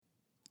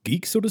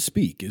Geek So to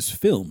Speak is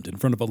filmed in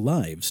front of a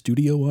live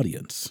studio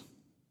audience.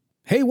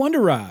 Hey,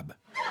 Wonder Rob.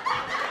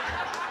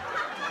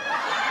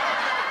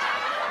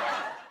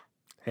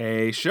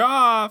 Hey,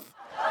 Shoff.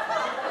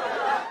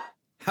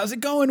 How's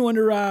it going,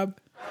 Wonder Rob?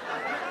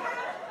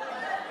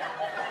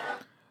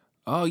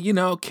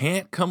 Oh,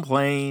 can't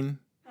complain.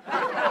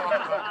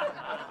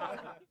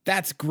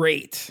 That's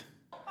great.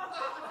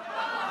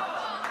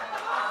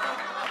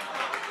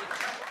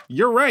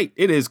 You're right.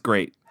 It is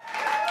great.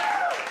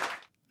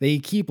 They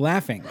keep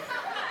laughing.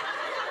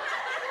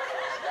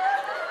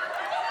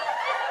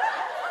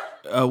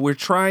 We're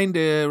trying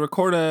to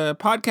record a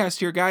podcast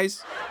here,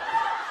 guys.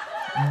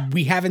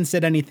 We haven't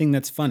said anything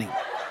that's funny.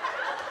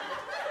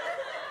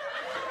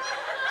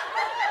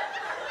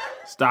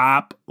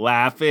 Stop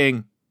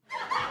laughing.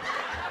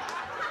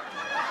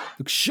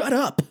 Look, shut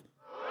up.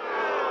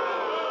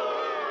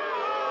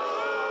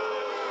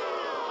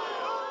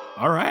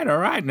 All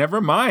right. Never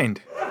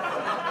mind.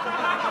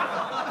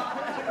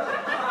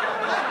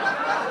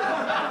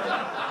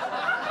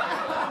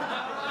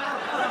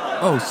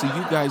 Oh, so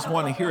you guys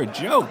want to hear a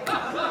joke?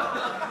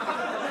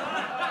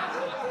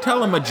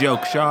 Tell him a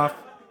joke, Shoff.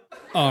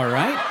 All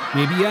right,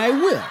 maybe I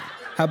will.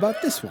 How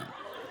about this one?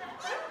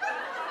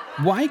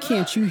 Why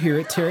can't you hear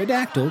a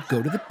pterodactyl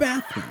go to the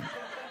bathroom?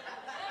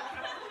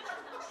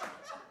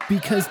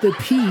 Because the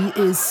P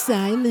is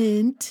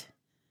silent.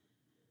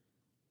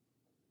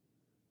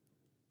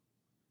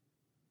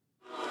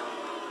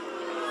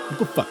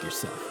 Go fuck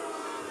yourself.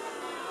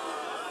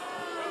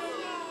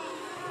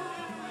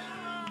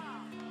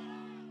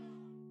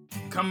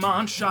 Come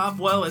on, Shoff,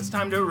 well, it's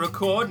time to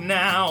record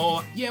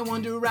now. Yeah,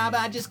 Wonder Rob,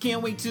 I just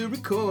can't wait to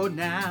record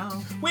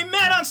now. We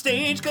met on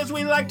stage cause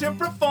we like to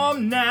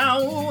perform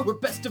now. We're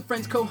best of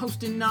friends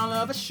co-hosting all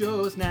of our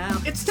shows now.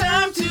 It's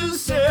time to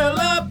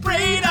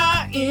celebrate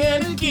our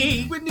inner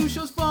geek. With new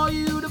shows for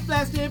you to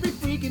blast every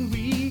freaking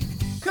week.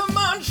 Come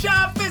on,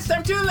 Shoff, it's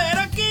time to let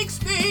our geek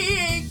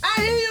speak. I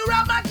hear you,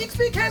 Rob, my geek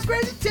speak has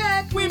crazy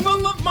tech. We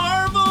both love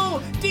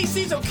Marvel,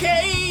 DC's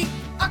okay.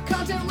 Our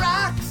content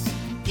rocks,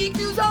 geek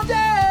news all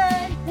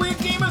day. We're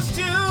gamers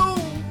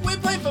too, we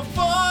play for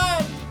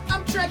fun.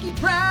 I'm Trekkie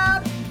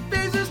proud,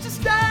 phasers to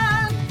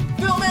stand.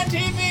 Film and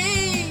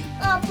TV,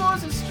 our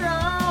force is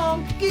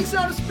strong. Geek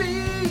So to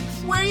Speak,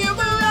 where you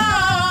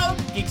belong.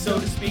 Geek So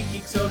to Speak,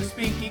 Geek So to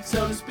Speak, Geek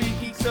So to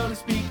Speak, Geek So to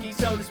Speak, Geek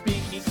So to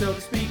Speak, Geek So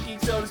to Speak, Geek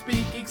So to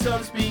Speak, Geek So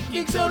to Speak,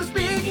 Geek So to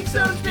Speak,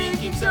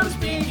 Geek So to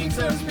Speak, Geek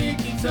So to Speak,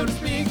 Geek So to Speak, Geek So to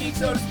Speak, Geek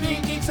So to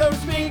Speak, Geek So to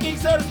Speak, Geek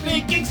So to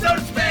Speak, Geek So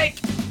to Speak.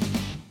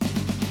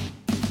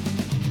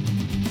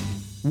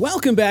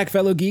 Welcome back,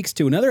 fellow geeks,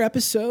 to another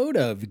episode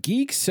of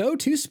Geek So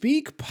to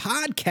Speak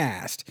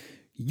podcast,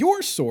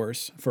 your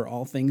source for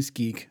all things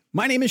geek.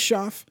 My name is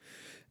Shoff,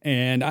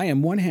 and I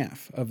am one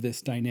half of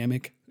this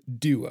dynamic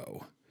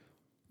duo.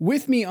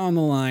 With me on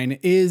the line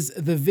is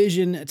the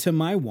vision to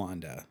my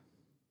Wanda.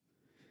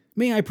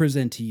 May I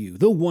present to you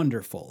the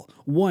wonderful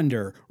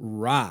Wonder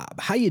Rob.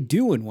 How you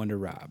doing, Wonder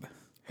Rob?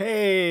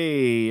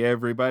 Hey,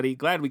 everybody.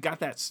 Glad we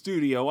got that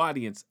studio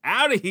audience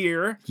out of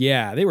here.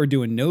 Yeah, they were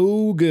doing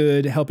no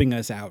good helping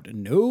us out.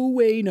 No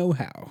way, no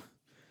how.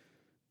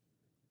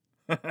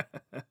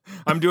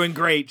 I'm doing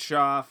great,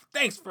 Shoff.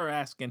 Thanks for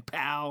asking,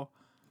 pal.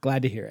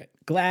 Glad to hear it.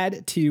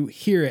 Glad to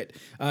hear it.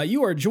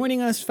 You are joining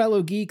us,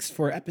 fellow geeks,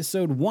 for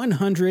episode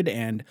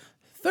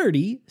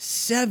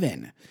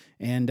 137.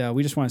 And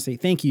we just want to say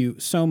thank you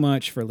so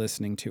much for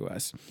listening to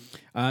us.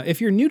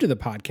 If you're new to the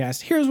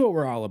podcast, here's what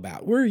we're all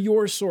about. We're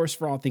your source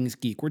for all things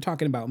geek. We're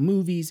talking about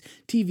movies,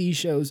 TV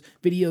shows,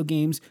 video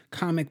games,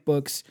 comic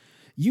books.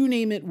 You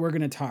name it, we're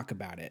going to talk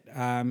about it.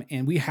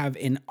 And we have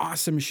an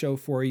awesome show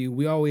for you.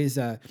 We always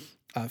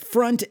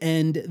front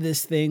end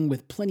this thing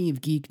with plenty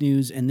of geek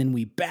news, and then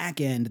we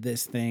back end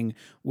this thing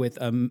with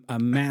a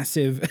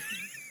massive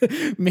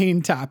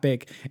main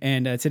topic.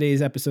 And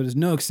today's episode is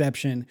no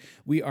exception.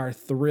 We are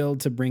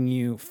thrilled to bring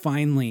you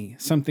finally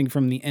something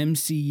from the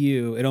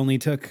MCU. It only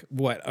took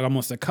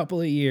almost a couple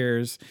of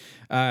years.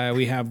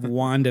 We have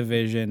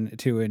WandaVision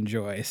to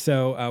enjoy.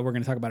 So we're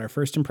going to talk about our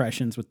first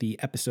impressions with the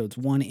episodes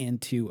 1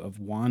 and 2 of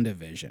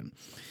WandaVision.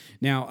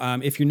 Now,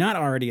 if you're not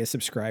already a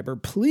subscriber,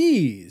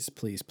 please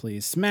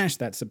smash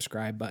that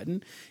subscribe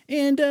button.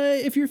 And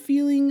if you're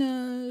feeling,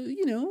 a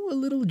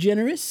little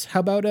generous,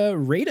 how about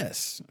rate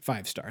us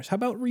 5 stars? How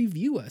about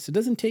review us? It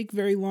doesn't take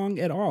very long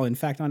at all. In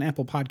fact, on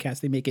Apple Podcasts,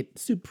 they make it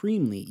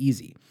supremely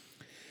easy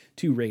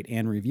to rate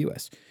and review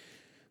us.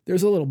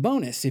 There's a little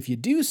bonus. If you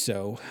do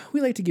so,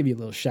 we like to give you a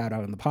little shout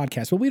out on the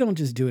podcast, but we don't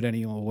just do it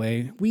any old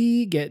way.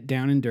 We get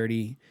down and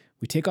dirty.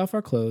 We take off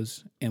our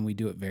clothes and we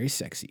do it very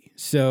sexy.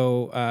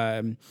 So,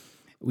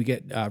 we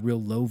get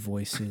real low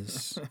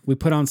voices. We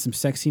put on some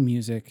sexy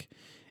music.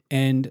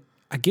 And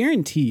I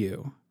guarantee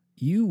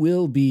you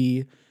will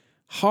be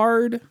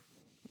hard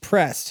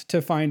pressed to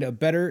find a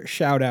better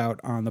shout out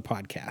on the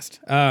podcast.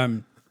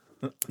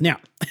 Now,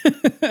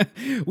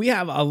 we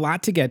have a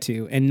lot to get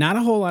to and not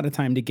a whole lot of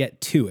time to get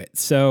to it.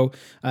 So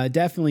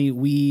definitely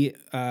we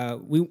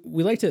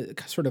like to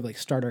sort of like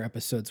start our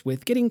episodes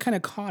with getting kind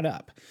of caught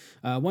up.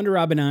 Wonder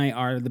Rob and I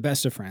are the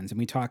best of friends and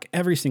we talk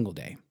every single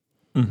day.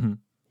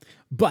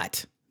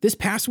 But this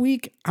past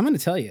week, I'm going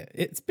to tell you,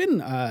 it's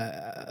been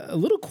a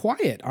little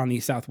quiet on the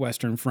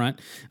Southwestern front.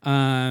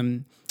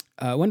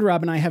 Wonder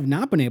Rob and I have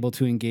not been able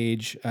to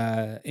engage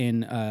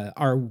in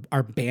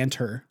our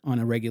banter on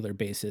a regular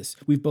basis.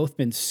 We've both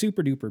been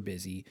super duper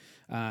busy,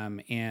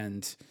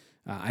 and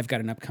I've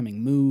got an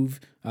upcoming move.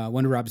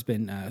 Wonder Rob's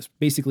been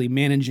basically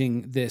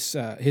managing this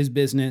his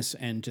business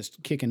and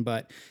just kicking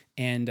butt,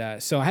 and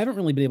so I haven't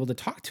really been able to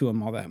talk to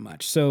him all that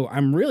much. So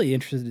I'm really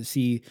interested to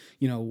see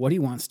what he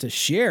wants to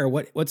share,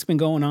 what's been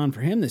going on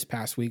for him this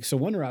past week. So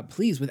Wonder Rob,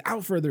 please,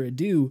 without further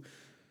ado,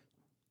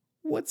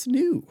 what's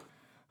new?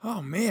 Oh,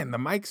 man, the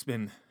mic's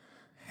been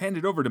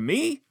handed over to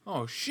me?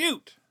 Oh,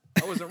 shoot.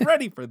 I wasn't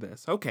ready for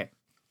this. Okay.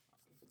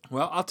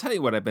 Well, I'll tell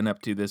you what I've been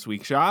up to this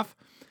week, Shoff.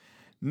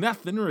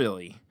 Nothing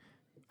really.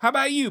 How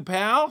about you,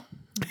 pal?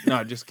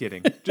 No, just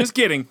kidding. Just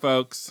kidding,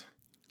 folks.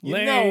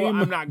 You know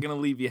I'm not going to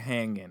leave you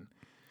hanging.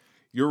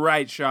 You're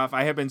right, Shoff.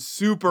 I have been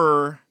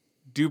super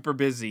duper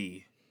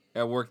busy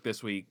at work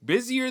this week.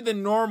 Busier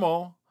than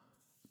normal,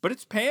 but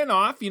it's paying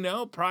off,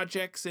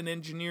 projects and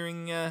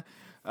engineering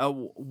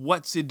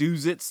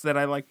what's-it-do's-its that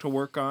I like to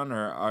work on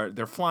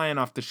they're flying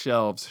off the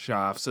shelves,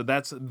 Shoff. So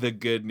that's the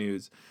good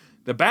news.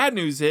 The bad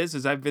news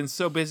is I've been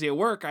so busy at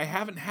work, I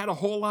haven't had a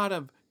whole lot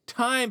of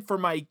time for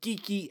my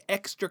geeky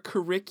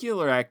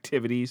extracurricular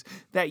activities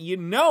that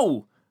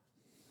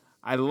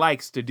I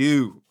likes to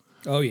do.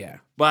 Oh, yeah.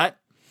 But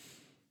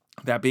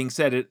that being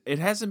said, it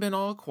hasn't been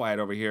all quiet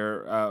over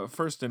here.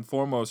 First and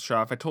foremost,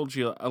 Shoff, I told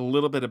you a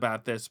little bit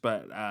about this,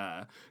 but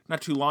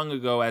not too long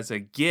ago as a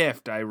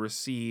gift, I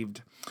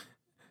received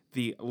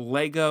the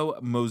Lego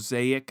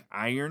Mosaic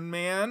Iron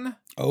Man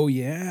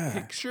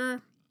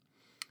picture.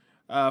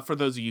 For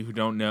those of you who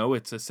don't know,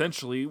 it's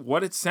essentially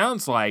what it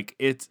sounds like.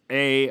 It's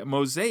a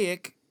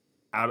mosaic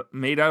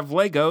made out of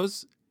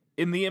Legos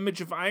in the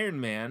image of Iron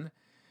Man.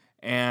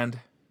 And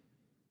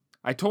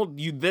I told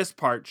you this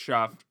part,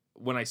 Shoff,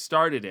 when I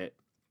started it.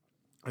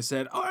 I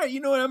said, all right,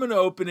 you know what? I'm going to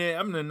open it.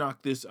 I'm going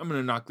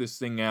to knock this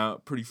thing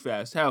out pretty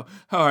fast. How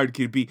hard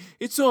could it be?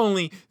 It's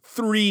only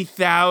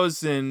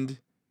 3,000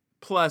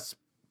 plus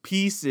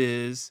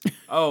pieces.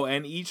 Oh,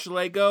 and each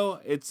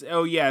Lego,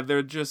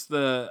 they're just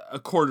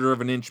a quarter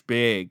of an inch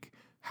big.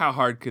 How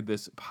hard could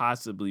this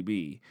possibly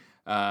be?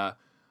 I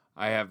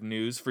have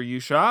news for you,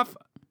 Shoff.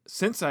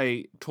 Since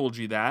I told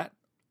you that,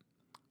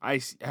 I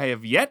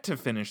have yet to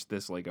finish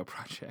this Lego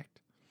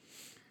project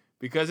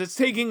because it's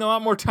taking a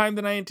lot more time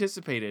than I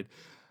anticipated.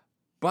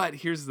 But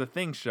here's the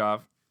thing,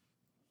 Shoff.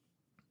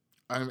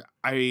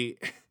 I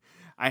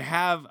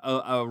have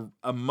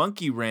a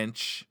monkey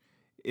wrench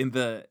in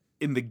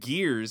the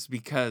gears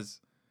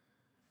because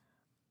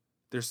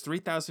there's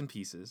 3,000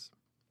 pieces.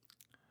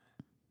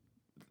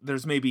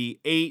 There's maybe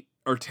 8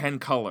 or 10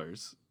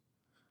 colors.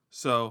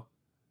 So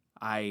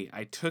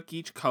I took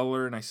each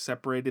color and I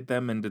separated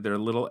them into their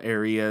little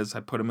areas. I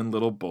put them in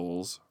little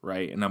bowls,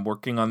 right? And I'm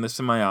working on this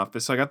in my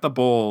office. So I got the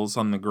bowls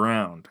on the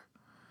ground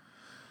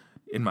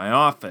in my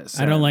office.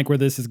 I don't like where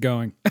this is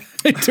going.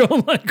 I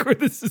don't like where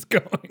this is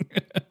going.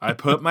 I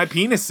put my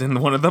penis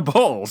in one of the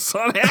bowls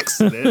on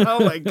accident. Oh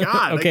my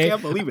God. Okay. I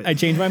can't believe it. I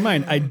changed my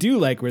mind. I do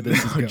like where this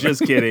is going.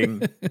 Just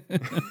kidding.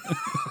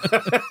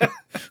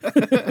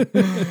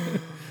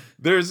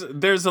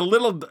 There's a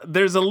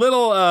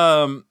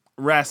little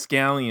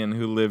rascallion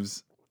who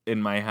lives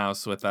in my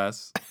house with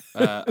us.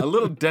 A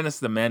little Dennis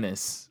the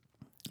Menace,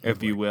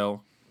 if you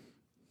will.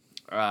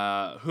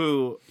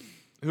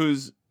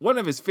 Who's one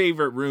of his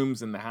favorite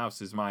rooms in the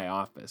house is my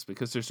office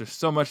because there's just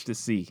so much to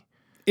see.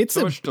 It's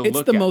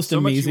the most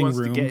amazing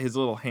room. To get his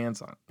little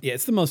hands on. Yeah,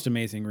 it's the most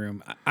amazing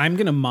room. I'm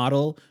gonna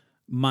model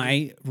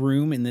my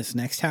room in this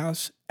next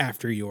house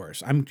after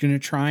yours. I'm gonna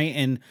try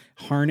and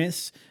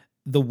harness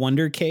the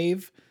Wonder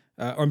Cave,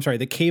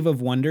 the Cave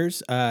of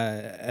Wonders,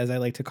 as I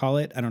like to call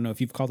it. I don't know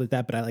if you've called it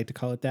that, but I like to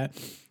call it that.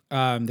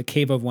 The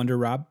Cave of Wonder,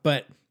 Rob.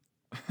 But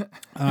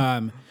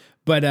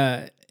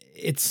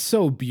it's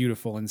so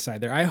beautiful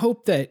inside there. I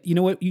hope that, you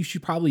know what you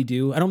should probably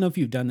do. I don't know if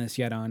you've done this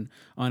yet on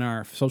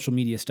our social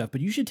media stuff, but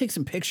you should take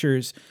some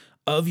pictures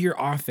of your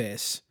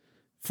office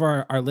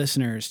for our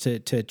listeners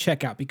to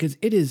check out because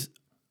it is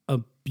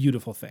a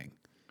beautiful thing.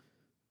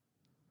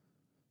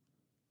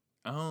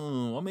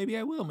 Oh, well, maybe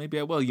I will.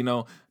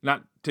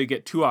 Not to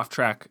get too off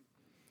track,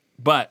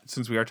 but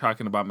since we are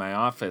talking about my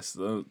office,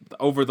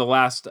 over the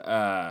last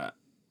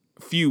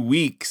few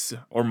weeks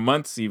or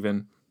months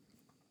even,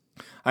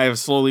 I have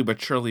slowly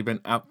but surely been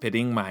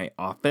outfitting my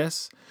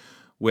office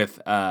with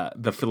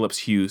the Philips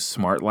Hue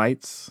smart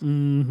lights.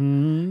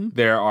 Mm-hmm.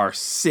 There are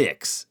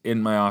 6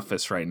 in my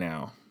office right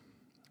now.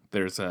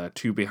 There's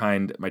 2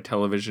 behind my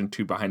television,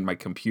 2 behind my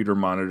computer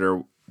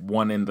monitor,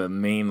 1 in the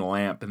main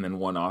lamp, and then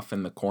 1 off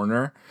in the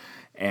corner.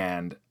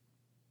 And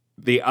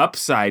the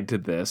upside to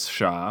this,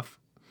 Shoff,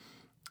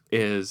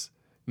 is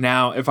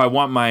now if I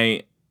want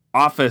my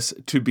office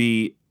to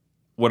be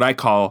what I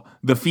call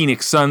the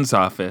Phoenix Suns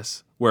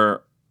office,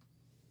 where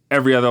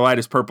every other light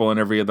is purple and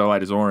every other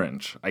light is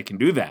orange, I can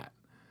do that.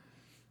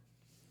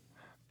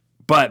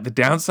 But the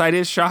downside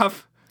is,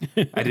 Shoff,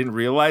 I didn't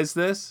realize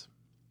this.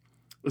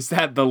 is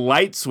that the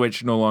light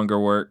switch no longer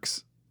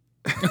works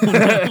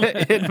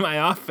in my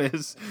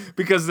office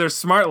because they're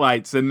smart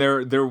lights and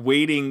they're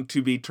waiting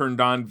to be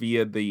turned on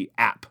via the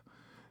app.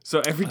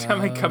 So every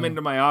time I come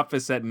into my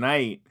office at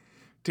night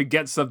to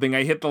get something,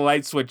 I hit the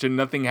light switch and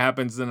nothing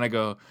happens. Then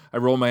I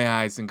roll my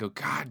eyes and go,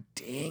 God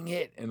dang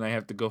it. And I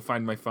have to go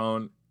find my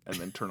phone and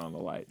then turn on the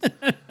light.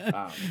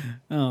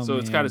 So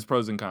it's got its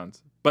pros and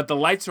cons. But the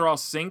lights are all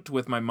synced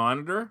with my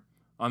monitor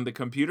on the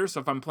computer. So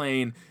if I'm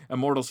playing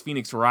Immortals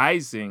Phoenix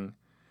Rising,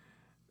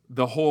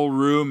 the whole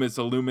room is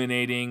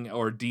illuminating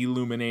or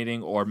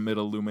deluminating or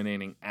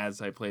mid-illuminating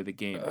as I play the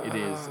game.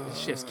 It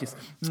shifts kiss.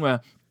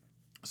 Well,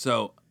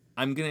 so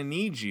I'm going to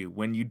need you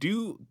when you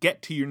do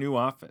get to your new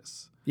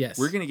office. Yes.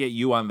 We're going to get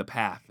you on the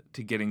path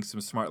to getting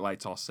some smart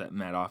lights all set in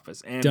that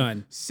office and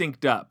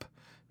synced up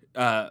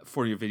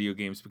for your video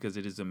games because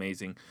it is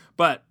amazing.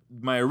 But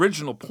my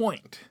original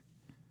point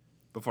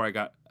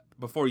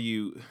before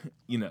you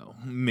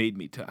made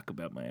me talk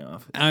about my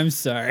office. I'm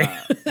sorry.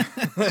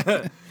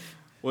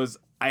 Was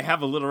I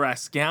have a little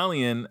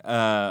rascallion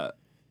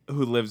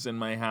who lives in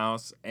my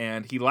house,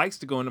 and he likes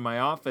to go into my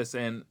office,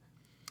 and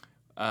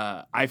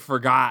I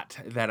forgot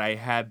that I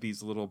had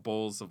these little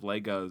bowls of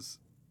Legos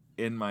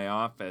in my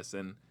office,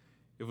 and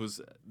it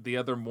was the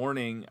other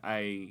morning.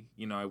 I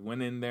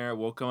went in there,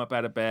 woke him up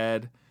out of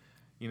bed,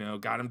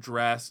 got him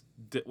dressed,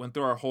 went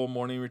through our whole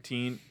morning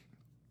routine,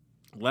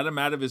 let him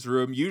out of his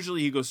room.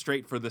 Usually he goes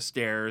straight for the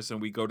stairs, and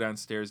we go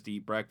downstairs to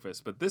eat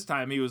breakfast. But this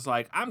time he was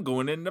like, I'm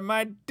going into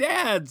my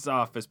dad's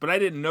office. But I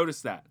didn't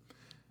notice that.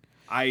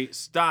 I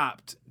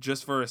stopped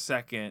just for a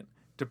second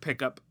to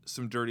pick up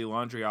some dirty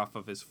laundry off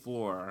of his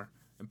floor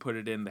and put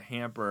it in the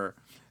hamper.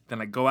 Then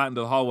I go out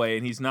into the hallway,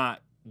 and he's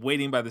not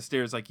waiting by the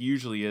stairs like he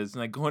usually is.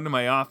 And I go into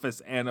my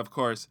office and, of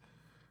course,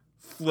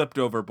 flipped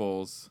over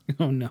bowls.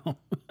 Oh, no.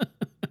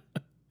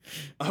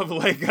 of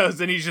Legos.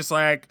 And he's just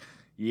like,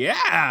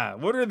 yeah,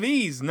 what are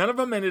these? None of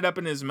them ended up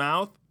in his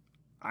mouth,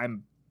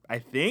 I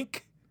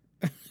think.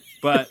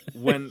 But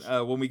when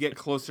we get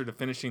closer to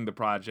finishing the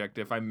project,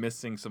 if I'm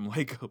missing some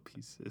Lego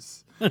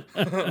pieces,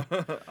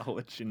 I'll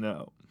let you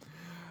know.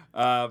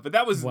 But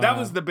that was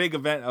the big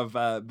event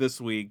of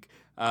this week.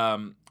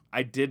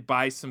 I did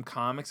buy some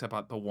comics. I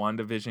bought the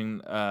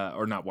WandaVision,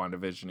 or not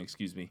WandaVision,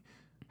 excuse me,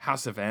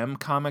 House of M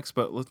comics.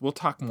 But we'll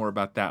talk more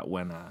about that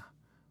when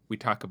we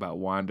talk about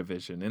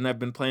WandaVision. And I've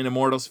been playing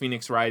Immortals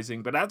Phoenix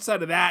Rising. But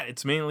outside of that,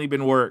 it's mainly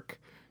been work.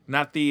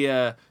 Not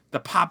the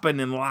poppin'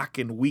 and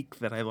lockin' week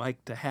that I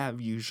like to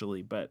have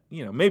usually. But,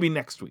 maybe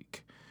next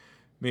week.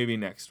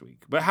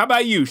 But how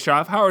about you,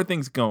 Shav? How are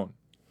things going?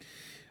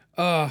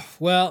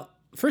 Well,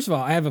 first of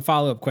all, I have a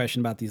follow-up question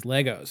about these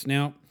Legos.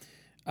 Now,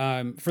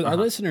 for our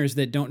listeners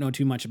that don't know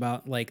too much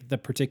about like the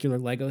particular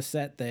Lego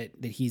set that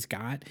he's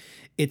got,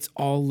 it's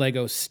all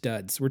Lego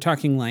studs. We're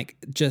talking like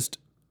just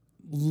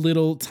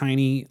little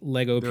tiny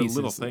Lego pieces.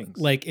 Little things.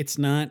 Like it's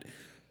not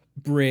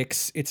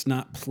bricks, it's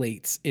not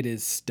plates, it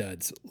is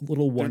studs.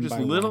 Little one by one. They're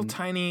just little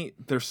tiny.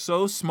 They're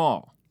so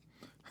small.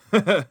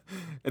 And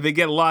they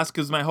get lost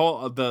because my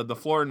whole the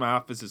floor in my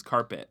office is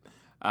carpet,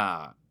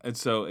 and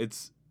so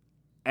it's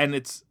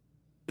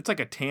like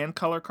a tan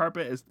color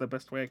carpet is the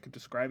best way I could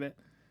describe it.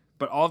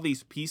 But all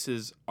these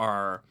pieces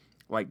are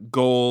like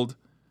gold,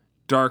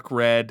 dark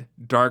red,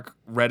 dark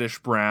reddish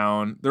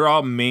brown. They're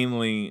all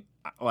mainly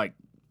like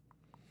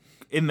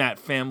in that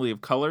family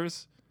of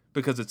colors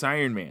because it's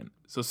Iron Man.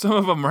 So some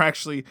of them are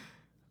actually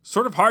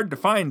sort of hard to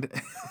find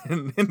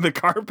in the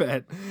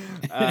carpet.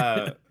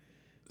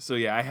 So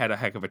yeah, I had a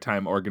heck of a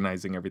time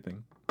organizing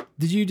everything.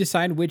 Did you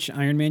decide which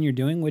Iron Man you're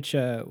doing? Which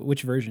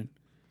version?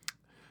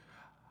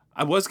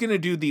 I was going to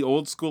do the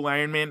old school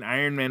Iron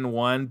Man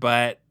 1,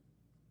 but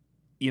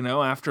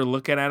after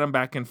looking at them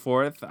back and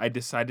forth, I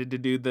decided to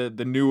do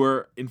the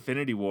newer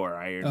Infinity War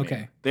Iron Man.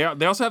 Okay. They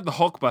also have the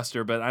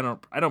Hulkbuster, but I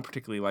don't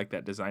particularly like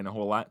that design a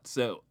whole lot.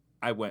 So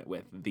I went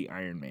with the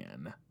Iron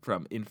Man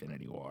from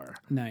Infinity War.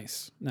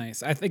 Nice.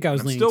 I think I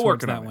was leaning still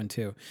towards working that on it. one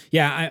too.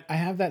 Yeah, I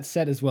have that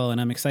set as well,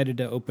 and I'm excited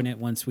to open it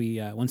once we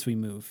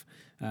move.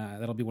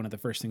 That'll be one of the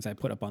first things I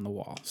put up on the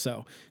wall.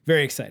 So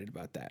very excited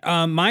about that.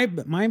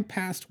 My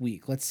past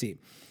week. Let's see.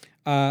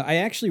 I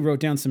actually wrote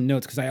down some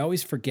notes because I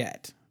always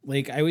forget.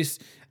 Like I always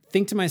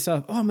think to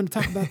myself, "Oh, I'm going to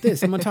talk about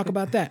this. I'm going to talk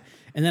about that,"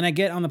 and then I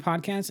get on the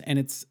podcast and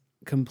it's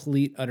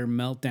complete utter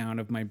meltdown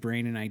of my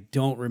brain, and I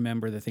don't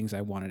remember the things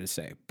I wanted to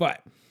say.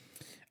 But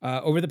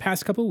over the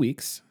past couple of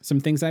weeks,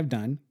 some things I've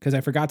done, because I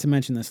forgot to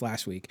mention this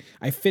last week,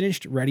 I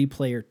finished Ready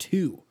Player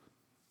 2.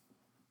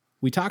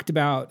 We talked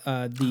about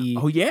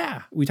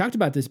we talked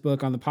about this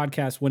book on the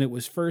podcast when it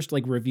was first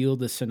like revealed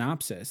the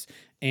synopsis.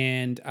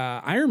 And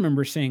I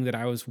remember saying that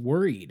I was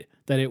worried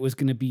that it was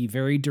going to be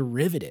very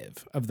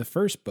derivative of the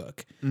first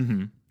book.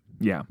 Mm-hmm.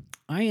 Yeah.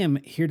 I am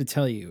here to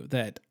tell you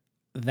that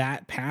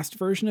past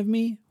version of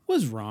me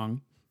was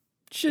wrong.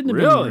 Shouldn't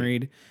have been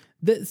worried.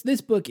 This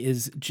book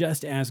is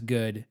just as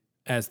good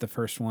as the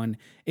first one.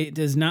 It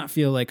does not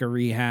feel like a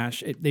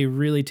rehash. They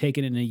really take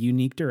it in a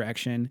unique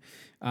direction.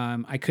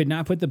 I could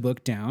not put the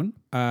book down.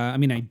 I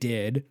mean, I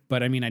did,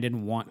 but I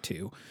didn't want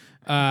to.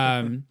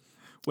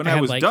 When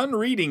I was done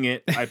reading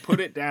it, I put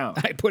it down.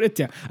 I put it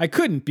down. I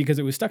couldn't because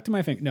it was stuck to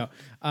my finger. No.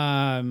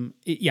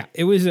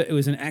 It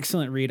was an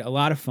excellent read, a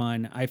lot of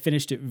fun. I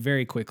finished it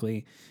very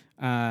quickly.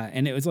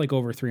 And it was like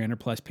over 300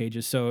 plus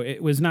pages. So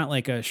it was not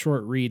like a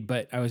short read,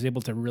 but I was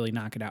able to really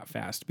knock it out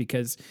fast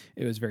because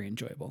it was very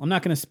enjoyable. I'm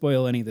not going to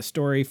spoil any of the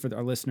story for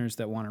our listeners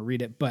that want to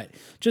read it, but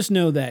just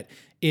know that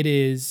it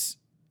is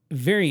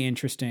very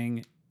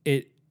interesting.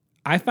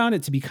 I found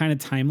it to be kind of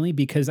timely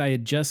because I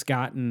had just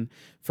gotten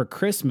for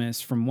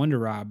Christmas from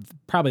WonderRob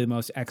probably the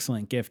most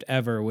excellent gift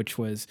ever, which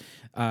was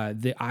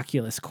the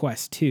Oculus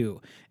Quest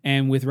 2.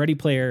 And with Ready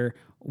Player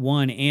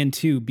 1 and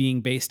 2 being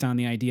based on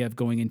the idea of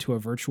going into a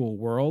virtual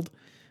world,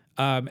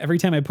 every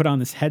time I put on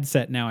this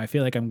headset now, I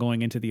feel like I'm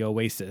going into the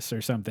Oasis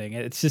or something.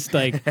 It's just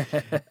like,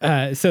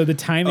 so the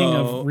timing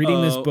of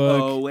reading this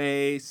book.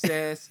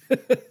 Oasis.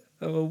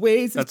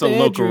 Oasis. That's a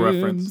local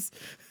reference.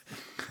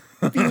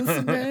 Feels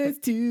so nice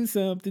to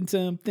something.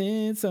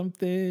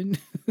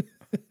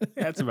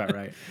 That's about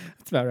right.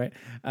 That's about right.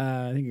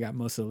 I think I got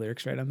most of the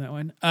lyrics right on that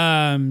one.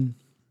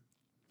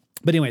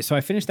 But anyway, so I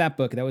finished that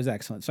book. That was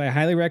excellent. So I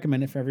highly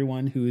recommend it for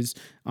everyone who's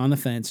on the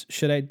fence.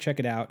 Should I check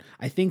it out?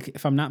 I think,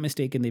 if I'm not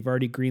mistaken, they've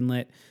already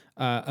greenlit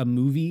a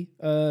movie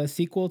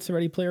sequel to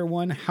Ready Player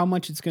One. How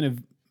much it's going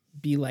to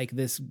be like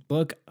this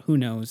book, who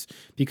knows?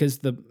 Because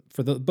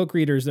for the book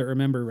readers that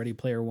remember Ready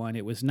Player One,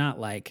 it was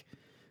not like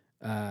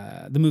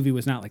the movie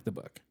was not like the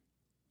book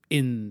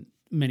in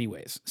many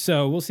ways.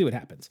 So we'll see what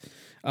happens.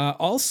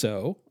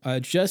 Also, I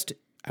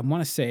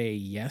want to say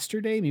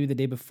yesterday, maybe the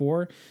day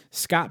before,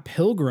 Scott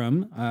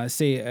Pilgrim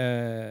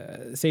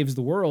Saves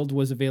the World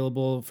was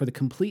available for the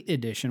complete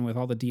edition with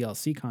all the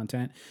DLC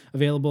content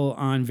available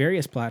on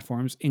various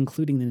platforms,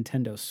 including the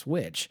Nintendo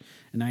Switch.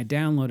 And I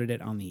downloaded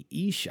it on the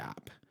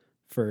eShop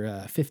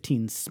for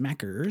 15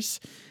 smackers.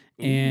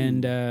 Ooh.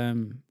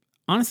 And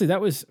honestly,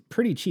 that was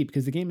pretty cheap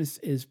because the game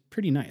is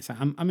pretty nice.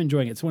 I'm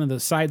enjoying it. It's one of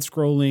those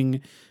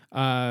side-scrolling,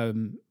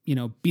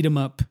 beat 'em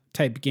up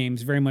type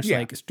games, very much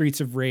like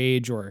Streets of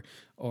Rage or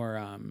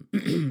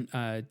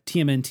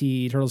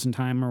TMNT, Turtles in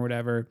Time or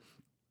whatever.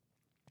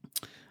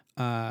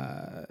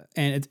 And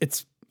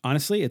it's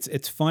honestly,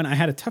 it's fun. I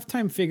had a tough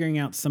time figuring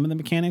out some of the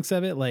mechanics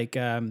of it. Like,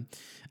 I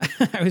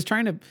was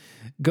trying to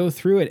go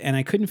through it and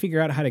I couldn't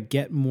figure out how to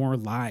get more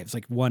lives,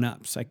 like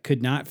 1-ups. I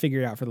could not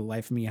figure out for the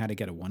life of me how to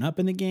get a 1-up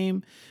in the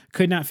game.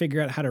 Could not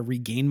figure out how to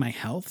regain my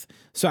health.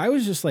 So I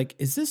was just like,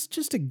 is this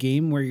just a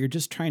game where you're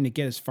just trying to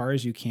get as far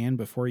as you can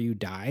before you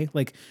die?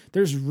 Like,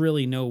 there's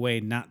really no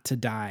way not to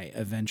die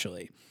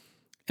eventually.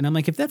 And I'm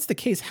like, if that's the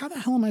case, how the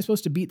hell am I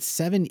supposed to beat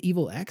 7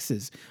 evil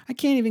X's? I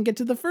can't even get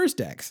to the first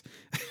X.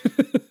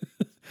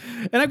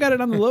 And I've got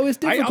it on the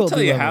lowest difficulty I'll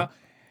tell you level. how.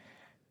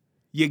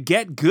 You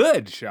get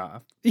good,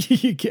 Shaw.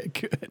 You get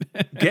good.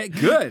 Get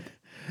good.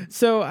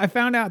 So I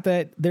found out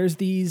that there's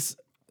these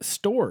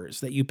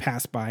stores that you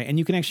pass by, and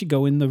you can actually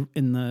go in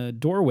the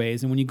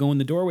doorways. And when you go in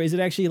the doorways, it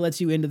actually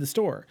lets you into the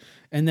store.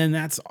 And then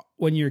that's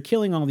when you're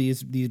killing all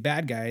these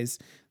bad guys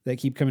that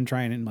keep coming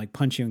trying and like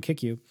punch you and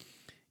kick you.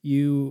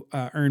 You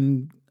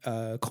earn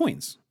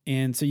coins,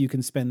 and so you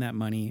can spend that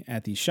money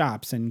at these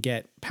shops and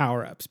get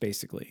power ups,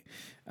 basically.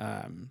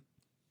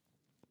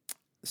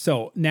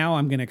 So now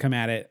I'm going to come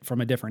at it from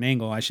a different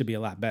angle. I should be a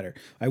lot better.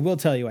 I will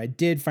tell you, I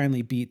did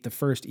finally beat the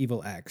first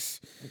Evil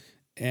X,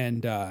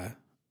 and the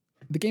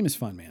game is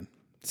fun, man.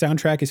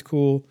 Soundtrack is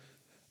cool.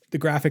 The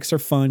graphics are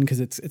fun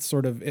because it's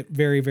sort of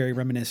very, very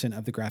reminiscent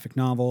of the graphic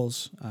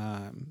novels,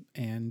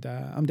 and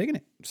I'm digging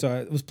it. So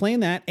I was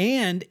playing that,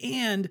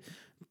 and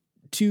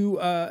to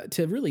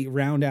really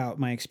round out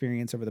my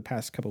experience over the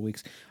past couple of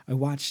weeks, I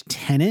watched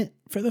Tenet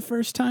for the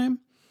first time.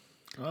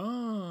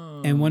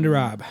 Oh. And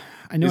WonderRob,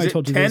 I know I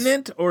told you this. Is it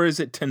Tenet or is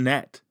it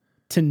Tenet?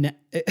 Tenet.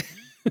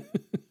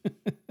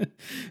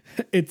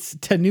 It's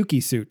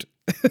Tanuki suit.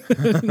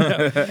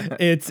 No,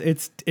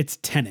 it's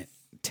Tenet.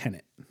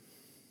 Tenet.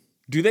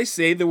 Do they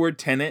say the word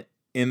Tenet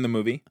in the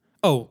movie?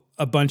 Oh,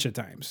 a bunch of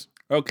times.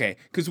 Okay,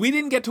 because we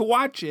didn't get to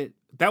watch it.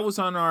 That was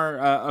on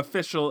our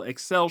official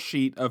Excel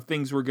sheet of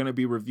things we're going to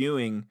be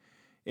reviewing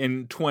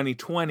in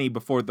 2020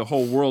 before the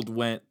whole world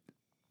went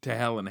to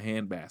hell in a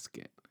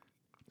handbasket.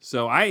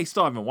 So I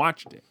still haven't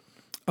watched it.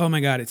 Oh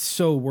my God, it's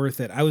so worth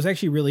it. I was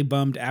actually really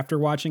bummed after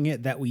watching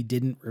it that we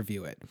didn't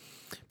review it.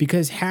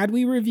 Because had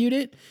we reviewed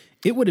it,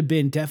 it would have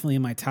been definitely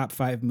in my top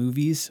 5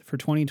 movies for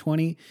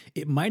 2020.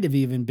 It might have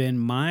even been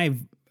my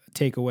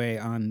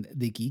takeaway on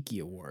the Geeky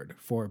Award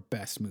for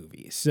Best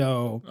Movie.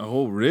 So,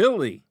 oh,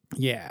 really?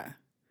 Yeah.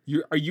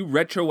 Are you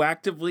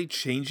retroactively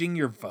changing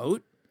your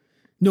vote?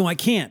 No, I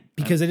can't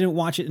because I didn't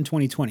watch it in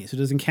 2020, so it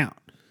doesn't count.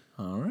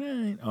 All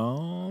right.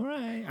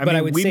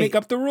 I would we say, make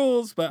up the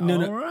rules, but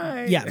no, all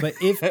right. Yeah, but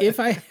if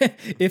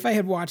I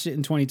had watched it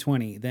in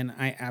 2020, then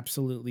I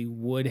absolutely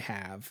would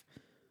have.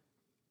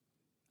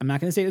 I'm not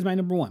going to say it was my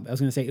number 1, but I was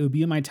going to say it would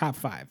be in my top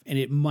 5, and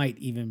it might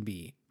even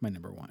be my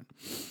number 1.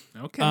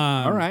 Okay.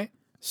 All right.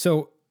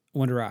 So,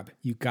 WonderRob,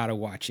 you got to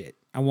watch it.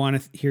 I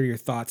want to hear your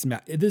thoughts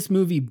about it. This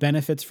movie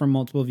benefits from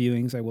multiple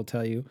viewings, I will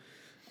tell you.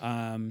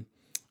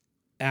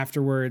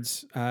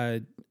 Afterwards,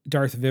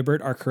 Darth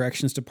Vibert, our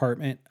corrections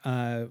department,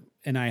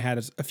 and I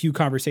had a few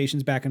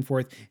conversations back and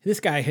forth. This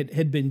guy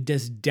had been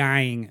just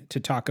dying to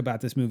talk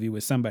about this movie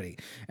with somebody.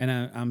 And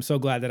I'm so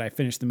glad that I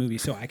finished the movie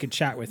so I could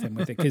chat with him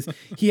with it, because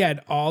he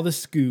had all the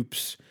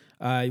scoops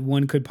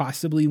one could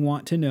possibly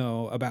want to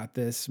know about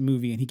this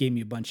movie. And he gave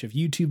me a bunch of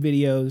YouTube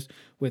videos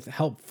with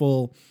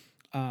helpful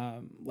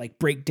like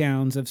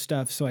breakdowns of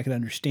stuff so I could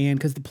understand,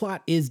 because the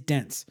plot is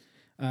dense.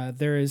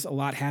 There is a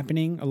lot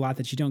happening, a lot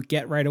that you don't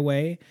get right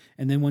away.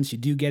 And then once you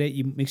do get it,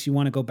 it makes you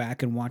want to go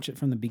back and watch it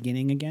from the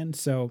beginning again.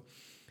 So,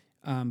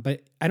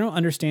 but I don't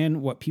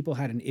understand what people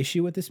had an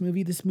issue with this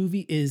movie. This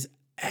movie is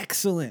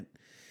excellent.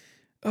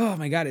 Oh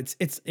my God.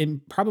 It's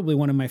probably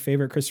one of my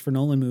favorite Christopher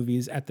Nolan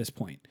movies at this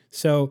point.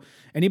 So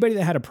anybody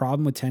that had a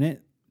problem with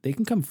Tenet, they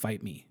can come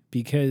fight me,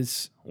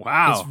 because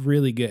it's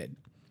really good.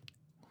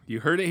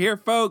 You heard it here,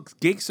 folks.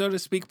 Geek So to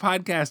Speak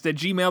podcast at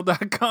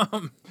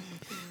gmail.com.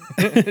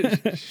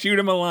 Shoot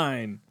him a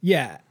line.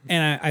 Yeah.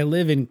 And I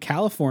live in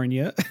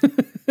California.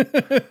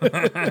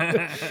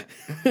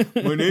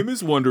 My name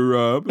is Wonder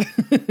Rob.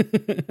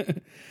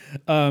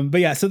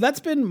 But yeah, so that's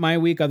been my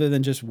week, other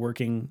than just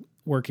working,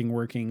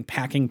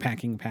 packing,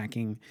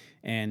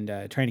 and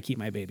trying to keep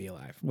my baby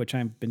alive, which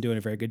I've been doing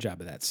a very good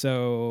job of that.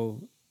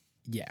 So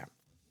yeah.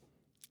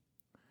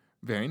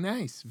 Very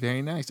nice.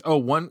 Very nice. Oh,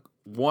 one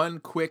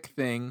quick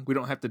thing. We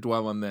don't have to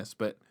dwell on this,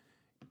 but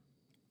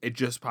it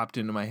just popped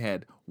into my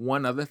head.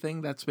 One other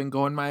thing that's been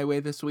going my way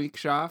this week,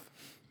 Shaf.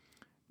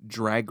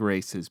 Drag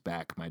Race is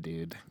back, my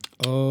dude.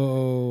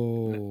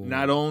 Oh.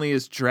 Not only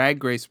is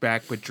Drag Race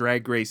back, but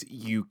Drag Race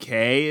UK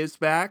is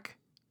back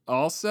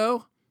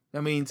also.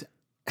 That means,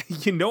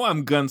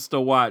 I'm guns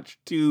to watch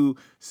 2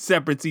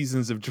 separate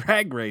seasons of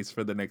Drag Race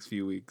for the next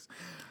few weeks.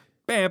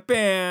 Bam,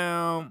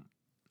 bam.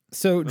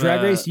 So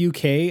Drag Race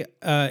UK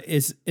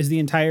is the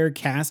entire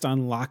cast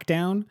on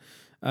lockdown,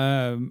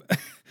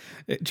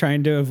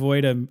 trying to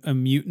avoid a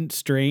mutant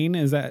strain.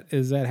 Is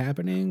that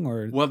happening?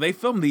 Or well, they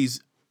filmed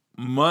these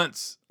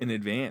months in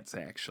advance,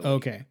 actually.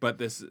 Okay, but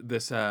this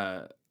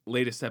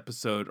latest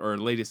episode or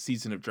latest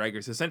season of Drag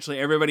Race, essentially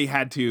everybody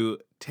had to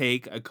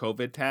take a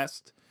COVID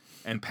test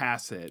and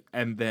pass it,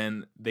 and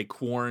then they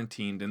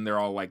quarantined, and they're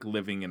all like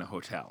living in a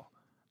hotel,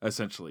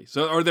 essentially.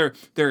 So, or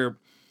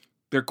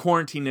they're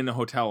quarantined in a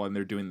hotel and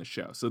they're doing the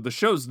show. So the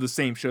show's the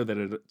same show that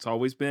it's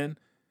always been,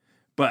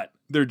 but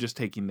they're just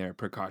taking their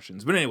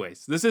precautions. But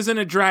anyways, this isn't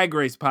a Drag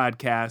Race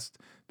podcast.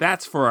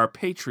 That's for our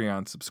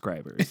Patreon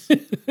subscribers,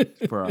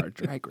 for our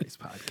Drag Race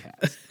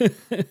podcast.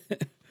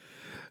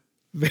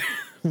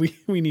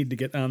 We need to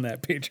get on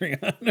that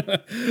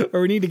Patreon,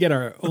 or we need to get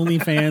our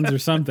OnlyFans or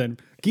something.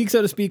 Geek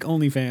So to Speak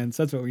OnlyFans.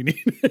 That's what we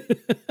need.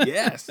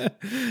 Yes.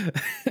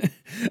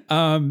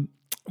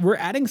 We're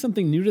adding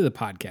something new to the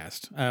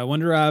podcast.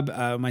 Wonder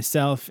Rob,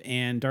 myself,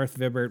 and Darth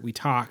Vibert, we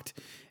talked,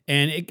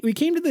 and we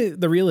came to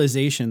the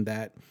realization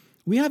that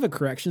we have a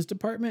corrections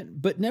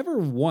department, but never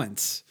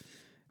once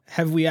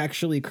have we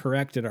actually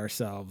corrected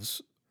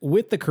ourselves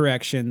with the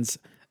corrections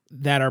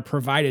that are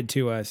provided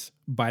to us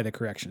by the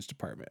corrections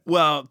department.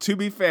 Well, to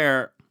be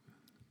fair,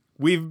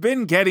 we've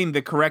been getting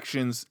the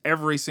corrections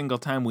every single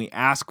time we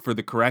ask for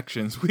the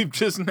corrections. We've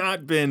just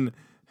not been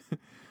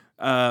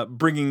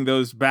bringing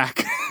those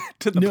back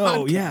to the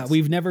podcast. Yeah,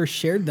 we've never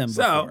shared them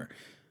before.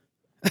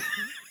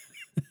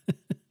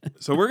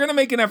 So we're going to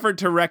make an effort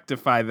to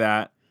rectify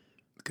that,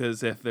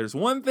 because if there's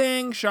one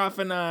thing Shaf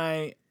and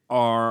I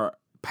are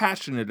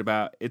passionate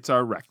about, it's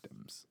our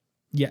rectums.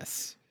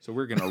 Yes. So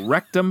we're going to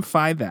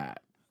rectify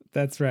that.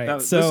 That's right.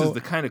 This is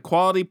the kind of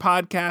quality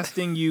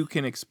podcasting you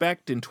can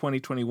expect in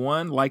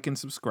 2021. Like and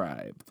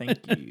subscribe. Thank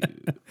you.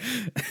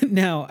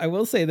 Now, I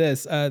will say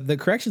this. The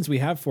corrections we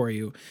have for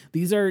you,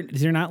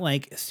 they're not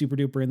like super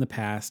duper in the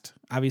past.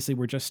 Obviously,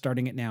 we're just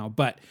starting it now,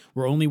 but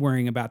we're only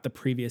worrying about the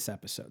previous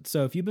episode.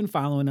 So if you've been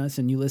following us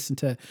and you listened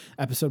to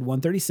episode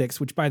 136,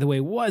 which, by the way,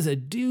 was a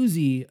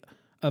doozy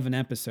of an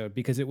episode,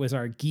 because it was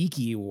our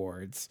Geeky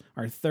Awards,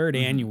 our third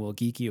annual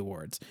Geeky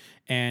Awards.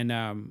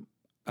 And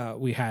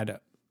we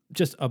had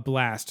just a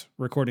blast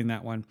recording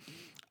that one.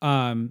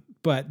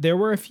 But there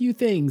were a few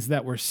things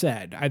that were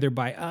said either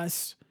by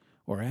us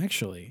or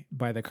actually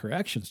by the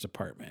corrections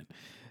department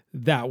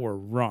that were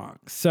wrong.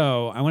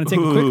 So I want to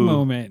take a quick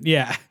moment.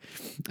 Yeah.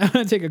 I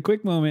want to take a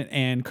quick moment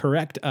and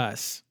correct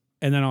us,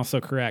 and then also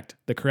correct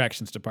the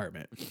corrections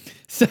department.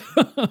 So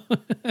all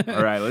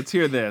right, let's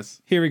hear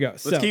this. Here we go.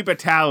 Let's keep a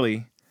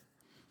tally.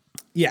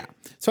 Yeah.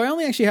 So I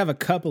only actually have a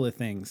couple of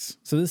things.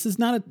 So this is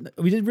not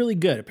we did really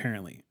good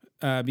apparently.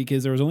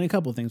 Because there was only a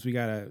couple of things we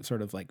got to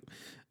sort of like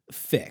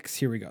fix.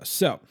 Here we go.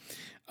 So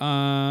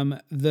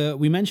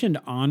we mentioned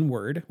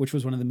Onward, which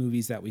was one of the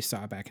movies that we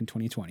saw back in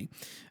 2020.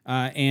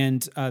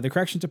 And the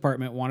corrections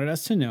department wanted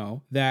us to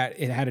know that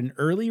it had an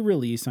early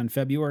release on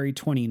February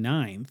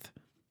 29th,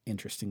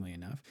 interestingly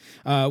enough,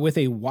 with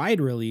a wide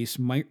release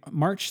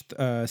March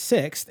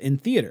 6th in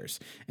theaters.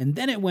 And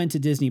then it went to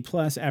Disney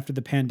Plus after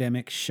the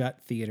pandemic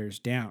shut theaters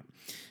down.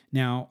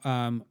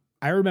 Now,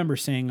 I remember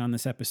saying on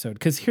this episode,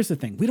 because here's the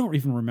thing, we don't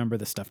even remember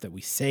the stuff that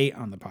we say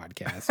on the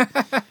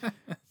podcast.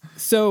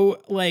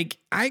 So, like,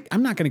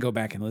 I'm not going to go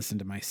back and listen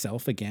to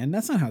myself again.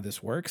 That's not how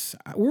this works.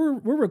 We're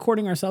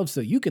recording ourselves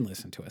so you can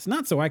listen to us,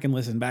 not so I can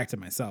listen back to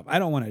myself. I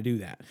don't want to do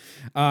that.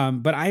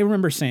 But I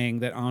remember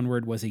saying that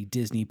Onward was a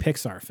Disney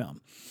Pixar film.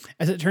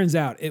 As it turns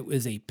out, it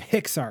was a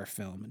Pixar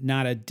film,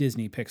 not a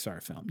Disney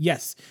Pixar film.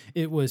 Yes,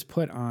 it was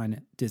put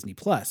on Disney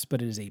Plus,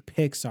 but it is a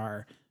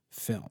Pixar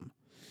film.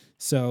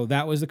 So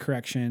that was the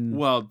correction.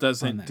 Well,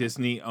 doesn't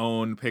Disney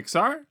own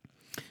Pixar?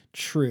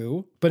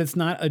 True, but it's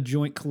not a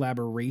joint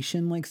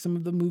collaboration like some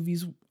of the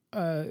movies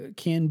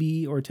can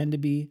be or tend to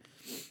be.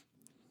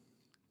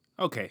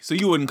 Okay, so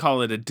you wouldn't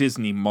call it a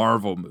Disney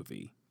Marvel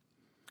movie.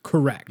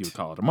 Correct. You would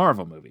call it a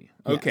Marvel movie.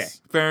 Okay,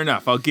 Yes. fair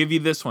enough. I'll give you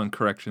this one,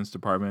 Corrections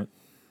Department.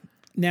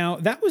 Now,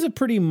 that was a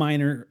pretty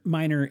minor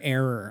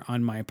error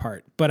on my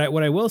part, but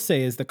what I will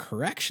say is the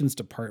corrections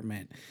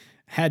department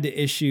had to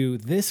issue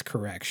this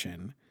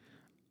correction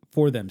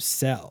for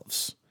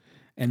themselves,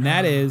 and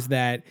that is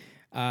that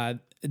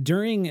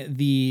during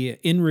the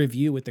In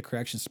Review with the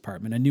Corrections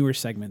Department, a newer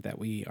segment that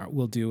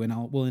we'll do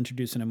and we'll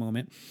introduce in a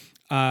moment,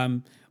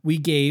 we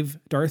gave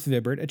Darth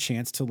Vibbert a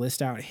chance to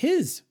list out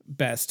his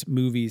best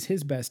movies,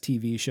 his best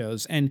TV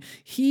shows, and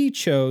he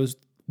chose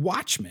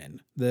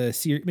Watchmen, the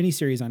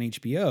miniseries on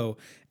HBO,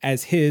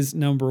 as his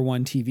number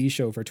one TV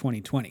show for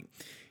 2020.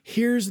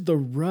 Here's the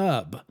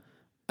rub.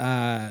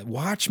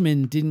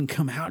 Watchmen didn't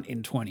come out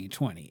in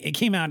 2020. It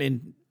came out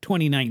in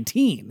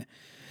 2019.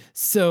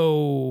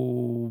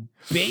 So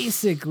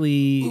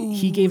basically,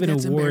 he gave an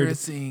award.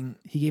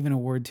 He gave an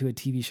award to a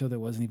TV show that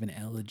wasn't even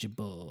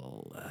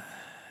eligible.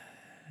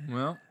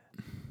 Well,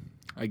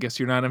 I guess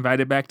you're not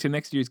invited back to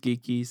next year's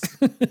Geekies.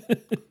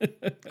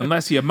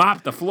 Unless you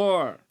mop the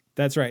floor.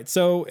 That's right.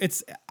 So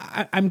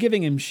I'm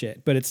giving him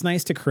shit, but it's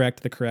nice to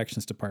correct the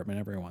corrections department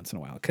every once in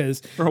a while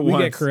because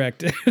get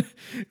corrected.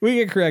 We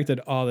get corrected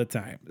all the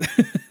time.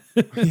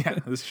 Yeah,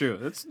 that's true.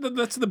 That's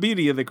the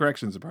beauty of the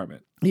corrections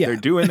department. Yeah. They're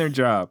doing their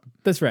job.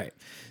 That's right.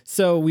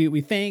 So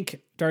we thank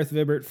Darth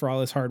Vibbert for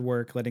all his hard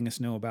work, letting us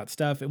know about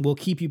stuff, and we'll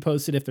keep you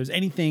posted if there's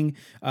anything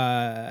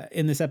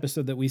in this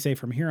episode that we say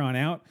from here on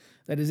out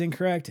that is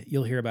incorrect.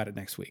 You'll hear about it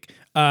next week.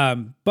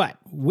 But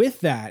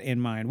with that in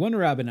mind, Wonder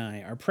Rob and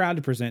I are proud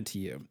to present to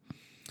you,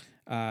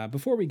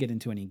 before we get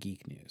into any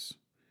geek news,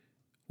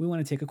 we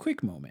want to take a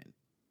quick moment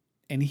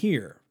and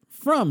hear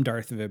from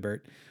Darth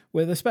Vibbert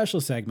with a special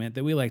segment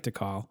that we like to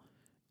call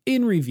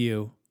In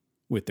Review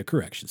with the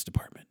Corrections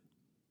Department.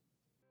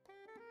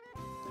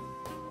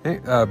 Hey,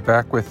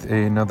 back with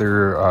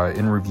another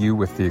In Review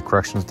with the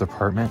Corrections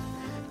Department.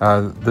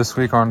 This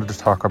week I wanted to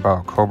talk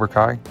about Cobra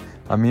Kai.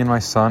 Me and my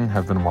son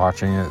have been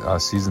watching it.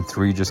 Season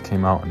 3 just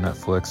came out on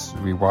Netflix.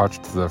 We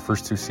watched the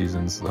first 2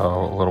 seasons a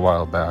little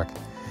while back.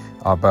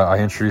 But I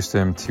introduced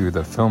him to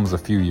the films a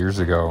few years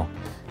ago,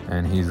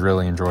 and he's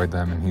really enjoyed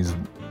them, and he's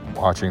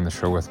watching the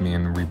show with me,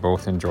 and we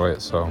both enjoy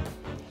it. So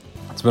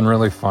it's been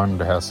really fun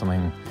to have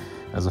something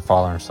as a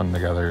father and son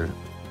together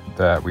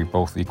that we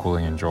both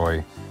equally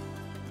enjoy.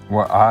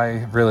 What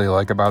I really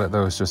like about it,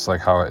 though, is just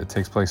like how it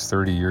takes place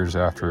 30 years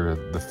after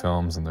the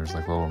films, and there's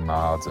like little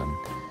nods and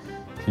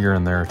here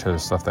and there to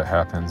stuff that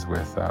happens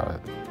with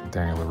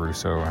Daniel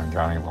LaRusso and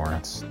Johnny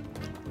Lawrence.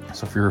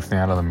 So if you're a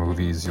fan of the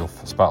movies, you'll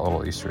spot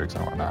little Easter eggs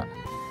and whatnot.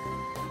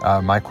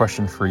 My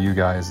question for you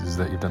guys is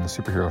that you've done the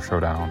superhero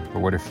showdown,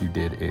 but what if you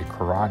did a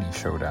karate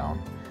showdown?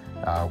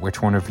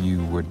 Which one of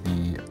you would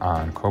be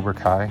on Cobra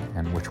Kai,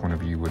 and which one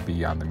of you would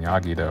be on the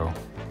Miyagi-Do,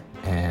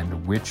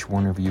 and which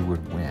one of you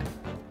would win?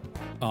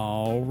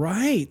 All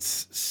right.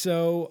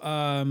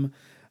 So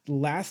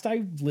last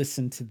I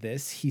listened to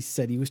this, he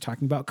said he was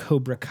talking about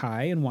Cobra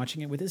Kai and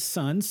watching it with his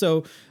son.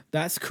 So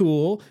that's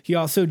cool. He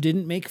also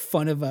didn't make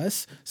fun of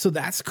us. So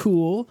that's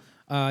cool.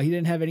 He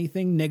didn't have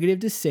anything negative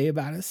to say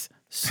about us.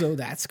 So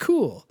that's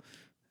cool.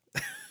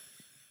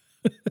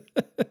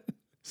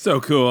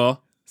 So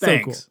cool.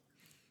 Thanks. So cool.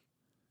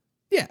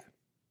 Yeah.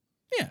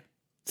 Yeah.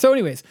 So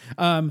anyways,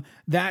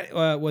 that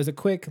was a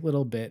quick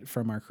little bit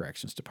from our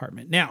corrections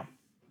department. Now,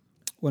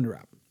 Wonder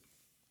Rob.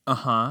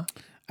 Uh-huh.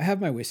 I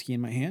have my whiskey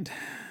in my hand.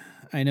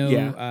 I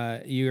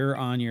know you're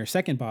on your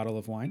second bottle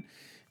of wine.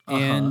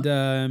 And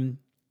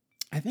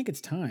I think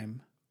it's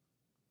time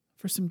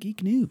for some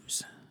geek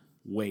news.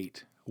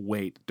 Wait.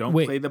 Don't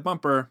play the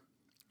bumper.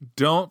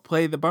 Don't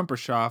play the bumper,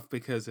 Shoff,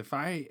 because if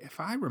I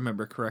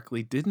remember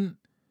correctly, didn't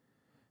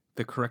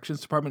the corrections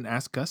department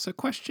ask us a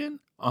question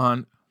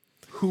on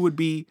who would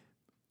be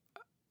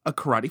a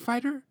karate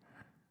fighter?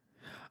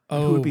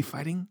 Oh, who would be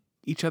fighting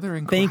each other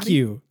in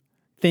karate?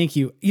 Thank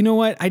you. You know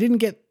what? I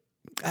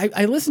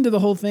listened to the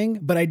whole thing,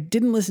 but I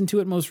didn't listen to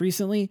it most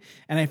recently,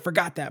 and I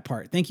forgot that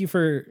part. Thank you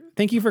for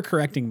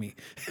correcting me.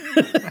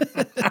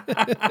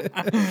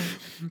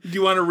 Do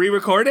you want to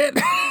re-record it?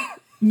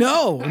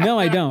 No,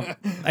 I don't.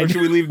 Or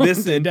should we leave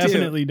this in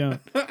definitely too?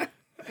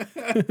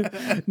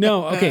 Don't.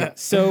 No, okay.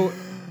 So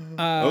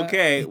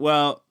okay,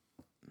 well,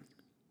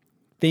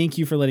 thank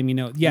you for letting me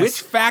know. Yes.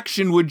 Which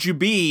faction would you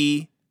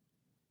be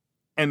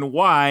and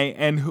why,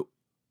 and who,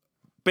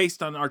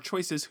 based on our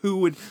choices, who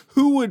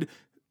would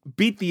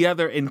beat the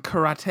other in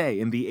karate,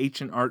 in the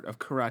ancient art of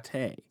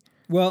karate?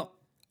 Well,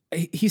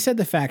 He said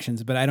the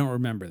factions, but I don't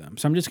remember them.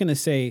 So I'm just gonna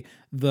say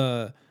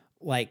the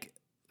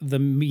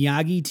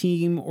Miyagi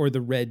team or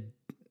the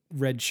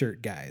red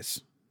shirt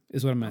guys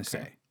is what I'm gonna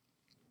say.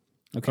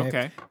 Okay.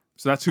 Okay.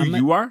 So that's who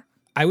you are?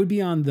 I would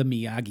be on the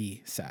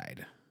Miyagi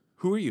side.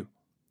 Who are you?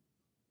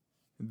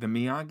 The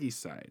Miyagi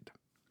side.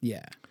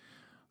 Yeah.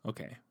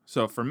 Okay.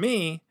 So for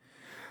me,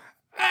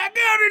 I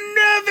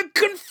got another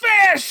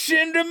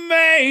confession to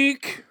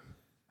make.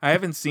 I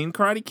haven't seen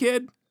Karate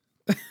Kid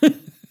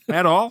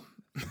at all.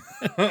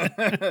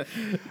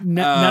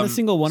 Not a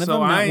single one of them.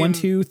 Not 1,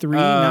 2, 3.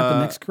 Not the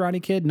next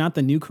Karate Kid. Not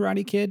the new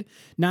Karate Kid.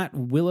 Not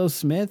Willow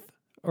Smith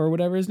or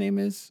whatever his name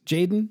is.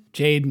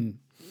 Jaden.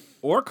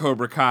 Or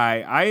Cobra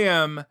Kai. I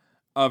am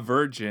a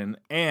virgin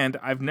and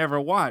I've never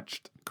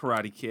watched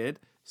Karate Kid,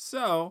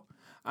 so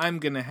I'm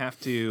gonna have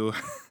to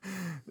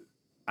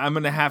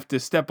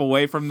step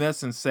away from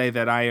this and say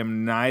that I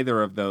am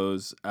neither of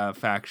those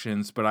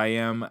factions, but I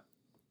am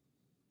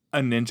a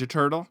Ninja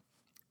Turtle.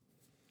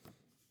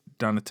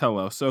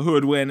 Donatello. So who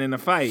would win in a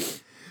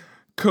fight?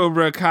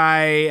 Cobra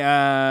Kai,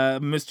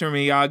 Mr.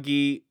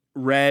 Miyagi,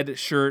 red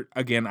shirt.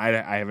 Again,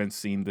 I haven't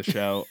seen the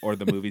show or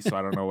the movie, so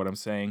I don't know what I'm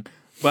saying.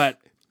 But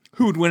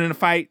who would win in a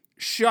fight?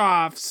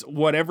 Shoff's,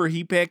 whatever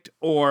he picked,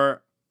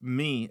 or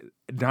me,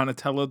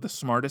 Donatello, the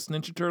smartest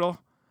Ninja Turtle?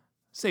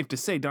 Safe to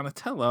say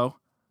Donatello.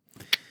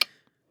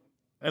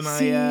 And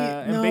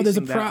there's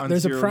a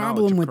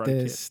problem with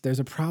this. There's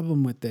a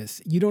problem with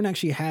this. You don't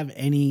actually have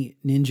any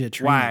ninja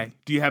training. Why?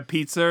 Do you have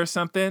pizza or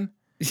something?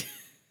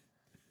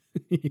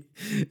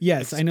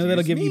 Yes, I know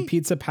that'll give you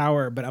pizza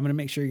power, but I'm going to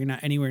make sure you're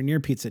not anywhere near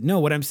pizza.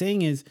 No, what I'm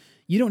saying is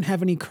you don't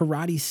have any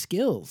karate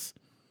skills.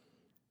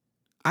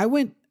 I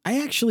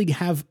actually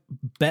have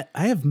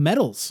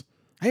medals.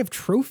 I have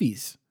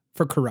trophies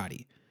for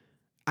karate.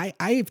 I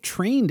have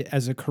trained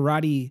as a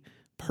karate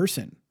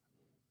person.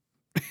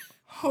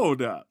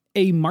 Hold up.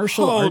 A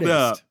martial artist.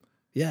 Up.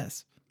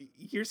 Yes.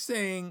 You're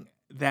saying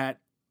that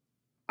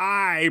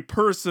I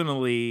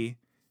personally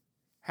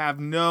have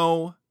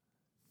no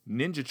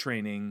ninja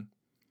training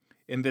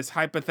in this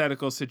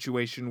hypothetical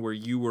situation where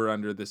you were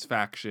under this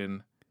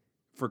faction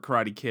for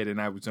Karate Kid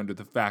and I was under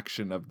the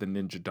faction of the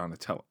Ninja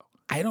Donatello.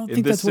 I don't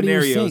think that's what he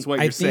was saying. Is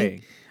what you're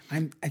saying.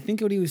 I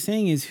think what he was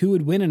saying is who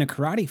would win in a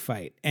karate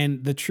fight.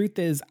 And the truth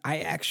is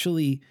I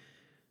actually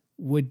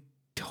would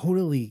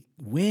totally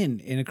win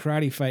in a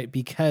karate fight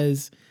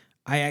because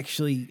I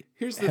actually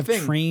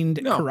trained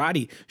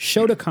karate,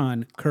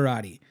 Shotokan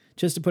karate,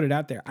 just to put it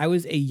out there. I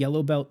was a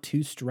yellow belt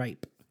 2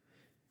 stripe.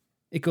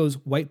 It goes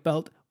white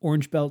belt,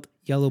 orange belt,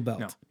 yellow belt.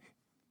 No.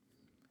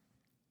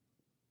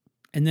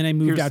 And then I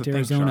moved out to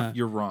Arizona.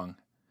 You're wrong.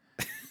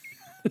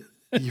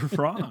 You're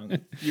wrong.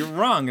 You're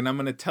wrong, and I'm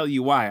going to tell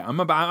you why. I'm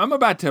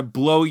about to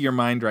blow your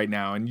mind right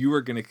now, and you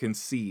are going to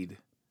concede.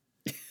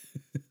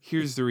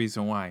 Here's the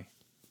reason why.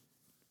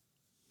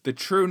 The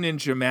true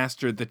ninja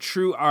master, the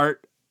true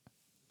art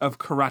of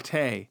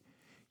karate.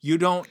 You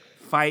don't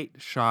fight,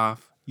 Shoff.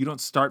 You don't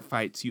start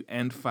fights. You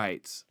end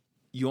fights.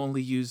 You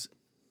only use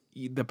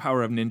the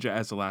power of ninja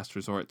as a last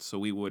resort, so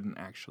we wouldn't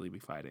actually be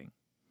fighting.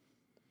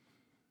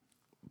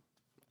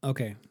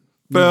 Okay.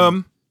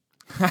 Boom.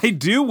 I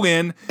do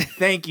win.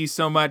 Thank you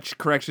so much,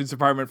 Corrections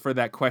Department, for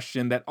that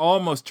question that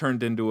almost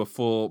turned into a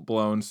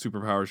full-blown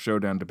superpower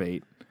showdown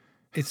debate.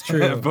 It's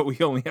true. But we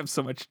only have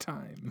so much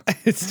time.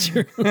 It's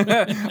true.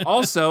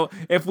 Also,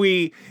 if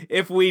we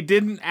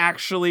didn't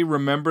actually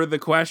remember the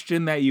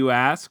question that you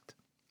asked,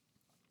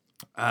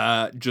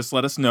 just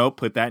let us know.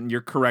 Put that in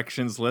your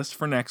corrections list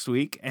for next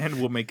week,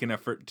 and we'll make an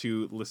effort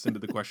to listen to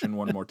the question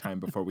one more time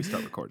before we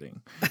start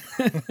recording.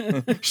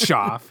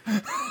 Shoff.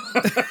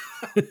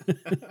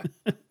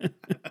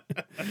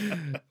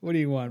 What do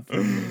you want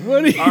from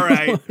me? All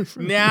right.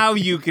 Now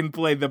you can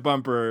play the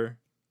bumper.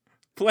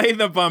 Play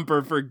the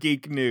bumper for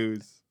Geek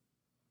News.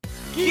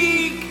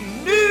 Geek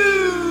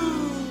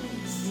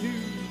News!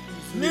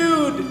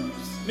 Nude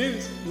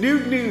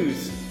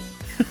news.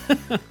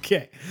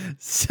 Okay,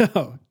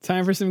 so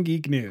time for some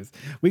geek news.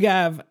 We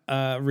have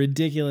a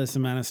ridiculous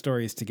amount of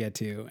stories to get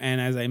to,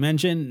 and as I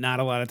mentioned, not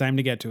a lot of time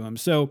to get to them.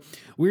 So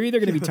we're either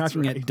going to be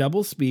talking at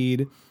double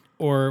speed,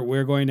 or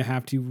we're going to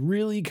have to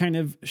really kind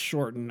of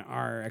shorten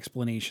our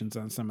explanations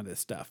on some of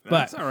this stuff.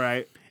 That's all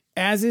right.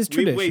 As is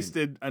tradition. We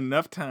wasted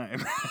enough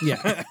time.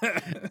 Yeah.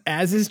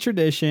 As is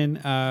tradition,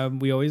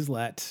 we always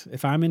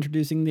if I'm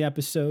introducing the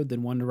episode,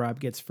 then Wonder Rob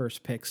gets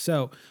first pick.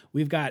 So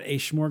we've got a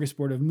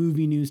smorgasbord of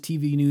movie news,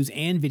 TV news,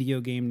 and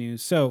video game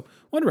news. So,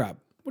 Wonder Rob,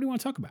 what do you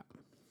want to talk about?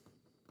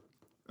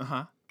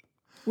 Uh-huh.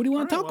 What do you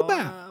want to talk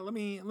about? Let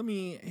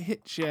me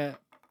hit you.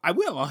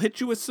 I'll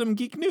hit you with some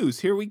geek news.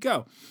 Here we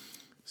go.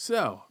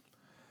 So,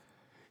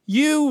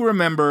 you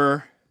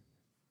remember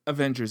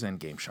Avengers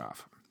Endgame,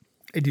 Shoff?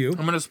 I do. I'm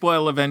going to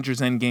spoil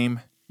Avengers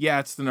Endgame. Yeah,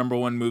 it's the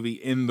 #1 movie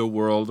in the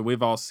world.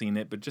 We've all seen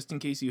it, but just in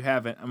case you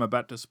haven't, I'm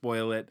about to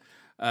spoil it.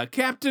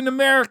 Captain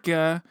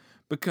America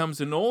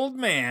becomes an old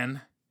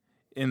man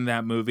in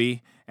that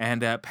movie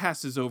and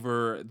passes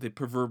over the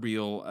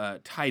proverbial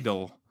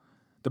title,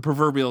 the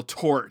proverbial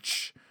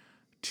torch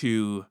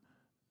to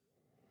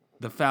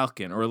the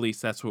Falcon, or at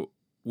least that's what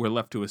we're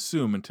left to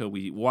assume until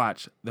we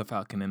watch The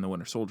Falcon and the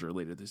Winter Soldier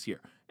later this year.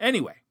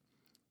 Anyway,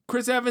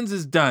 Chris Evans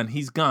is done.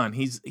 He's gone.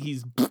 He's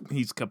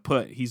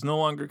kaput. He's no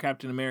longer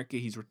Captain America.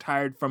 He's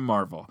retired from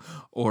Marvel.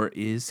 Or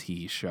is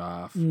he,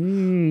 Schaff?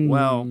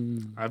 Well,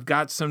 I've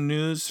got some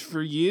news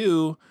for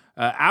you.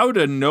 Out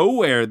of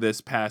nowhere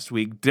this past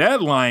week,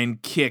 Deadline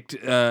kicked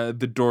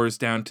the doors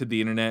down to the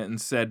internet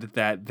and said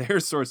that their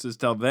sources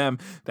tell them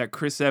that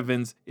Chris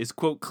Evans is,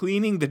 quote,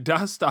 cleaning the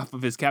dust off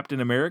of his Captain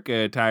America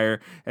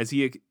attire as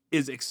he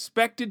is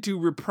expected to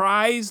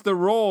reprise the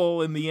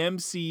role in the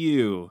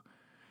MCU.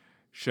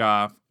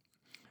 Schaff.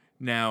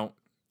 Now,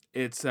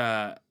 it's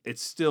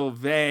still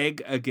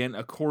vague, again,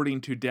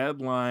 according to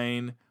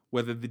Deadline,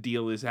 whether the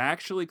deal is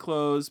actually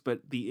closed,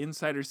 but the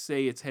insiders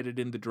say it's headed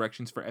in the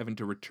directions for Evan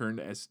to return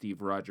as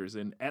Steve Rogers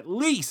in at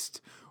least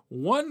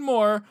one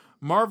more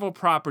Marvel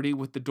property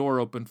with the door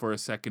open for a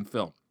second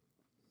film.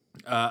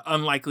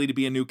 Unlikely to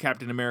be a new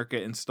Captain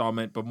America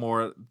installment, but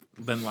more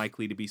than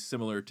likely to be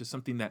similar to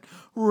something that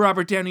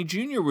Robert Downey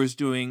Jr. was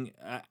doing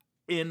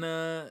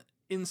in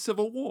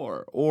Civil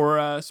War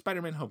or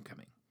Spider-Man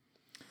Homecoming.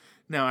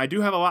 Now, I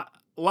do have a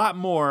lot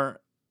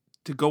more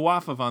to go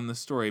off of on the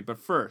story, but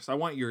first, I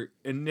want your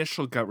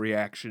initial gut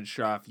reaction,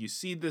 Schaff. You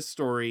see this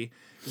story.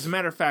 As a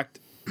matter of fact,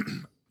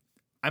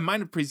 I might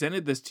have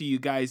presented this to you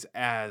guys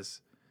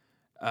as,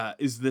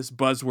 is this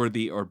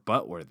buzzworthy or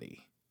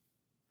buttworthy?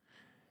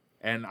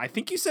 And I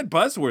think you said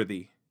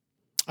buzzworthy.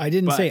 I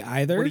didn't say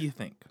either. What do you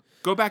think?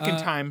 Go back in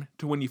time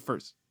to when you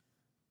first.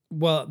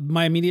 Well,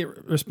 my immediate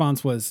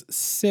response was,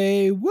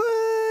 say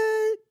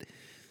what?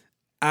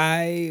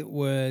 I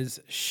was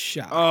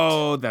shocked.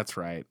 Oh, that's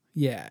right.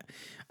 Yeah.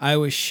 I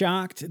was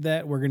shocked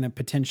that we're going to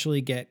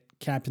potentially get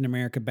Captain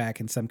America back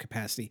in some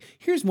capacity.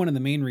 Here's one of the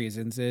main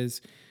reasons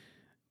is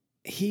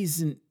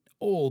he's an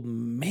old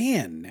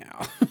man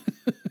now.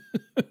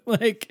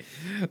 Like,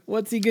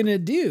 what's he going to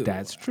do?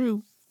 That's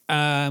true.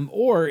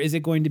 Or is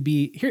it going to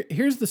be,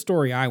 here's the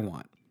story I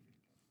want.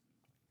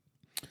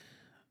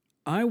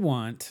 I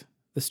want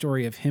the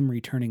story of him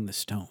returning the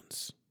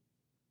stones.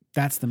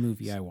 That's the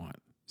movie I want.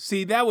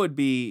 See, that would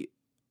be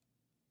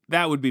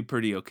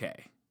pretty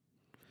okay.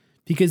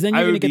 Because then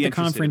you're going to get the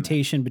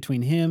confrontation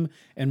between him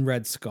and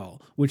Red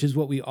Skull, which is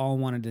what we all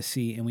wanted to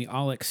see and we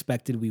all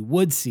expected we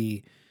would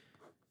see,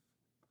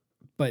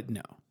 but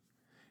no.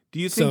 Do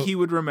you think he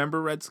would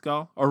remember Red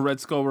Skull, or Red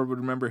Skull would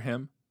remember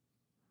him?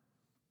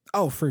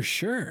 Oh, for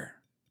sure.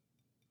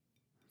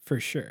 For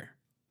sure.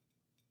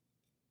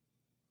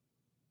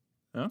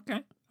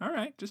 Okay. All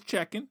right. Just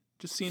checking.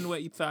 Just seeing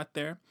what you thought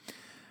there.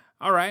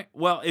 All right.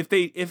 Well, if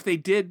they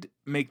did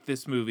make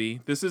this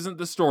movie, this isn't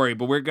the story,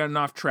 but we're getting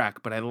off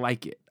track, but I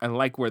like it. I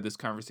like where this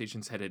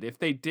conversation's headed. If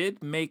they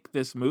did make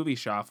this movie,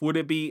 Schaff, would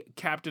it be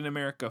Captain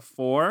America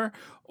 4?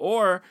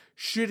 Or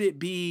should it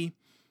be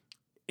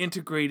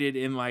integrated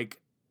in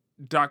like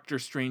Doctor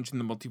Strange in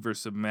the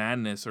Multiverse of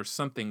Madness or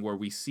something where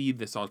we see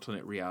this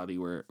alternate reality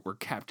where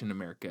Captain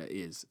America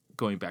is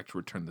going back to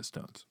return the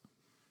stones?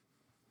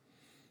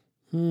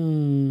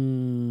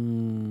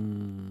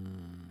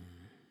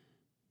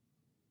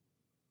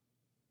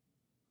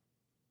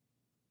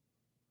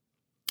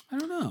 I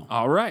don't know.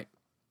 All right.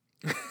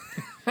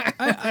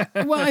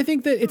 I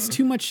think that it's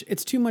too much.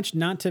 It's too much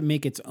not to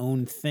make its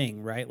own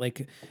thing, right?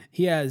 Like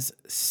he has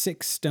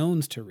 6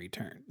 stones to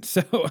return.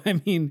 So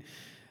I mean,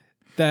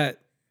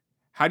 that.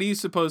 How do you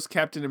suppose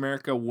Captain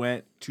America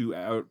went to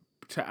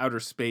outer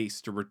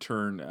space to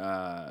return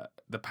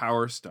the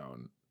Power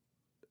Stone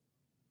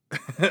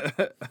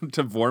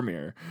to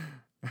Vormir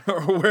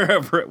or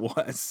wherever it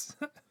was?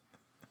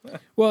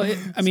 Well,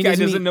 I mean, this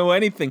guy doesn't know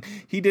anything.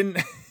 He didn't.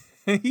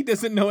 He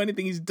doesn't know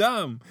anything. He's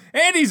dumb.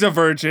 And he's a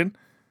virgin.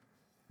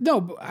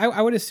 No, but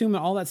I would assume that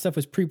all that stuff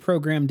was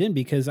pre-programmed in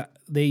because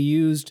they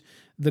used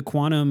the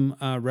quantum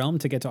realm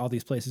to get to all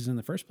these places in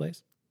the first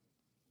place.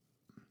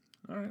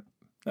 All right.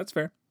 That's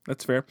fair.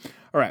 That's fair.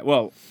 All right.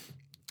 Well,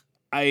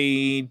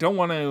 I don't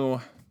want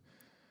to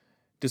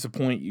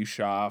disappoint you,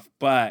 Schaff,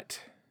 but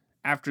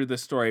after the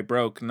story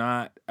broke,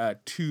 not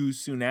too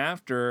soon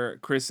after,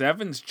 Chris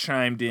Evans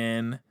chimed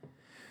in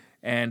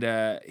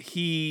and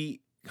he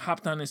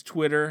hopped on his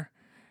Twitter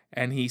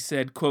and he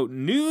said, quote,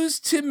 "News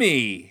to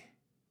me."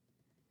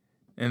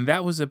 And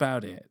that was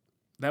about it.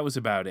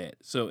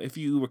 So if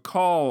you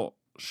recall,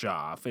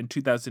 Schaff, in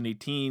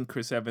 2018,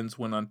 Chris Evans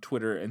went on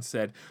Twitter and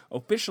said,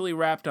 "Officially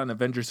wrapped on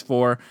Avengers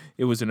 4.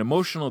 It was an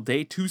emotional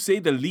day, to say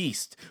the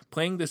least.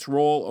 Playing this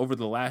role over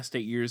the last 8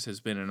 years has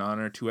been an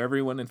honor. To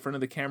everyone in front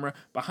of the camera,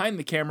 behind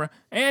the camera,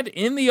 and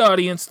in the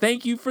audience,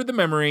 thank you for the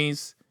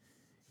memories.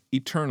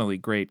 Eternally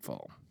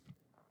grateful."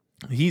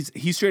 He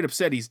straight up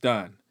said he's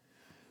done.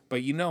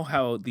 But you know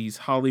how these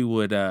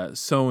Hollywood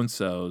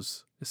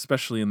so-and-sos,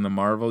 especially in the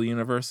Marvel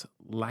universe,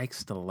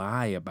 likes to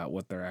lie about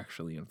what they're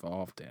actually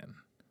involved in.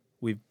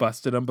 We've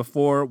busted him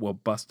before. We'll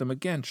bust him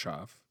again,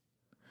 Schaff.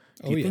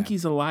 Do you think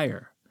he's a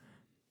liar?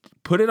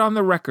 Put it on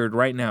the record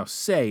right now.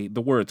 Say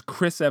the words,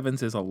 Chris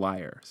Evans is a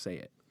liar. Say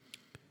it.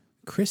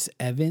 Chris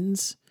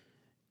Evans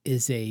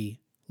is a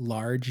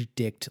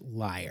large-dicked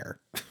liar.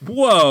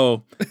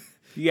 Whoa.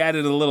 You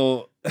added a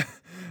little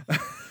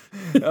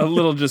a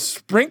little just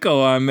sprinkle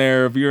on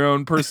there of your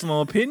own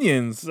personal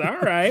opinions. All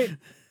right.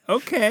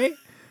 Okay.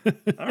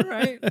 All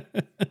right.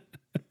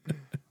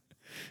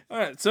 All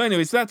right. So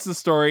anyways, that's the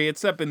story.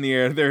 It's up in the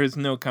air. There is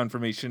no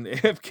confirmation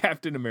if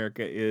Captain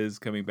America is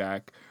coming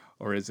back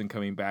or isn't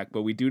coming back.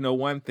 But we do know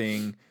one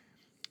thing.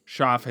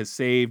 Schaff has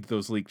saved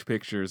those leaked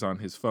pictures on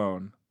his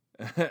phone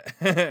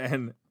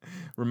and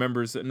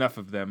remembers enough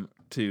of them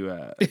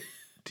to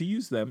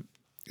use them.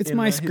 It's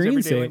my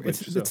screensaver.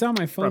 It's on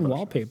my phone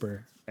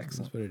wallpaper.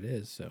 Excellent. That's what it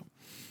is. So,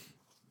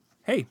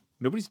 hey,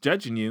 nobody's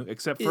judging you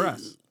except for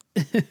us.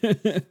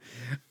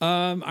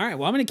 All right.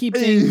 Well, I'm going to keep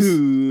things.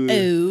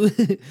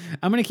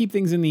 I'm going to keep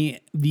things in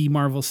the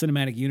Marvel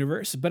Cinematic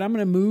Universe, but I'm going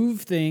to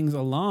move things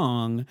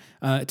along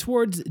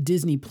towards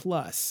Disney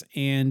Plus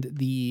and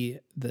the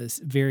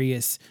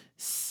various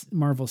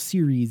Marvel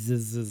series.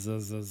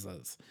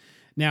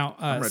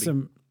 Now,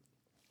 some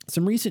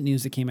recent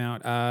news that came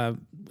out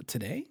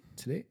yesterday.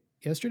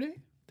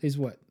 Today's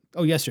what?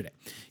 Oh, yesterday.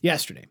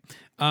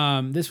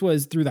 This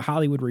was through the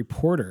Hollywood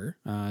Reporter,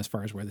 as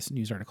far as where this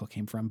news article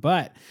came from.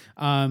 But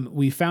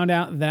we found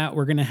out that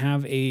we're going to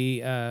have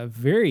a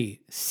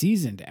very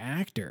seasoned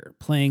actor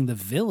playing the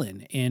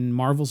villain in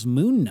Marvel's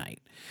Moon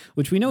Knight,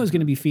 which we know is going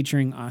to be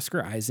featuring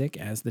Oscar Isaac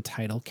as the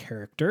title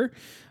character,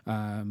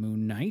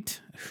 Moon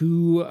Knight,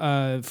 who,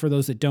 for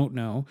those that don't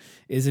know,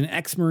 is an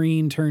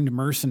ex-Marine turned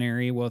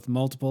mercenary with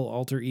multiple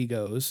alter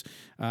egos.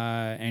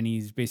 And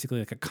he's basically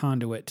like a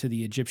conduit to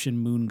the Egyptian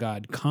moon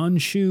god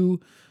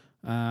Khonshu,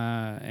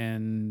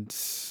 and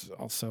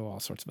also all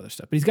sorts of other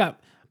stuff. But he's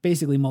got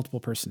basically multiple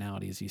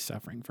personalities he's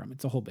suffering from.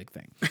 It's a whole big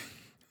thing.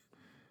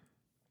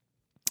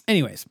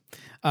 Anyways.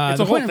 It's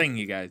a whole thing,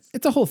 you guys.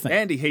 It's a whole thing.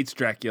 And he hates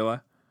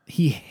Dracula.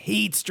 He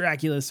hates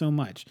Dracula so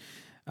much.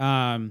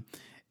 Now,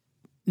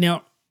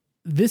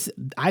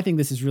 I think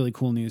this is really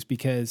cool news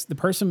because the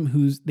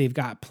person they've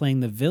got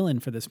playing the villain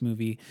for this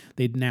movie,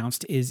 they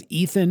announced, is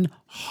Ethan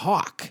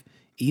Hawke.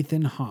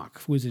 Ethan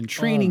Hawke was in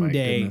Training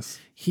Day. Goodness.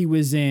 He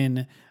was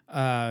in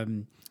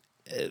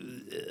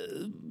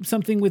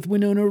something with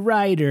Winona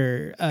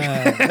Ryder.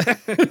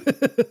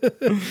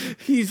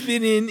 He's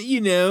been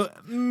in,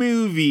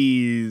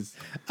 movies.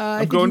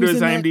 I'm going to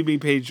his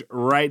IMDb page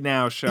right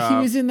now, Shaw. He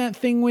was in that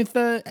thing with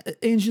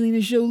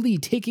Angelina Jolie,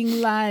 Taking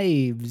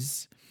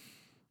Lives.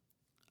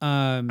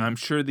 I'm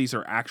sure these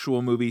are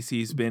actual movies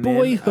he's been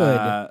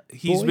Boyhood. in.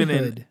 He's been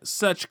in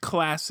such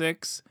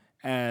classics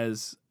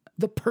as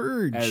The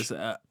Purge.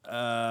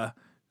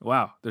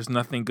 Wow, there's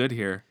nothing good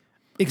here.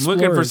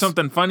 Explorers. I'm looking for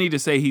something funny to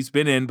say he's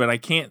been in, but I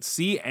can't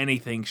see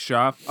anything,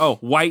 Shaw. Oh,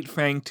 White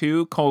Fang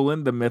 2,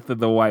 The Myth of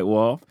the White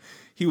Wolf.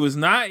 He was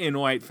not in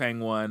White Fang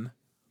 1.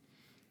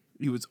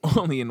 He was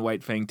only in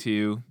White Fang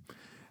 2.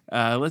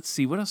 Let's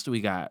see, what else do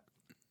we got?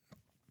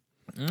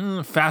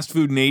 Fast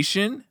Food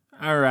Nation.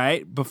 All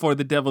right. Before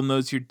the Devil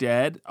Knows You're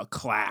Dead. A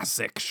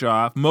classic,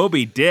 Shaw.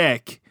 Moby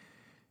Dick.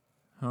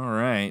 All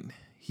right.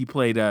 He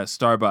played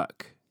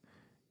Starbuck.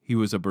 He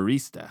was a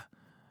barista.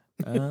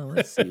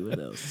 Let's see what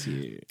else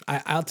here.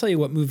 I'll tell you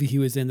what movie he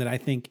was in that I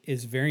think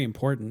is very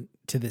important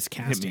to this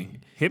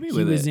casting. Hit me with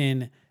it. He was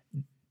in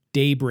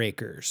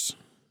Daybreakers.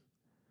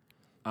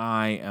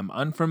 I am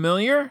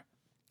unfamiliar.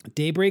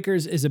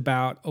 Daybreakers is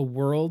about a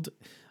world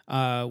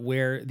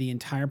where the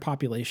entire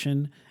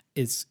population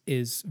is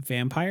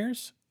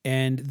vampires,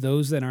 and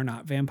those that are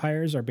not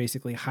vampires are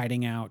basically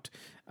hiding out,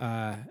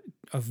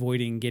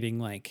 avoiding getting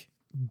like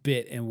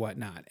bit and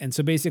whatnot. And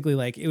so basically,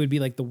 like, it would be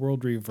like the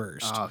world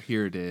reversed. Oh,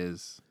 here it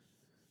is.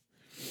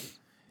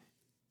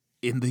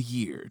 In the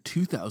year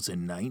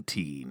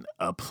 2019,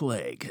 a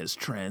plague has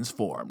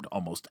transformed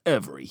almost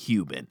every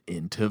human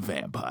into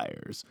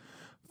vampires.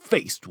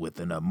 Faced with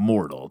an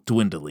immortal,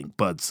 dwindling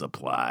blood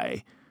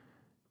supply.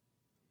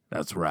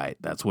 That's right,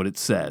 that's what it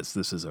says.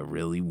 This is a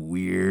really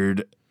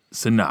weird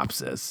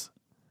synopsis.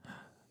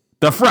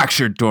 The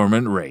fractured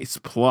dormant race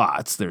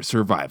plots their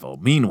survival.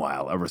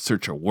 Meanwhile, a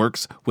researcher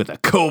works with a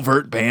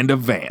covert band of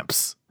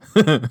vamps.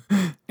 I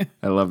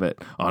love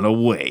it. On a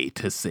way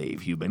to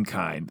save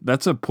humankind.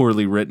 That's a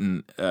poorly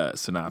written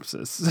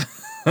synopsis.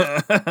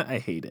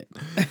 I hate it.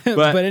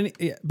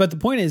 But the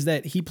point is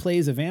that he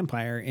plays a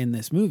vampire in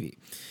this movie.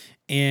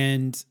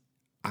 And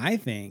I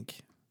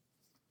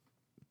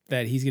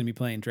that he's going to be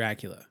playing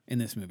Dracula in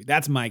this movie.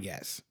 That's my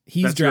guess.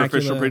 That's Dracula. Your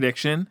official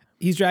prediction?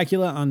 He's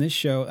Dracula on this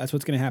show. That's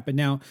what's going to happen.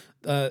 Now,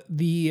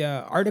 the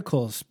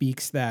article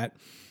speaks that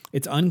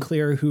it's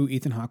unclear who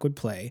Ethan Hawke would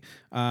play.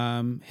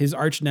 His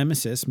arch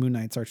nemesis, Moon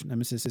Knight's arch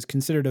nemesis, is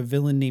considered a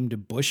villain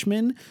named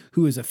Bushman,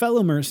 who is a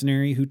fellow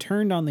mercenary who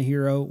turned on the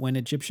hero when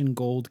Egyptian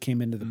gold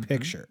came into the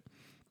picture.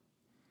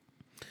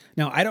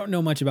 Now, I don't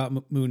know much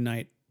about Moon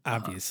Knight,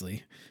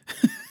 obviously,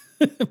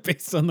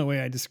 based on the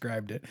way I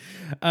described it.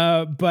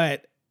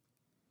 But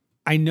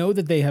I know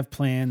that they have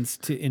plans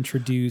to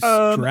introduce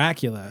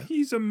Dracula.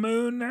 He's a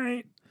Moon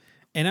Knight.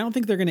 And I don't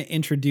think they're going to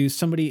introduce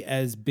somebody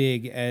as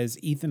big as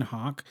Ethan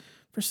Hawke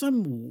for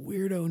some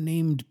weirdo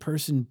named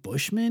person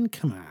Bushman.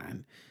 Come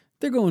on.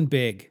 They're going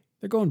big.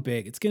 They're going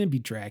big. It's going to be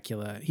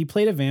Dracula. He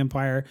played a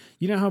vampire.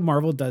 You know how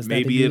Marvel does that.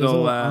 Maybe They do those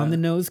it'll, little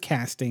on-the-nose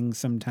casting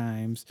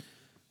sometimes.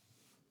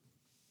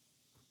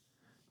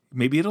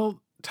 Maybe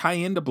it'll tie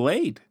into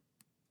Blade.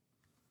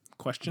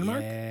 Question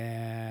mark?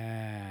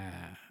 Yeah.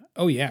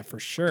 Oh, yeah, for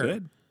sure.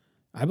 Good.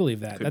 I believe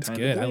that. Good That's time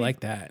to good. I Blade. like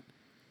that.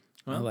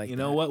 Well, I like you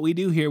know that. what we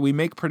do here? We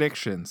make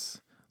predictions.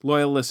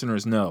 Loyal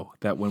listeners know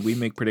that when we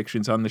make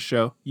predictions on the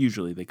show,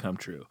 usually they come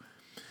true.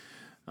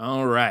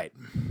 All right.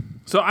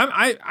 So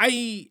I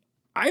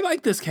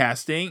like this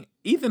casting.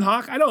 Ethan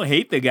Hawke, I don't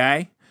hate the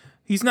guy.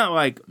 He's not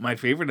like my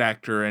favorite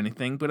actor or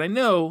anything, but I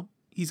know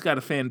he's got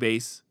a fan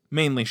base,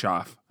 mainly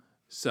Schaff.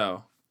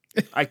 So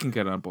I can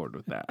get on board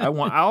with that.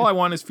 All I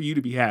want is for you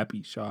to be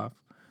happy, Schaff.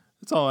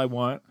 That's all I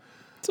want.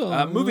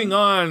 Moving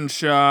on,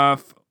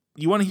 Schaff.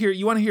 You want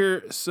to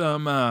hear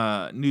some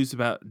news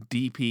about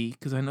DP?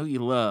 Because I know you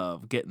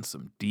love getting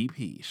some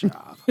DP,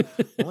 Schaff. Well,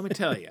 let me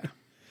tell you.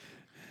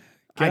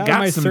 I out of got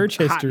my some search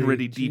hot history. and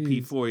ready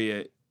DP Jeez. for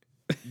you.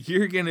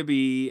 You're going to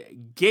be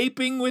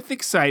gaping with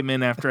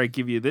excitement after I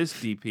give you this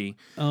DP.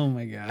 Oh,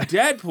 my God.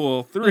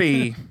 Deadpool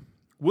 3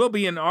 will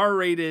be an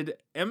R-rated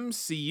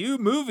MCU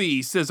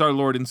movie, says our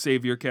Lord and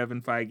Savior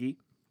Kevin Feige.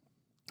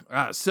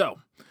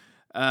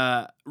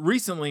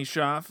 Recently,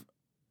 Schaff,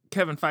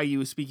 Kevin Feige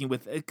was speaking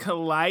with a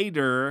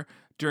Collider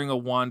during a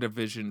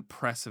WandaVision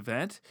press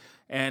event,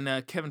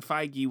 and Kevin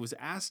Feige was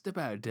asked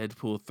about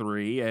Deadpool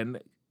 3, and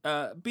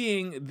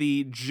being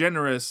the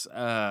generous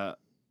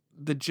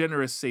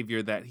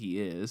savior that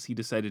he is, he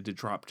decided to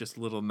drop just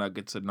little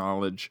nuggets of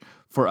knowledge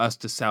for us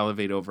to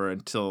salivate over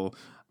until,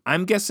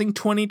 I'm guessing,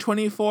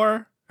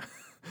 2024.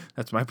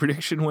 That's my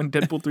prediction when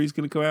Deadpool 3 is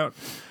going to come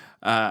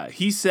out.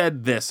 He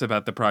said this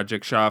about the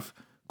project, Schaff.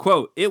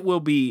 Quote, "It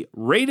will be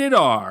rated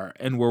R,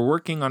 and we're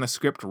working on a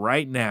script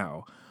right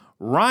now.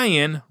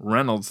 Ryan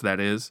Reynolds, that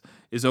is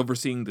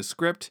overseeing the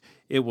script.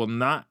 It will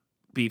not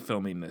be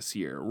filming this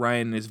year.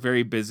 Ryan is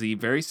very busy,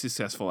 very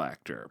successful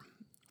actor.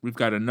 We've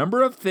got a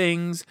number of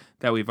things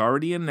that we've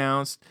already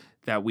announced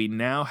that we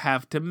now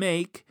have to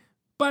make,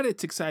 but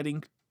it's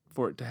exciting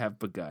for it to have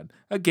begun.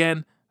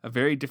 Again, a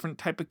very different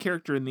type of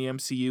character in the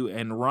MCU,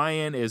 and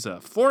Ryan is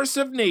a force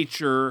of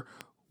nature,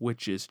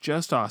 which is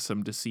just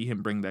awesome to see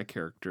him bring that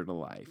character to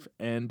life."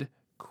 End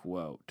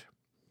quote.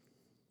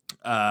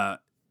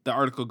 The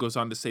article goes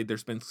on to say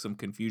there's been some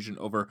confusion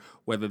over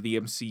whether the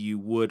MCU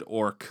would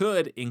or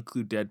could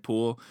include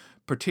Deadpool,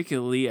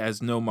 particularly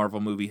as no Marvel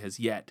movie has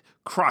yet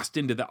crossed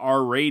into the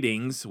R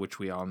ratings, which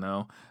we all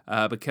know.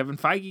 But Kevin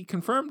Feige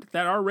confirmed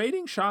that R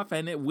rating, Schaff,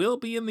 and it will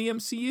be in the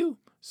MCU.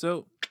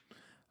 So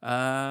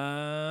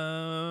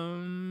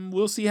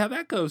we'll see how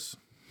that goes.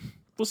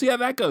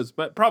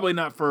 But probably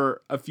not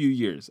for a few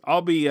years.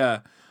 I'll be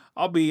on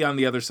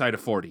the other side of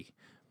 40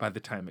 by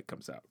the time it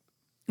comes out.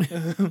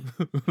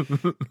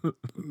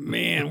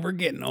 Man, we're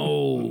getting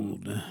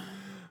old.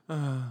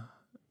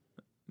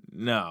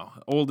 No,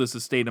 old is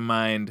a state of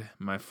mind,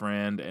 my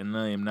friend, and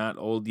I am not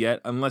old yet.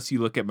 Unless you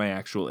look at my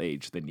actual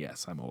age, then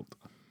yes, I'm old.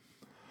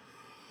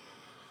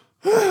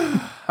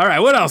 All right,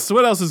 what else?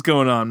 What else is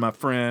going on, my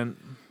friend?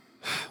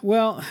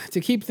 Well,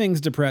 to keep things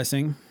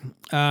depressing,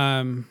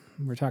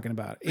 we're talking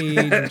about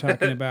age. We're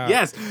talking about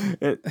Yes.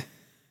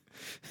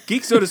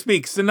 Geek, so to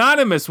speak,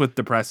 synonymous with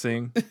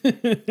depressing.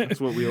 That's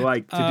what we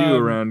like to do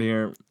around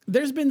here.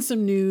 There's been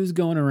some news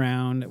going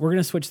around. We're going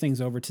to switch things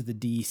over to the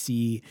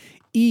DC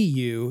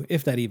EU,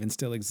 if that even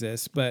still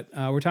exists. But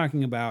we're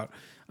talking about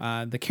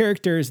the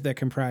characters that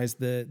comprise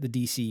the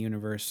DC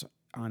universe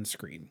on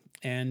screen.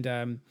 And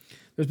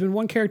there's been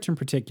one character in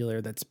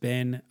particular that's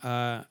been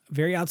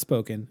very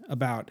outspoken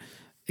about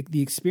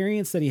the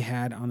experience that he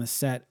had on the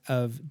set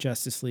of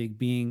Justice League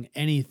being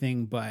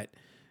anything but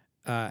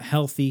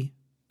healthy,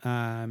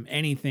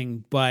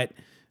 anything but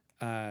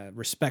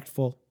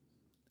respectful,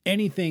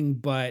 anything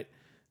but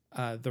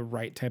the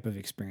right type of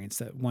experience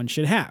that one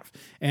should have.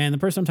 And the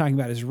person I'm talking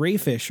about is Ray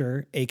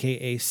Fisher,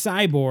 aka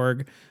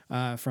Cyborg,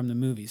 from the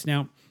movies.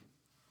 Now,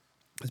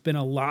 there's been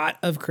a lot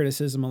of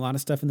criticism, a lot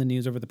of stuff in the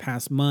news over the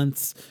past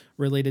months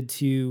related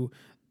to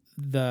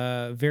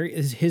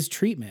his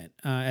treatment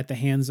at the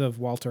hands of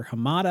Walter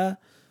Hamada,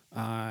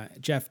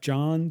 Jeff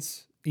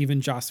Johns,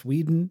 even Joss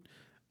Whedon.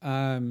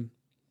 And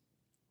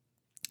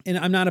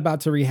I'm not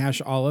about to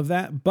rehash all of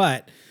that,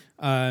 but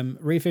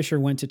Ray Fisher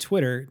went to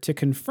Twitter to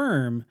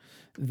confirm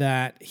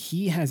that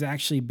he has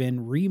actually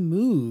been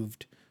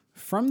removed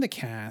from the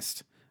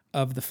cast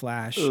of the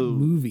Flash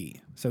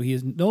movie. So he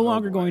is no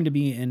longer going to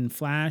be in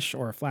Flash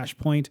or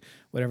Flashpoint,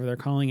 whatever they're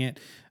calling it.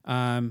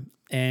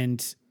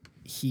 And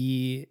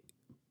he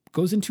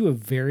goes into a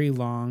very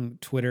long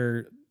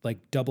Twitter,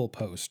 double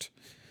post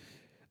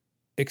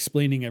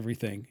explaining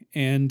everything.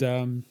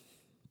 And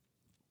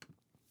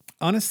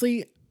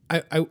honestly,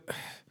 I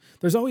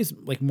there's always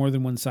more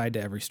than one side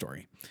to every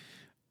story.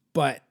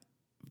 But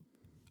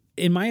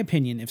in my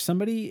opinion, if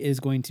somebody is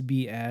going to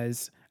be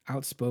as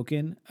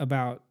outspoken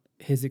about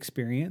his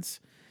experience,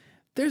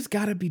 there's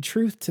got to be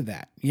truth to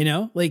that,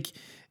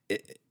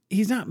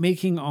 he's not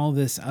making all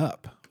this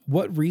up.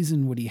 What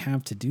reason would he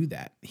have to do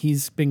that?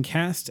 He's been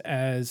cast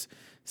as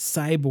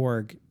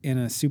Cyborg in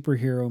a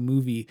superhero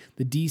movie.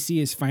 The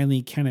DC is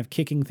finally kind of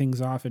kicking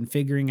things off and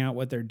figuring out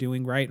what they're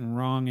doing right and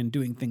wrong and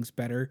doing things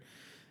better.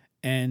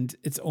 And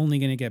it's only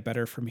going to get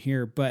better from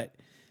here. But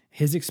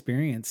his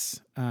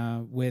experience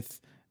with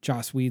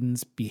Joss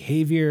Whedon's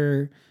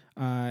behavior,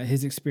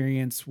 his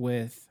experience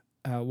with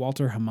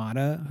Walter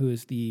Hamada, who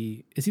is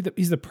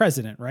he's the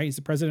president, right? He's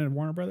the president of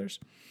Warner Brothers.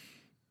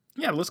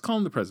 Yeah, let's call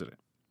him the president.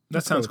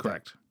 That sounds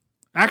correct.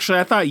 Actually,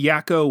 I thought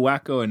Yakko,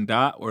 Wacko, and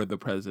Dot were the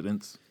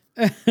presidents.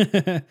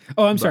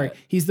 Sorry.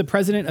 He's the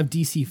president of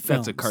DC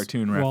Films. That's a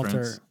cartoon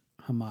reference.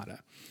 Walter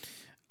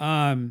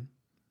Hamada.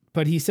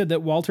 But he said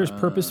that Walter's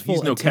purposeful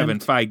he's no attempt... Kevin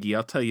Feige,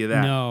 I'll tell you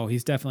that. No,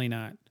 he's definitely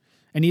not.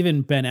 And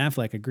even Ben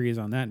Affleck agrees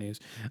on that news.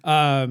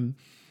 But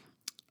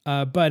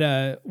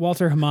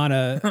Walter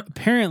Hamada,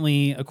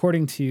 apparently,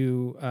 according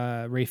to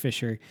Ray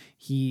Fisher,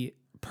 he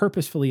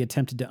purposefully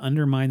attempted to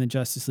undermine the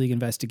Justice League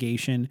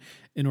investigation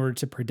in order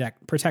to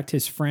protect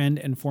his friend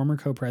and former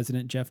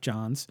co-president Jeff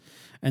Johns.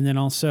 And then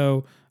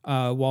also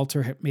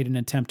Walter made an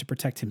attempt to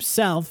protect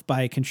himself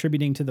by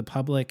contributing to the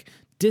public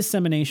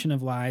dissemination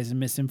of lies and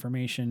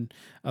misinformation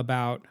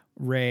about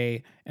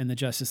Ray and the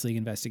Justice League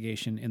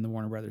investigation in the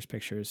Warner Brothers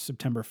Pictures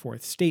September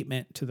 4th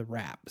statement to the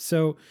Wrap.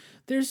 So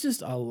there's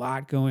just a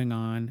lot going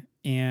on,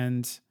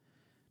 and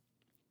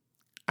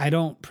I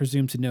don't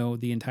presume to know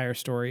the entire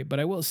story, but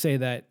I will say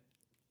that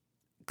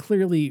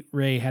clearly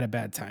Ray had a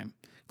bad time.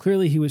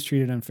 Clearly he was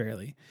treated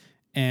unfairly.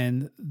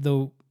 And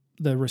the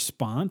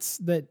response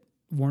that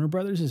Warner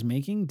Brothers is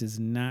making does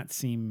not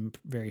seem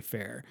very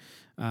fair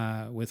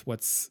with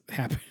what's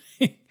happening.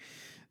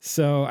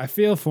 So I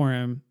feel for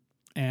him.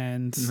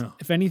 And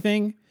if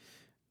anything,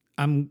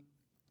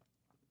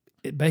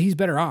 but he's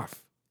better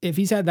off. If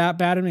he's had that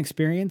bad an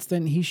experience,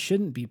 then he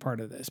shouldn't be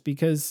part of this,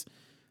 because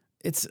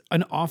it's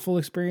an awful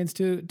experience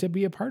to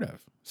be a part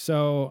of.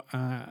 So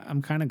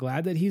I'm kind of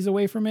glad that he's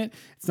away from it.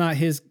 It's not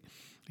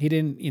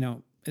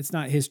it's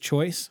not his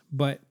choice,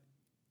 but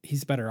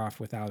he's better off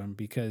without him,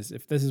 because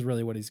if this is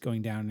really what he's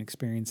going down and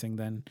experiencing,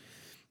 then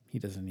he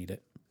doesn't need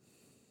it.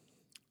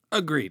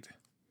 Agreed.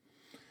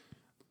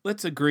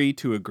 Let's agree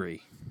to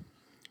agree,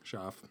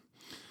 Shav.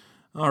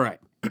 All right.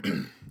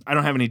 I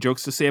don't have any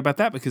jokes to say about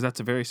that, because that's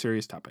a very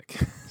serious topic.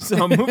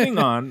 So moving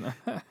on,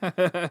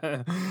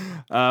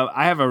 I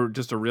have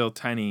just a real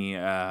tiny,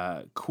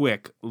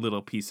 quick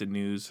little piece of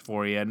news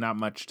for you. Not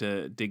much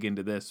to dig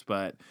into this,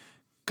 but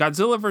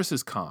Godzilla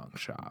versus Kong,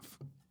 Shav.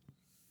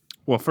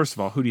 Well, first of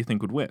all, who do you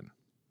think would win,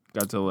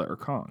 Godzilla or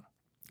Kong?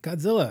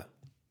 Godzilla.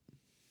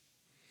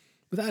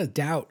 Without a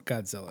doubt,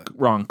 Godzilla.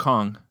 Wrong,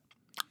 Kong.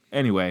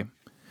 Anyway,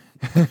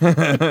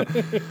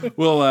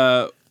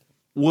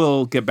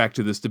 we'll get back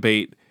to this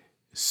debate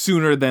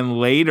sooner than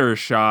later,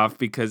 Shav,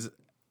 because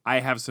I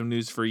have some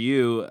news for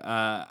you.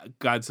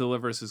 Godzilla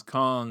vs.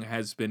 Kong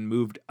has been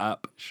moved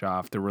up,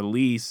 Shav. The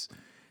release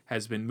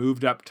has been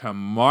moved up to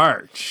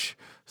March.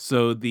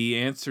 So the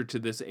answer to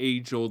this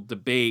age-old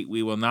debate,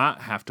 we will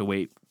not have to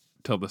wait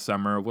till the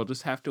summer. We'll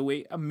just have to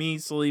wait a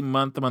measly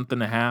month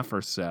and a half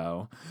or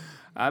so.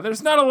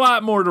 There's not a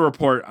lot more to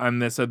report on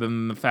this other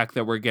than the fact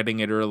that we're getting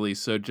it early.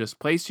 So just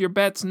place your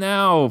bets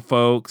now,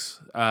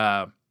 folks.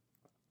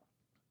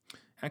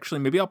 Actually,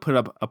 maybe I'll put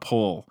up a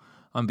poll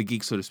on the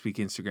Geek So to Speak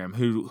Instagram.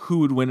 Who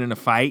would win in a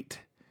fight,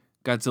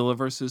 Godzilla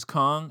versus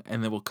Kong?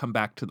 And then we'll come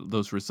back to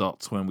those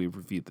results when we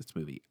review this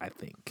movie, I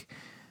think,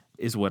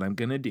 is what I'm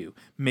going to do.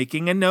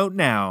 Making a note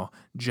now,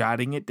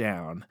 jotting it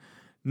down.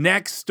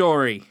 Next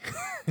story.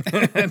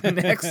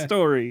 Next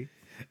story.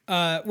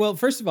 Well,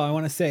 first of all, I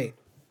want to say,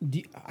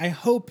 I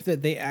hope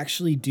that they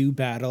actually do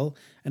battle,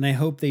 and I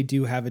hope they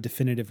do have a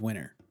definitive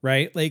winner.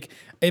 Right? Like,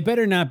 it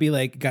better not be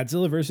like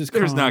Godzilla versus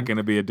Kong. There's not going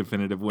to be a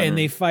definitive winner. And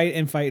they fight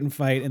and fight and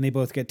fight, and they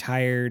both get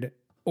tired.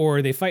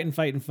 Or they fight and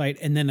fight and fight,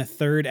 and then a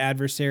third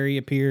adversary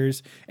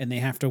appears, and they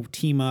have to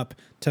team up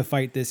to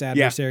fight this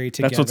adversary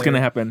together. That's what's going to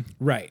happen.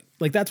 Right.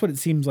 Like, that's what it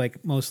seems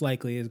like most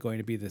likely is going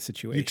to be the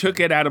situation. You took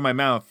it out of my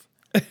mouth.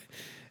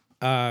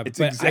 It's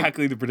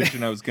exactly the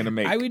prediction I was going to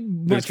make. I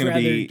would much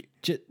rather...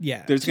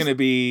 There's going to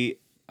be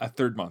a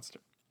third monster.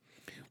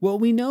 Well,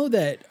 we know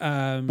that...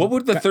 what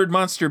would the third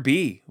monster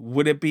be?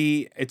 Would it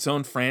be its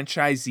own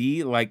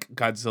franchisee like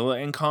Godzilla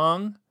and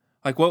Kong?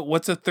 Like,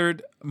 what's a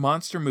third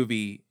monster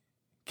movie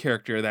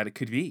character that it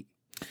could be?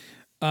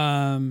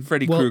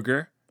 Freddy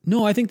Krueger?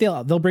 No, I think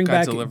they'll bring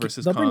Godzilla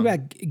versus They'll Kong bring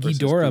back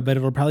Ghidorah, but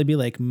it'll probably be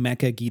like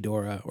Mecha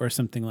Ghidorah or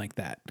something like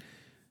that.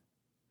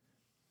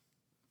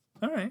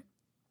 All right.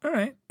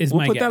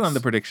 We'll put that on the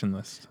prediction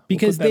list.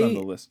 Because we'll put that on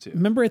the list too.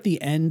 Remember at the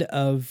end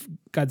of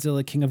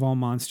Godzilla King of All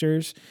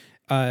Monsters,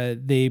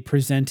 they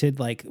presented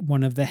like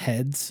one of the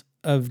heads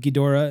of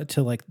Ghidorah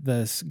to like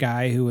this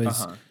guy who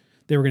was,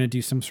 they were going to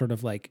do some sort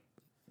of like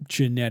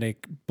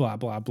genetic blah,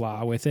 blah,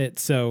 blah with it.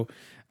 So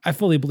I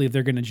fully believe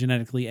they're going to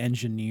genetically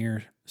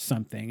engineer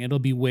something. It'll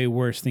be way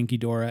worse than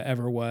Ghidorah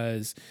ever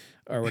was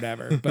or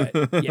whatever. But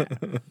yeah,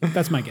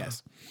 that's my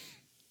guess.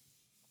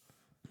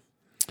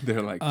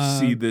 They're like,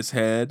 see this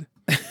head?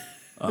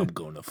 I'm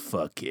gonna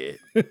fuck it.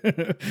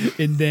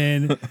 And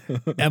then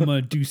I'm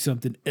gonna do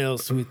something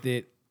else with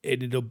it.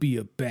 and it'll be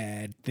a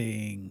bad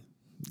thing.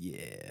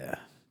 Yeah.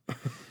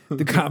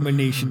 The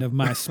combination of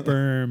my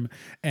sperm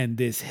and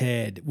this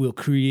head will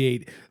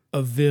create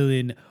a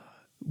villain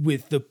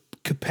with the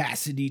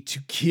capacity to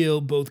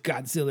kill both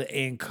Godzilla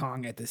and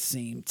Kong at the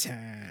same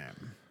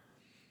time.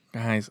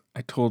 Guys,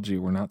 I told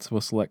you we're not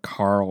supposed to let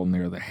Carl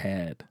near the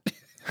head.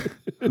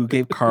 Who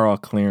gave Carl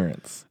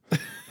clearance?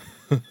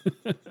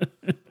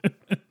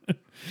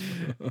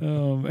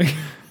 Oh my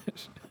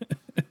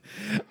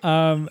gosh.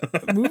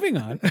 Moving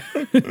on.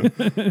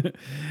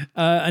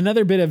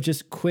 Another bit of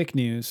just quick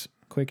news.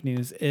 Quick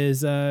news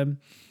is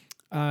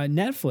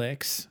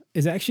Netflix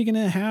is actually going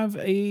to have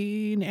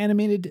an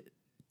animated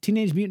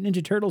Teenage Mutant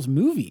Ninja Turtles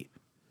movie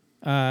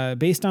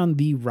based on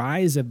the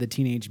rise of the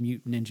Teenage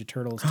Mutant Ninja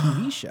Turtles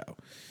TV show.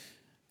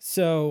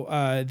 So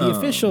the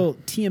official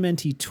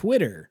TMNT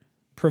Twitter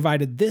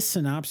provided this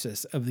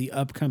synopsis of the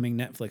upcoming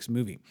Netflix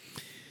movie.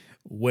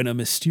 When a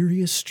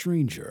mysterious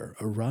stranger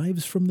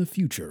arrives from the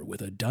future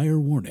with a dire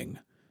warning,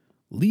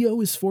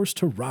 Leo is forced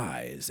to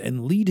rise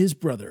and lead his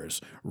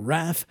brothers,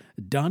 Raph,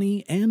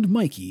 Donnie, and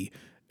Mikey,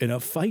 in a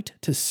fight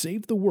to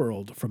save the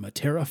world from a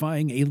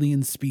terrifying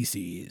alien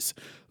species,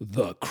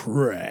 the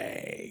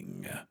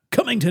Krang.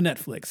 Coming to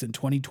Netflix in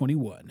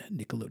 2021,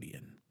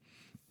 Nickelodeon.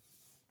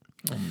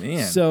 Oh,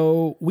 man.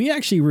 So we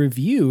actually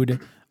reviewed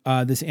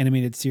this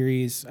animated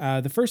series,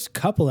 the first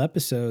couple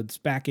episodes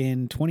back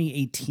in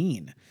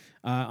 2018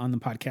 on the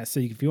podcast. So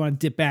if you want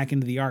to dip back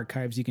into the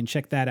archives, you can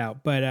check that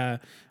out.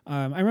 But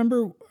I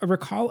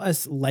recall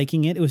us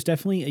liking it. It was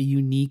definitely a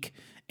unique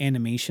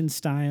animation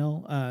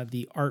style.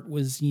 The art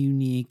was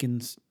unique,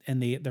 and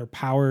their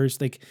powers,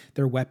 like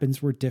their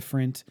weapons, were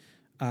different.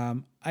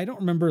 I don't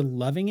remember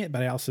loving it,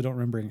 but I also don't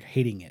remember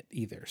hating it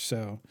either.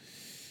 So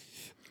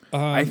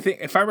I think,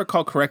 if I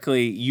recall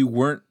correctly, you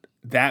weren't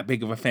that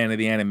big of a fan of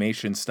the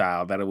animation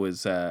style, that it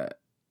was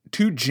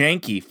too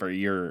janky for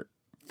your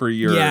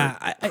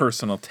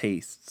personal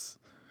tastes.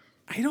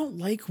 I don't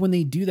like when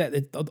they do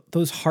that.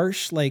 Those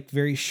harsh, like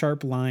very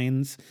sharp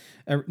lines,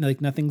 like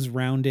nothing's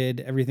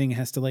rounded. Everything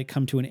has to like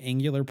come to an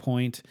angular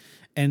point,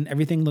 and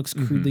everything looks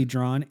crudely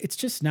drawn. It's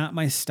just not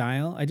my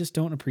style. I just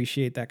don't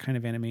appreciate that kind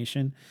of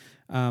animation.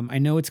 I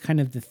know it's kind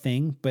of the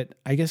thing, but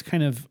I guess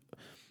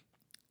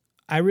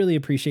I really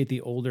appreciate the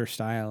older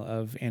style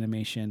of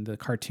animation, the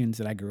cartoons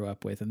that I grew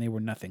up with, and they were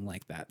nothing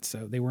like that.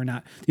 So they were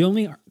not, the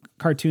only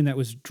cartoon that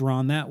was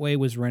drawn that way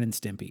was Ren and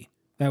Stimpy.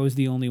 That was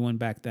the only one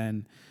back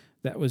then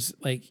that was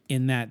like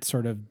in that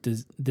sort of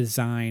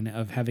design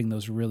of having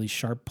those really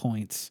sharp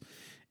points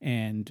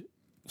and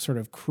sort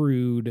of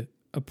crude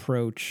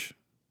approach.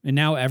 And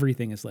now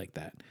everything is like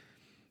that.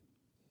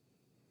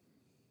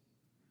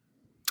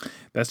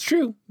 That's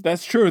true.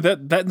 That's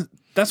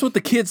what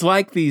the kids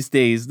like these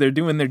days. They're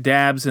doing their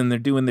dabs and they're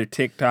doing their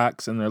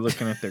TikToks and they're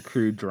looking at their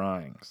crude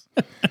drawings.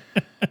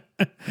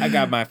 I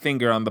got my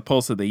finger on the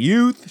pulse of the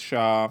youth,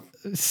 Shaw.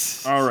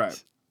 All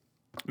right.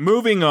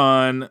 Moving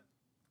on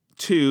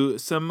to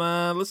some,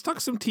 let's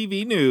talk some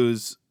TV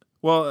news.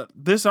 Well,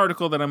 this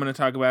article that I'm going to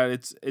talk about,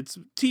 it's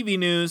TV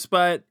news,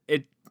 but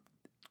it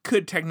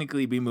could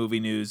technically be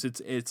movie news.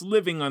 It's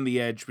living on the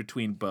edge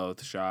between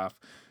both, Shaw.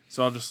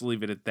 So I'll just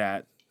leave it at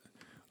that.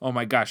 Oh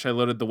my gosh, I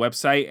loaded the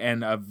website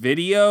and a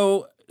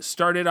video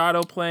started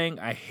auto-playing.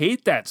 I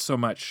hate that so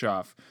much,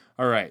 Shuff.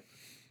 All right.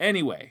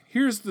 Anyway,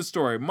 here's the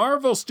story.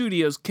 Marvel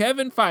Studios'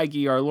 Kevin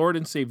Feige, our Lord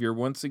and Savior,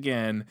 once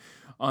again,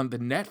 on the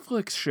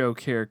Netflix show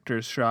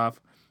characters,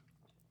 Shuff.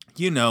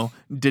 You know,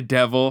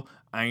 Daredevil,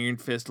 Iron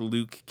Fist,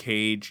 Luke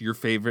Cage, your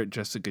favorite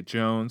Jessica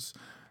Jones,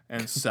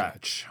 and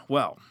such.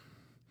 Well,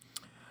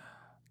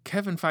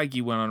 Kevin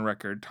Feige went on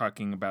record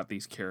talking about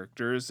these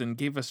characters and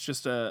gave us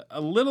just a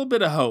little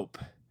bit of hope.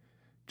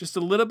 Just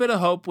a little bit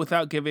of hope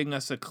without giving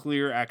us a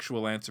clear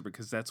actual answer,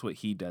 because that's what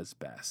he does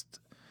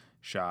best,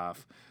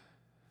 Shav.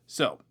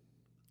 So,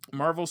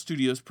 Marvel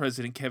Studios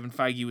president Kevin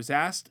Feige was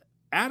asked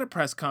at a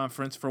press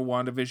conference for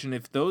WandaVision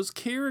if those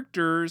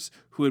characters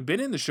who had been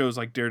in the shows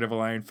like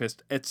Daredevil, Iron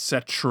Fist,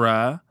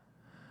 etc.,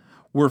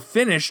 were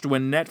finished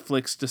when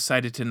Netflix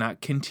decided to not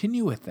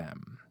continue with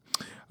them.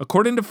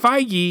 According to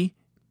Feige,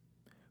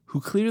 who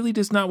clearly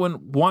does not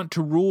want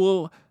to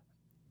rule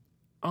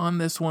on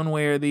this one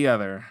way or the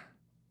other,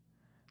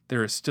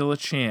 there is still a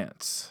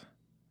chance.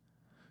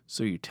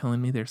 So you're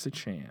telling me there's a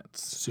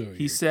chance.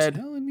 He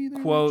said,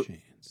 quote,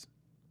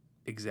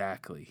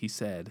 exactly. He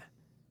said,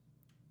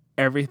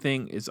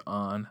 everything is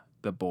on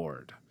the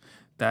board.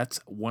 That's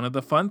one of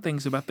the fun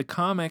things about the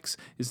comics,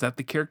 is that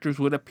the characters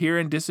would appear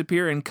and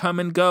disappear and come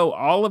and go.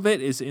 All of it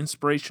is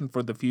inspiration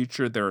for the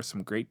future. There are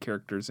some great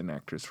characters and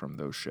actors from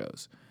those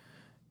shows.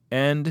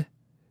 End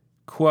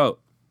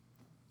quote.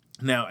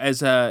 Now,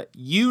 as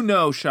you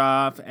know,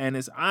 Shav, and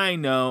as I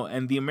know,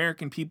 and the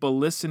American people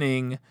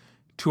listening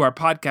to our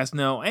podcast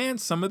know, and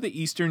some of the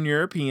Eastern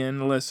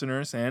European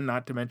listeners, and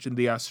not to mention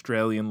the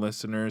Australian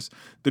listeners,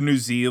 the New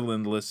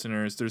Zealand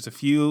listeners, there's a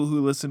few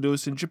who listen to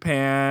us in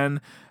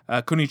Japan,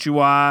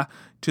 konnichiwa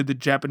to the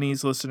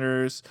Japanese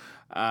listeners,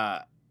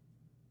 but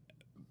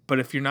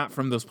if you're not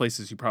from those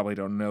places, you probably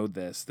don't know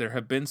this. There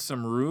have been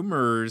some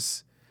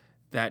rumors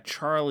that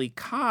Charlie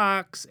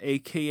Cox,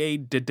 a.k.a.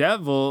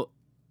 Daredevil,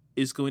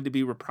 is going to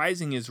be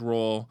reprising his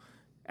role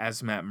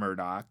as Matt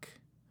Murdock,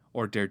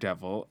 or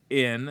Daredevil,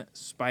 in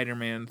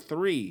Spider-Man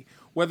 3.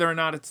 Whether or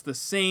not it's the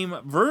same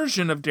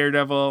version of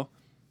Daredevil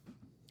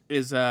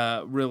is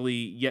really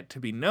yet to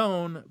be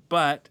known,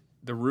 but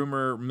the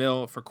rumor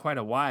mill for quite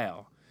a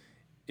while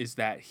is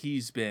that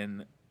he's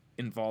been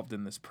involved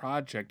in this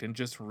project. And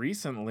just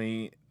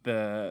recently,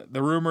 the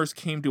rumors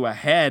came to a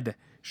head,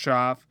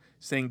 Schaff,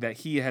 saying that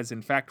he has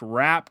in fact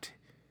wrapped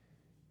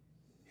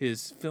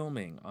his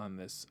filming on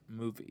this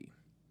movie.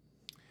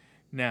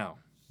 Now,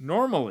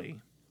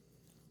 normally,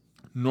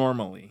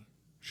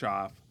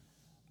 Schaff,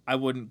 I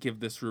wouldn't give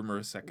this rumor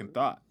a second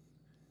thought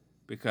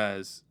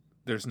because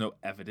there's no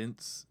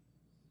evidence.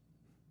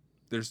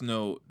 There's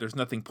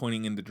nothing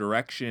pointing in the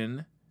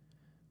direction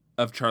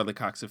of Charlie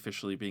Cox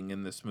officially being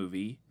in this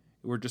movie.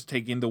 We're just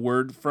taking the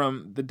word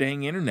from the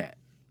dang internet.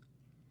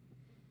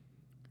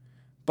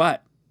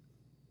 But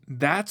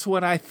that's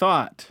what I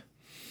thought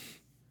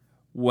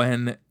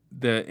when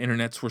the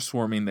internets were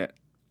swarming that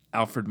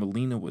Alfred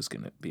Molina was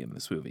going to be in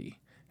this movie.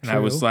 And True.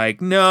 I was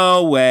like,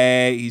 no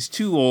way. He's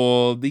too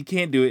old. He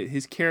can't do it.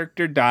 His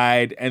character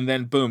died. And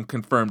then, boom,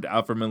 confirmed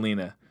Alfred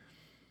Molina.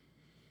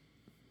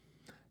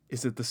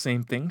 Is it the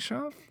same thing,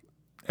 Schaff?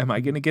 Am I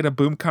going to get a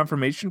boom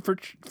confirmation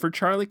for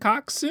Charlie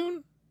Cox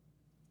soon?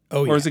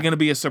 Oh, Or is it going to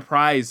be a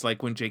surprise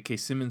like when J.K.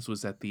 Simmons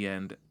was at the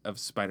end of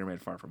Spider-Man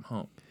Far From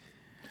Home?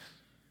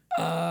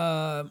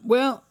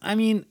 Well, I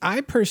mean, I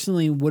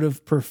personally would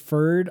have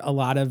preferred a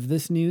lot of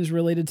this news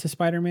related to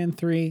Spider-Man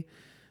 3,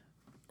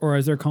 or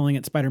as they're calling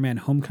it, Spider-Man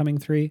Homecoming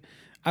 3.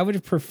 I would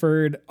have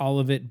preferred all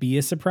of it be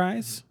a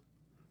surprise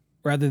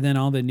rather than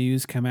all the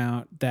news come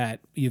out that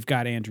you've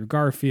got Andrew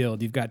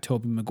Garfield, you've got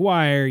Tobey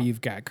Maguire, you've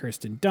got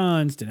Kirsten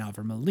Dunst and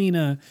Alfred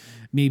Molina,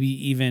 maybe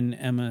even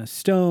Emma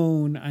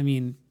Stone. I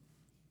mean,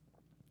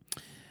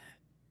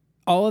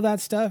 all of that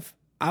stuff,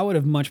 I would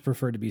have much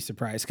preferred to be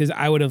surprised because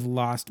I would have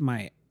lost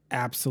my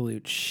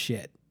absolute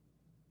shit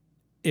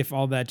if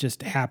all that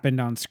just happened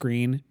on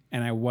screen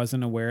and I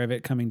wasn't aware of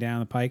it coming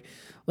down the pike.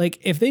 Like,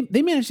 if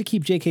they managed to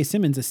keep J.K.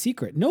 Simmons a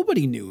secret,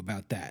 nobody knew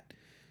about that.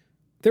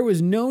 There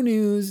was no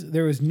news.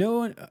 There was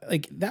no,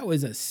 like, that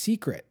was a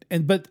secret.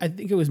 But I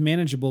think it was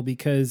manageable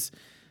because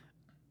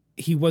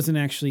he wasn't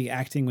actually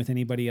acting with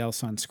anybody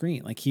else on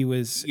screen. Like, he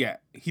was. Yeah,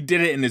 he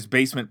did it in his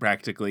basement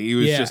practically. He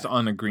was just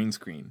on a green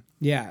screen.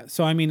 Yeah.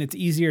 So, I mean, it's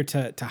easier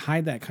to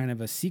hide that kind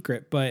of a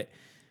secret. But,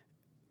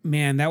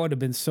 man, that would have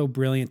been so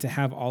brilliant to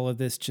have all of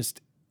this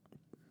just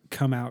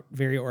come out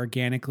very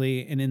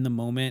organically and in the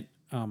moment.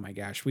 Oh, my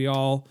gosh.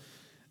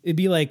 It'd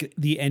be like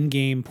the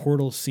Endgame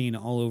portal scene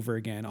all over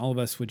again. All of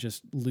us would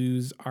just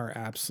lose our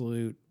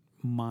absolute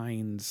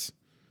minds.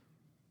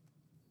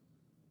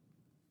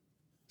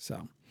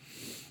 So.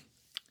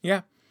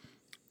 Yeah.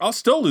 I'll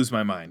still lose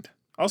my mind.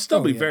 I'll still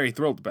be very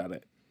thrilled about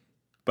it.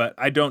 But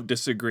I don't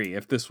disagree.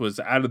 If this was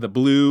out of the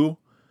blue,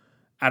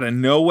 out of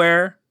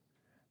nowhere,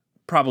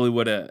 probably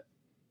would have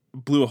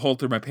blew a hole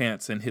through my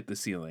pants and hit the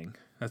ceiling.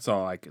 That's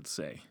all I could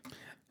say.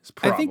 It's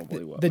probably I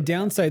think the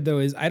downside, though,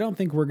 is I don't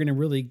think we're going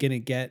to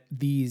get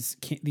these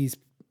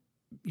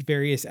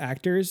various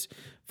actors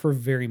for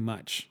very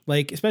much.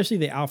 Like, especially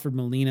the Alfred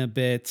Molina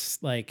bits,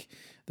 like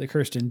the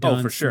Kirsten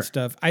Dunst and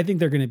stuff. I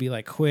think they're going to be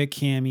like quick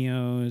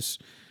cameos,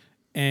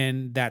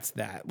 and that's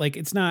that. Like,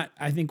 it's not.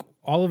 I think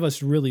all of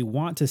us really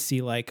want to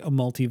see like a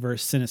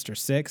multiverse Sinister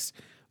Six,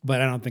 but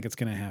I don't think it's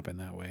going to happen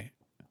that way.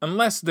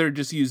 Unless they're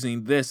just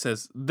using this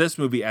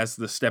movie as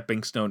the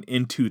stepping stone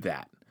into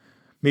that.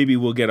 Maybe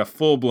we'll get a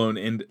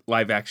full-blown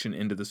live action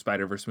Into the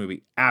Spider-Verse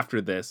movie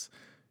after this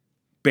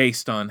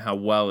based on how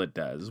well it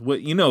does.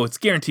 It's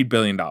guaranteed $1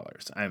 billion. I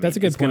mean, that's a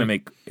good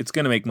point. It's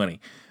going to make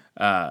money.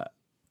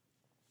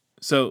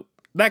 So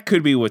that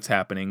could be what's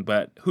happening,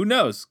 but who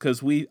knows?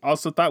 Because we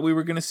also thought we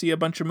were going to see a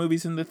bunch of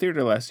movies in the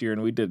theater last year,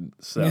 and we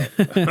didn't. So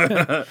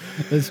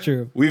That's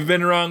true. We've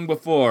been wrong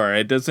before.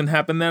 It doesn't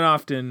happen that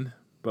often,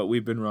 but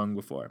we've been wrong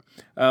before.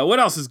 What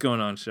else is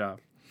going on, Shaw?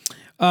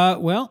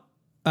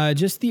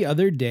 Just the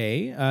other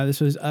day, this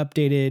was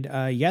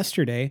updated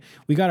yesterday,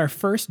 we got our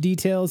first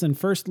details and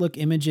first look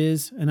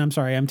images. And I'm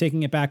sorry, I'm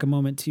taking it back a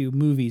moment to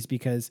movies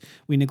because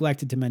we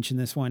neglected to mention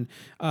this one.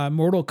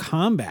 Mortal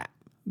Kombat,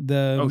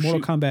 Mortal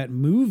Kombat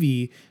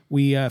movie.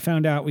 We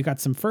found out we got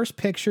some first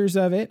pictures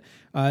of it.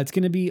 It's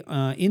going to be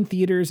in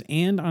theaters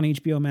and on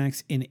HBO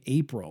Max in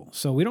April.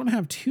 So we don't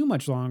have too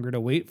much longer to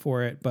wait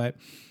for it, but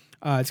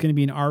it's going to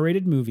be an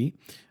R-rated movie.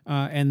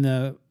 And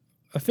the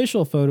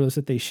official photos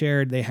that they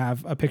shared, they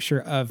have a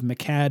picture of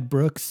Mechad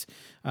Brooks,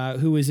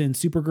 who was in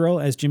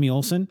Supergirl as Jimmy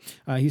Olsen.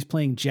 He's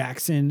playing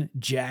Jax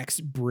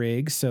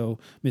Briggs. So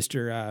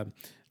Mr.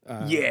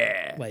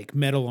 Like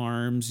metal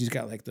arms. He's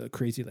got like the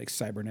crazy like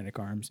cybernetic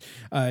arms.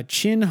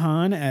 Chin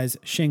Han as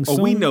Shang Tsung.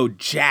 Oh, we know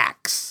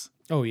Jax.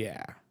 Oh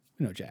yeah.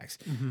 We know Jax.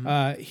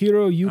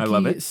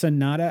 Hiroyuki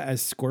Sanada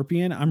as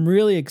Scorpion. I'm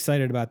really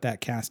excited about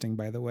that casting,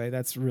 by the way.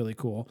 That's really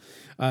cool.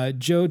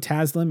 Joe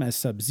Taslim as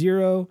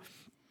Sub-Zero.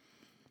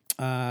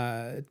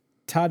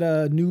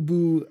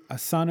 Tadanubu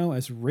Asano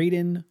as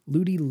Raiden,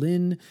 Ludi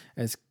Lin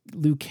as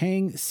Liu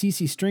Kang,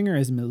 Cece Stringer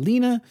as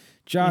Melina,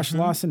 Josh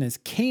Lawson as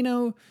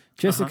Kano,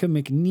 Jessica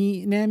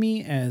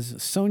McNamee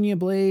as Sonya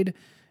Blade,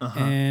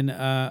 and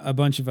a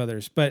bunch of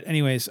others. But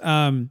anyways,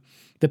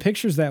 the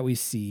pictures that we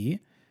see,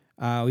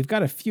 we've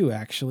got a few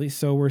actually.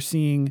 So we're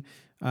seeing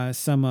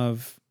some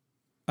of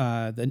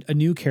a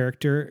new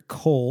character,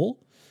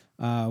 Cole.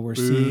 We're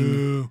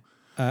seeing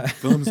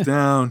thumbs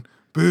down.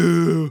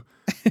 Boo.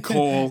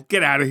 Cole,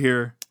 get out of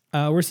here.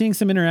 We're seeing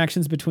some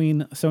interactions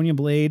between Sonya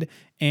Blade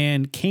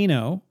and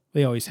Kano.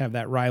 They always have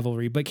that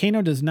rivalry, but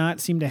Kano does not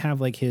seem to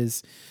have like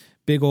his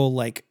big old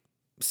like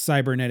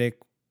cybernetic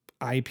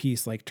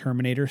eyepiece like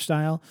Terminator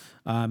style.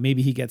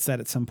 Maybe he gets that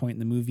at some point in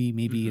the movie.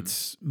 Maybe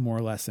it's more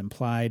or less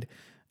implied.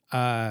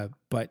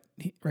 But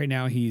right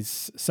now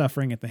he's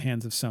suffering at the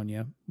hands of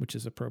Sonya, which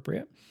is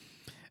appropriate.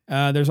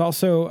 There's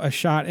also a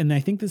shot, and I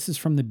think this is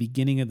from the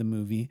beginning of the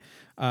movie,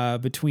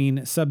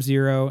 between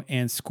Sub-Zero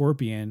and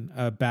Scorpion,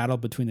 a battle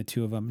between the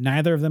two of them.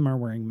 Neither of them are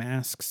wearing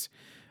masks,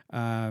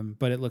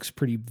 but it looks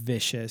pretty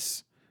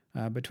vicious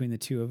between the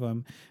two of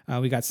them.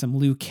 We got some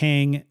Liu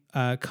Kang,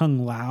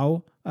 Kung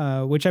Lao,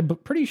 which I'm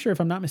pretty sure, if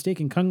I'm not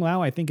mistaken, Kung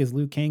Lao, I think, is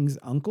Liu Kang's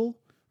uncle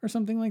or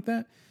something like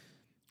that.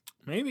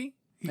 Maybe.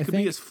 He could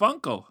be his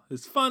funkle,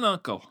 his fun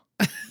uncle.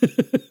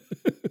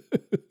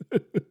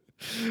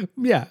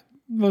 Yeah.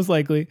 Most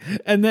likely.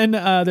 And then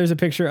there's a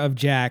picture of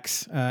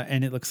Jax,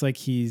 and it looks like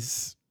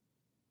he's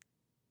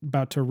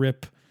about to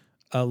rip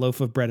a loaf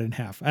of bread in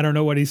half. I don't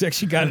know what he's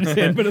actually got in his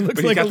hand, but it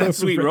looks like he's a got that loaf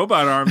sweet of bread.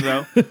 robot arm,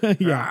 though.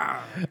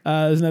 Yeah.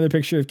 There's another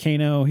picture of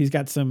Kano. He's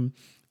got some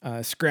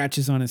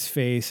scratches on his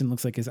face and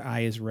looks like his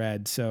eye is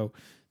red. So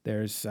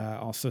there's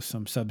also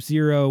some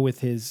Sub-Zero with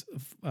his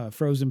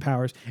frozen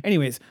powers.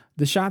 Anyways,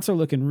 the shots are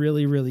looking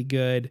really, really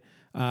good.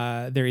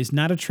 There is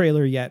not a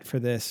trailer yet for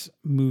this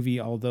movie,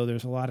 although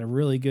there's a lot of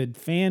really good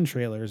fan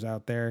trailers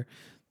out there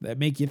that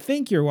make you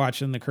think you're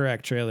watching the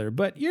correct trailer,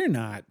 but you're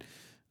not.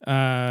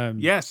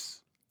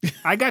 Yes.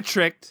 I got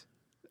tricked.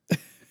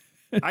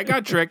 And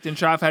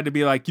Shav had to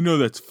be like,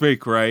 that's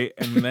fake, right?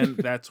 And then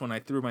that's when I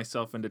threw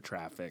myself into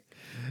traffic.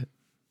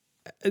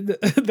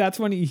 That's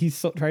when he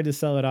tried to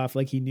sell it off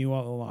like he knew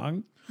all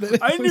along.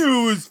 I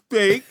knew it was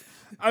fake.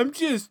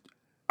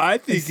 I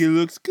think it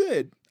looks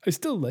good. I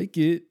still like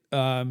it.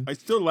 I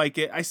still like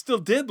it. I still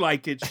did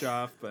like it,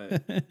 Shav,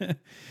 but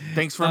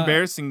thanks for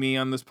embarrassing me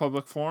on this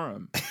public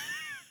forum.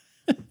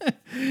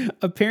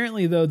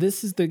 Apparently, though,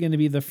 this is going to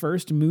be the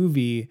first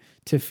movie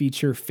to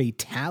feature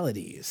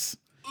fatalities.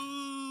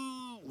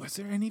 Ooh, was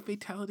there any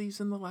fatalities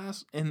in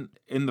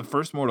the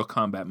first Mortal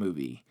Kombat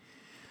movie?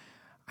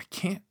 I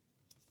can't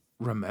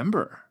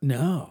remember.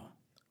 No.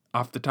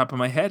 Off the top of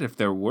my head, if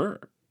there were.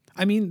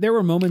 I mean, there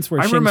were moments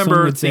where I Shang Tsung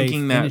remember would say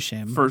thinking that finish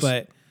him, first.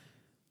 but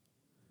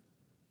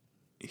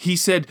He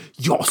said,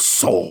 "Your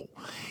soul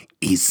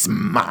is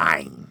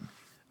mine."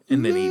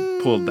 And then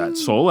he pulled that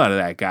soul out of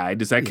that guy.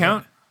 Does that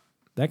count?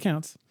 That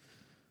counts.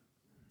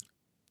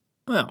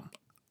 Well,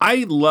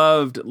 I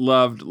loved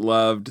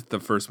the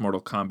first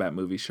Mortal Kombat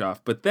movie, Shav.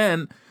 But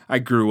then I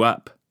grew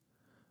up.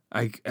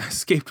 I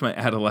escaped my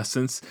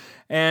adolescence.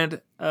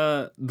 And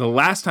the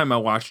last time I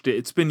watched it,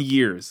 it's been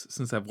years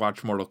since I've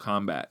watched Mortal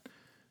Kombat.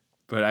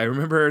 But I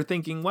remember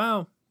thinking,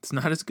 wow, it's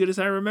not as good as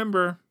I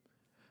remember.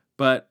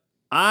 But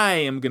I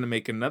am going to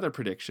make another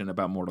prediction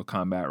about Mortal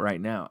Kombat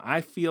right now. I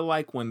feel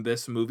like when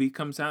this movie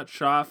comes out,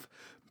 Shav,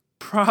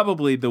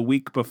 probably the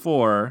week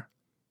before,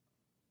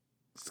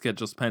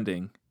 schedule's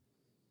pending,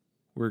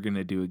 we're going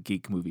to do a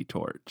Geek Movie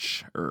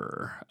Torch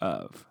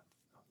of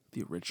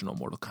the original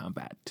Mortal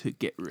Kombat to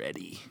get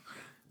ready.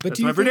 But That's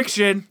my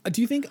prediction.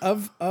 Do you think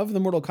of the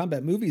Mortal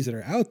Kombat movies that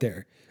are out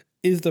there,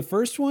 is the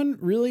first one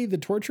really the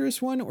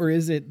torturous one, or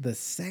is it the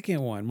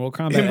second one,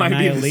 Mortal Kombat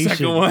Annihilation? Be the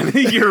second one.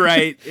 You're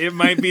right. It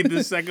might be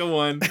the second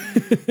one.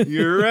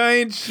 You're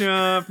right,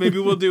 Shav. Maybe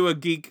we'll do a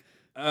geek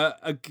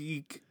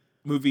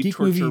movie Geek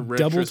torture movie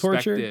double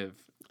torture? retrospective.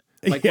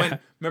 Like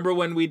remember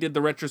when we did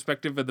the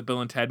retrospective of the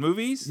Bill and Ted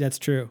movies? That's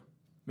true.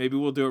 Maybe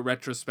we'll do it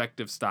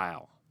retrospective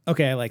style.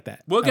 Okay, I like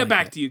that. We'll get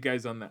back to you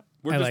guys on that.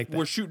 That.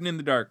 We're shooting in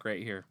the dark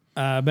right here.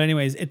 But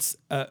anyways, it's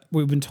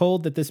we've been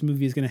told that this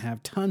movie is going to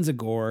have tons of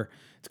gore.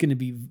 It's going to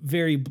be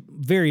very,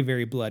 very,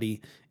 very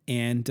bloody,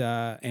 and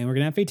we're going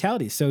to have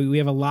fatalities. So we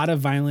have a lot of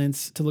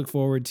violence to look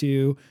forward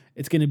to.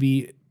 It's going to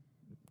be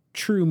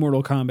true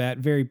Mortal Kombat,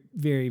 very,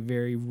 very,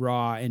 very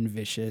raw and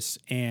vicious,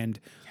 and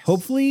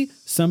hopefully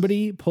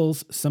somebody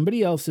pulls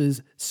somebody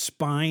else's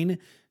spine,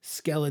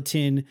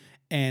 skeleton,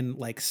 and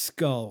like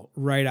skull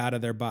right out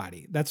of their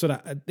body. That's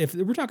what if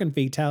we're talking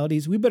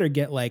fatalities, we better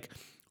get like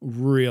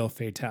real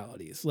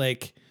fatalities.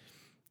 Like,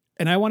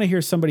 and I want to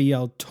hear somebody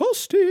yell,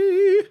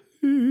 "Toasty!"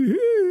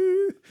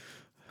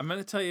 I'm going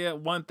to tell you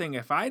one thing.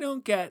 If I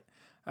don't get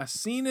a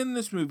scene in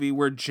this movie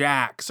where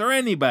Jax or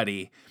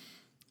anybody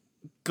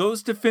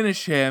goes to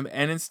finish him,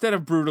 and instead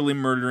of brutally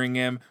murdering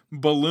him,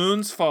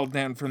 balloons fall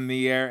down from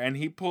the air, and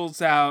he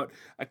pulls out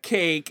a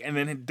cake, and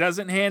then he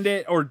doesn't hand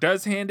it, or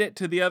does hand it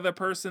to the other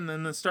person,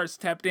 and then starts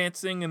tap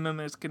dancing, and then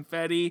there's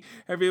confetti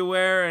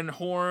everywhere, and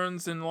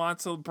horns, and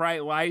lots of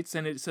bright lights,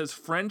 and it says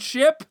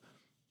friendship.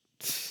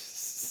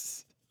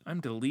 I'm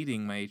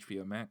deleting my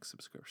HBO Max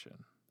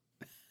subscription.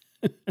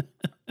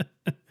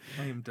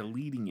 I am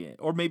deleting it.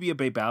 Or maybe a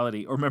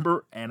babality. Or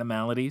remember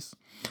Animalities?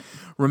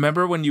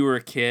 Remember when you were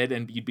a kid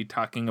and you'd be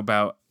talking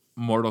about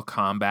Mortal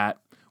Kombat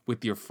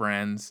with your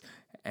friends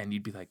and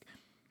you'd be like,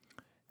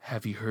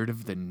 have you heard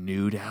of the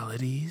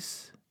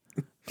nudalities?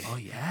 Oh,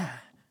 yeah.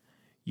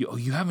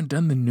 You haven't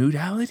done the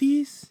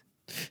nudalities?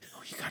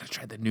 Oh, you got to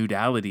try the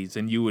nudalities.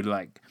 And you would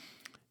like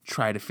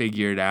try to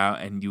figure it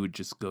out and you would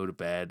just go to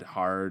bed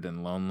hard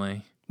and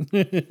lonely.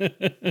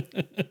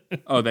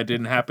 Oh, that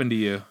didn't happen to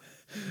you.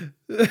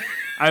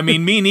 I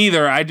mean, me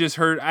neither.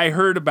 I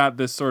heard about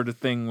this sort of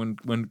thing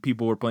when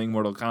people were playing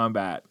Mortal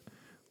Kombat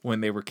when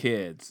they were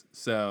kids.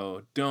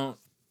 So don't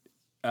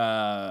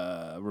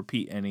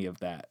repeat any of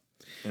that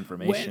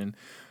information.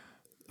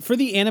 For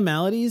the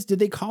animalities, did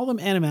they call them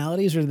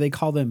animalities or did they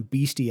call them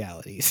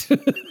bestialities?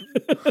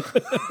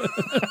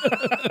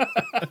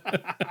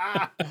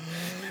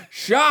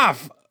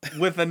 Schaff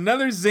with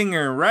another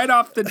zinger right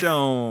off the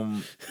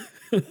dome.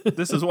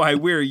 This is why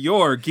we're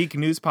your Geek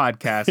News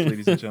podcast,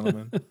 ladies and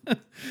gentlemen.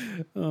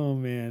 Oh,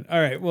 man. All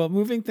right. Well,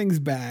 moving things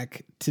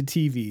back to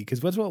TV,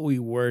 because what's what we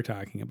were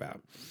talking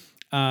about.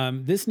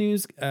 This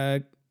news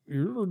comes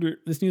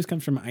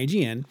from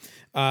IGN.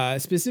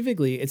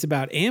 Specifically, it's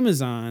about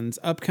Amazon's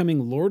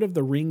upcoming Lord of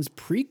the Rings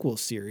prequel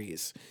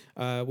series,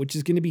 which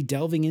is going to be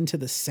delving into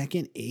the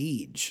Second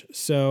Age.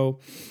 So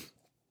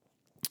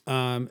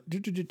Amazon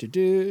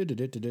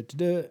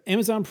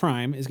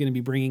Prime is going to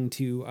be bringing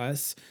to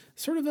us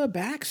sort of a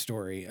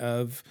backstory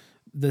of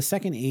the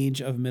Second Age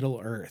of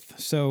Middle Earth.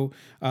 So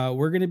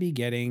we're going to be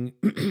getting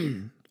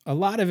a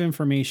lot of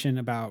information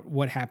about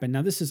what happened.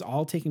 Now, this is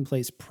all taking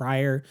place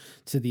prior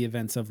to the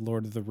events of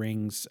Lord of the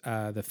Rings,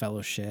 the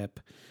Fellowship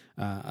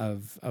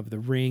of the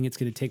Ring. It's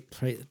going to take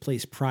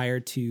place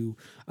prior to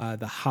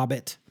The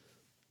Hobbit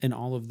and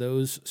all of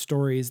those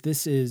stories.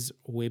 This is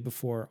way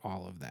before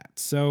all of that.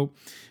 So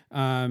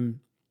I'm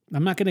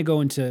not going to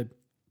go into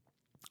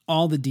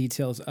all the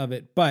details of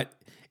it, but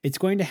it's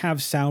going to have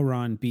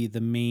Sauron be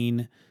the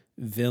main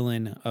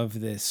villain of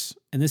this.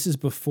 And this is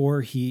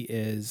before he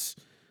is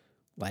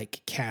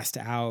like cast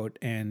out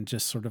and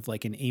just sort of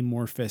like an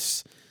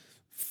amorphous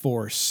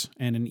force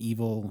and an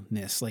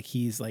evilness. Like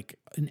he's like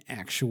an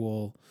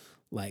actual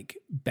like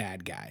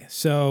bad guy.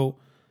 So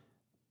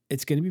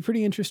it's going to be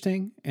pretty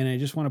interesting. And I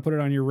just want to put it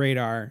on your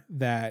radar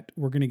that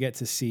we're going to get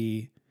to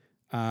see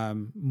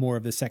more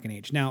of the Second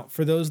Age. Now,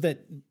 for those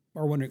that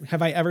are wondering,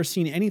 have I ever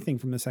seen anything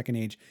from the Second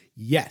Age?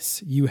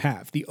 Yes, you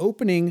have. The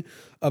opening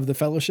of the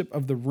Fellowship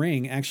of the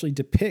Ring actually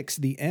depicts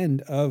the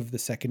end of the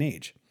Second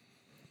Age.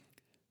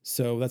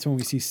 So that's when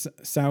we see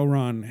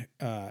Sauron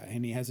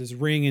and he has his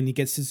ring and he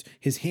gets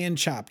his hand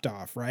chopped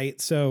off,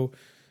 right? So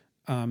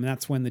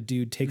that's when the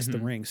dude takes the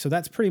ring. So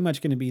that's pretty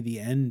much going to be the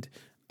end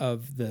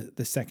of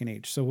the Second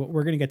Age. So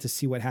we're going to get to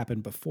see what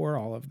happened before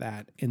all of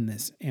that in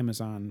this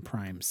Amazon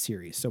Prime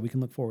series. So we can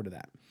look forward to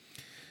that.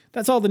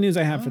 That's all the news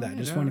I have for that.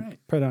 Just want to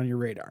put it on your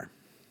radar.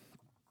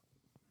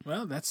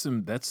 Well, that's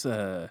some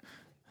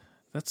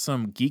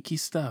geeky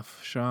stuff,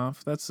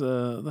 Schaff. That's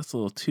a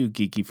little too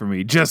geeky for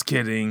me. Just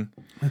kidding.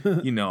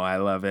 You know I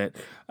love it.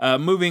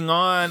 Moving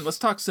on, let's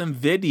talk some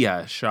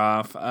Vidya,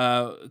 Schaff.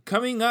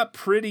 Coming up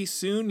pretty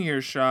soon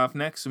here, Schaff.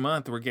 Next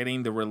month, we're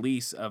getting the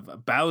release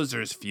of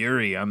Bowser's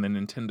Fury on the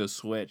Nintendo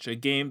Switch, a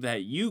game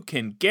that you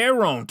can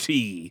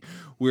guarantee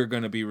we're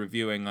going to be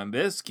reviewing on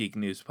this Geek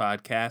News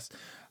podcast.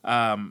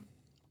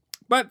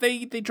 But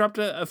they dropped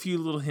a few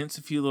little hints,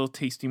 a few little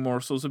tasty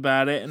morsels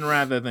about it. And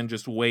rather than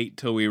just wait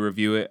till we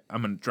review it,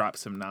 I'm going to drop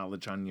some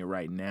knowledge on you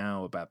right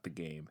now about the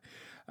game.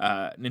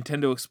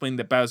 Nintendo explained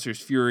that Bowser's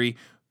Fury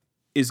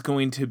is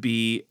going to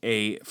be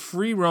a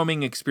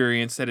free-roaming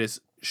experience that is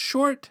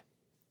short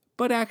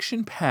but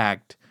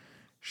action-packed.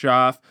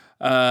 Schaff,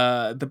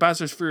 the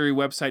Bowser's Fury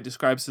website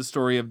describes the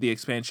story of the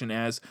expansion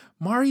as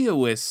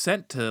Mario is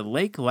sent to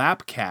Lake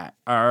Lapcat.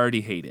 I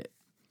already hate it.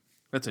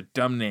 That's a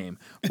dumb name.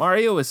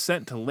 Mario is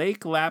sent to Lake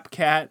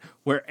Lapcat,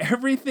 where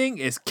everything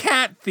is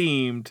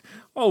cat-themed.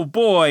 Oh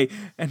boy.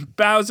 And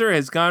Bowser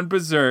has gone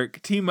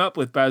berserk. Team up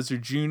with Bowser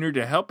Jr.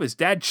 to help his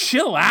dad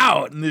chill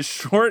out in this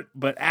short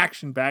but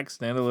action-packed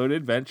standalone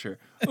adventure.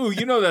 Ooh,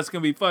 you know that's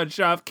going to be fun,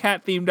 Schaff.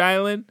 Cat-themed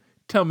island?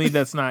 Tell me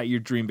that's not your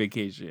dream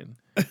vacation.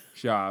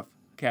 Schaff,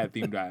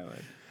 cat-themed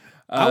island.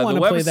 I want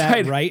to play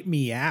that right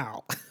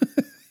meow.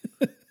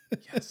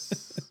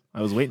 Yes.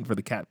 I was waiting for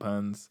the cat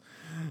puns.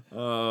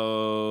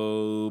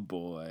 Oh,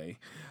 boy.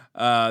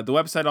 The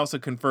website also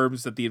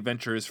confirms that the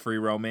adventure is free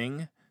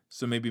roaming,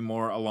 so maybe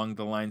more along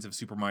the lines of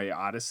Super Mario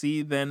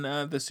Odyssey than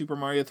the Super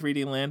Mario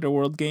 3D Land or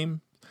World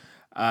game.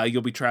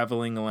 You'll be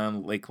traveling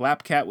around Lake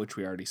Lapcat, which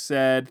we already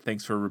said.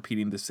 Thanks for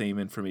repeating the same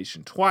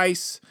information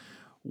twice.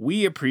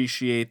 We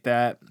appreciate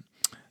that.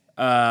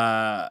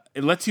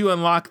 It lets you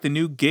unlock the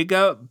new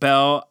Giga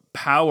Bell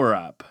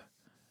power-up,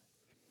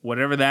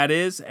 whatever that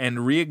is, and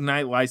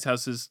reignite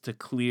lighthouses to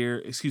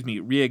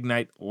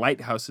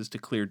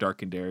clear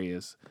darkened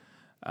areas.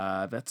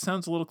 That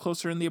sounds a little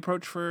closer in the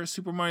approach for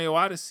Super Mario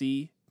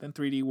Odyssey than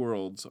 3D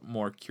World's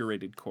more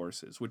curated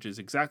courses, which is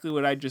exactly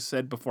what I just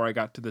said before I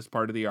got to this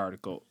part of the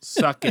article.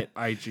 Suck it,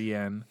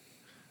 IGN.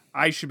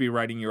 I should be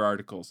writing your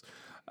articles.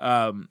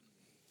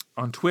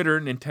 On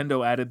Twitter,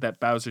 Nintendo added that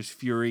Bowser's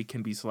Fury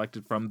can be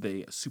selected from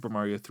the Super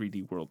Mario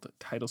 3D World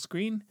title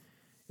screen.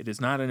 It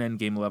is not an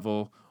endgame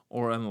level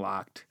or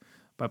unlocked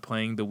by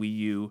playing the Wii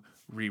U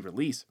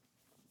re-release.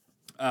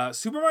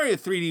 Super Mario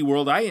 3D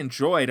World I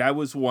enjoyed. I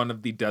was one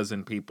of the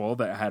dozen people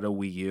that had a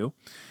Wii U.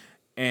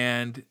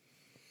 And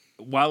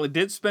while it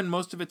did spend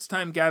most of its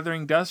time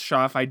gathering dust,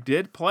 Shoff, I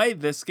did play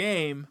this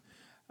game.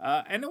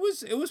 And it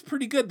was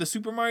pretty good. The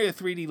Super Mario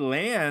 3D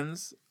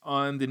Lands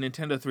on the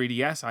Nintendo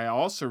 3DS I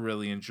also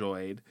really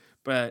enjoyed.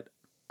 But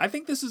I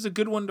think this is a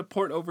good one to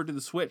port over to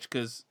the Switch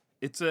because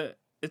it's a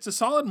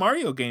solid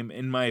Mario game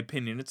in my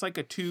opinion. It's like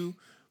a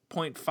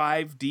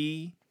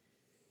 2.5D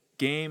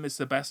game is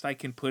the best I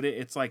can put it.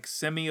 It's like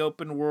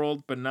semi-open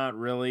world, but not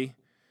really.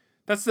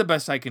 That's the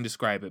best I can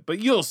describe it. But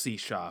you'll see,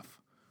 Shoff,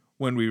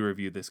 when we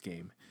review this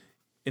game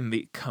in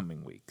the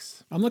coming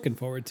weeks. I'm looking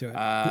forward to it.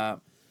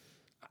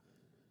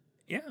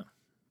 Yeah.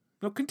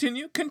 No,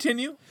 continue.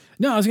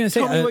 No, I was going to say,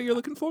 Tell me what you're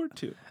looking forward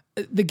to.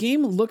 The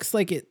game looks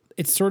like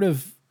it's sort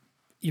of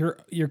your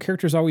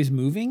character's always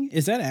moving.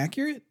 Is that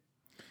accurate?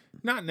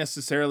 Not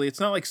necessarily. It's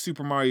not like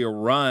Super Mario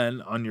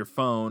Run on your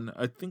phone.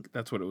 I think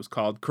that's what it was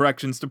called.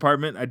 Corrections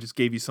department. I just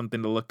gave you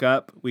something to look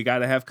up. We got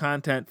to have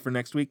content for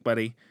next week,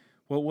 buddy.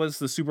 What was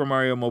the Super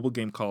Mario mobile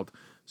game called?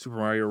 Super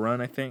Mario Run,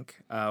 I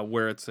think,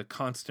 where it's a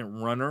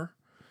constant runner.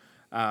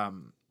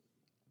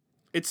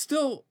 It's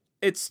still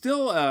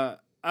a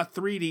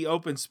 3D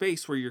open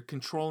space where you're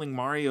controlling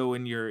Mario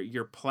and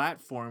you're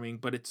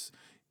platforming, but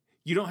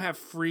you don't have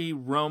free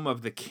roam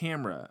of the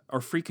camera or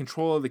free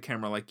control of the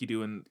camera like you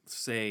do in,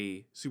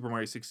 say, Super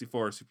Mario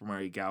 64 or Super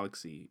Mario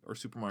Galaxy or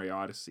Super Mario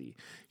Odyssey.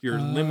 You're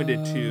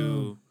limited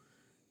to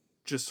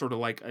just sort of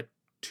like a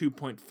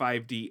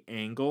 2.5D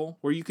angle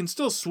where you can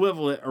still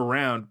swivel it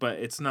around, but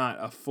it's not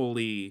a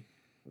fully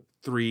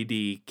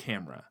 3D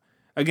camera.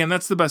 Again,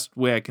 that's the best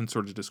way I can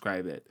sort of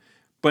describe it.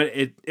 But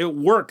it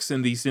works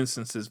in these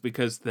instances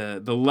because the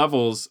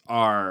levels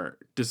are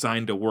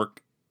designed to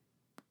work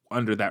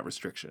under that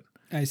restriction.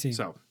 I see.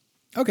 So,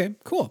 okay,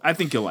 cool. I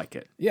think you'll like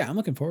it. Yeah, I'm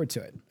looking forward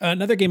to it.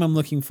 Another game I'm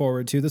looking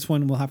forward to, this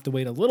one we'll have to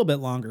wait a little bit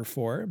longer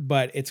for,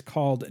 but it's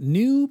called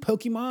New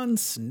Pokemon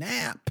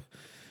Snap.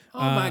 Oh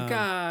my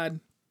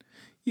God.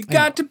 You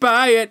got to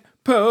buy it,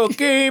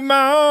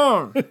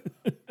 Pokemon!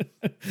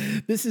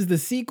 This is the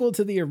sequel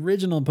to the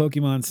original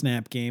Pokemon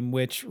Snap game,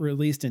 which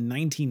released in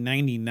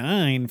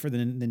 1999 for the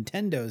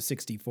Nintendo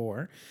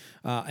 64.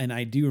 And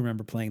I do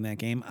remember playing that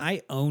game.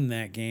 I own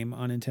that game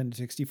on Nintendo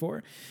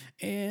 64,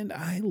 and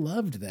I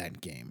loved that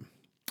game.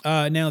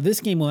 Now, this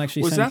game will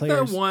actually Was send that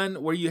players... the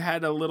one where you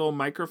had a little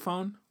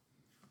microphone?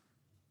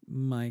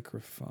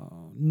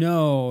 Microphone.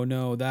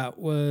 No, that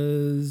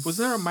was... Was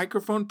there a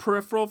microphone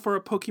peripheral for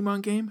a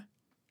Pokemon game?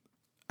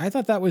 I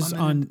thought that was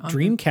on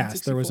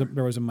Dreamcast. the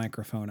There was a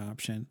microphone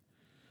option.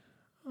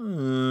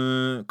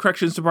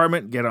 Corrections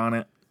department, get on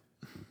it.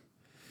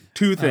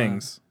 Two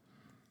things.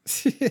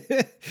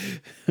 Yeah,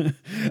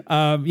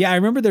 I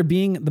remember there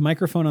being the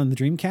microphone on the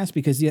Dreamcast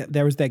because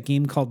there was that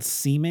game called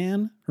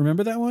Seaman.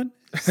 Remember that one?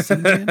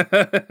 Seaman?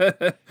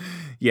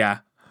 Yeah.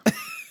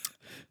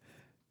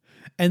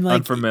 And like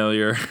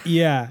unfamiliar.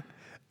 Yeah.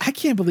 I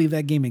can't believe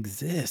that game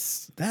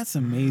exists. That's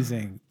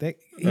amazing.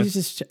 He's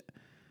just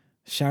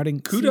shouting,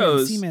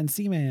 kudos.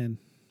 Seaman.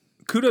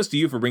 Kudos to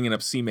you for bringing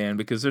up Seaman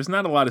because there's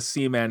not a lot of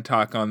Seaman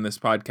talk on this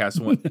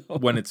podcast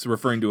when it's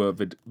referring to a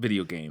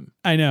video game.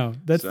 I know.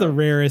 That's the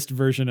rarest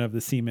version of the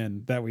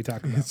Seaman that we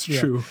talk about. It's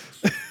true.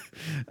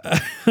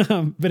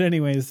 But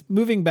anyways,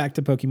 moving back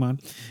to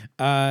Pokemon,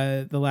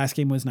 the last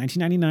game was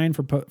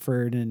 1999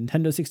 for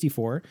Nintendo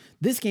 64.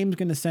 This game is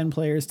going to send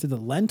players to the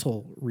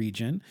Lentil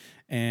region,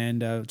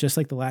 and just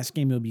like the last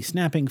game, you'll be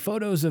snapping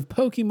photos of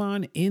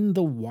Pokemon in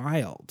the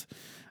wild.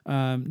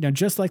 Now,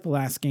 just like the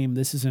last game,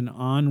 this is an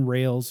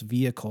on-rails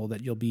vehicle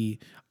that you'll be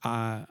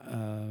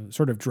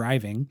sort of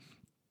driving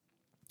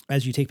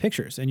as you take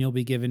pictures, and you'll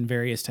be given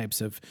various types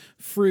of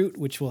fruit,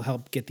 which will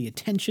help get the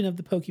attention of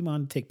the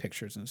Pokemon to take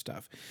pictures and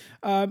stuff.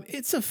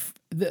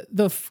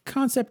 The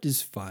concept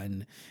is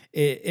fun.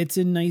 It's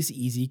a nice,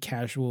 easy,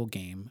 casual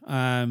game.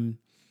 And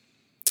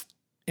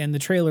the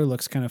trailer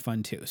looks kind of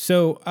fun too.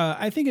 So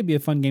I think it'd be a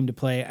fun game to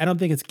play. I don't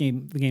think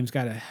the game's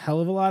got a hell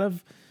of a lot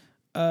of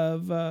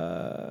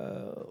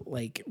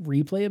like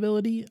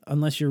replayability,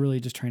 unless you're really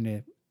just trying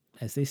to,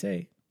 as they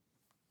say,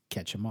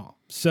 catch them all.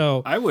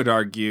 So I would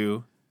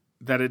argue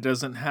that it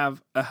doesn't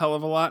have a hell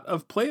of a lot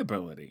of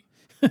playability.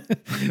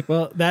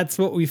 Well, that's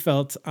what we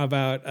felt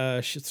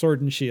about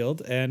Sword and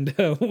Shield, and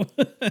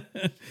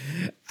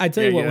I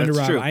tell you what, Wonder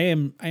Rob, I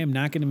am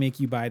not going to make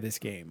you buy this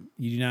game.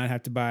 You do not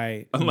have to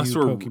buy unless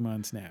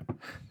Pokemon Snap.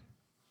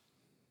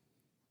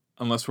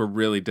 Unless we're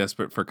really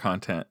desperate for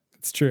content.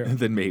 It's true.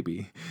 Then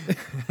maybe.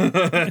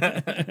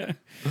 But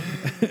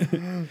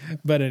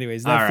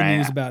anyways, that's the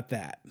news about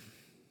that.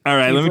 All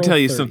right, let me tell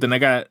you 30th. something. I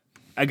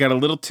got a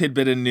little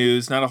tidbit of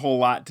news, not a whole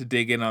lot to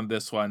dig in on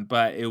this one,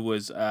 but it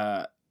was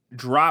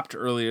dropped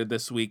earlier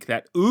this week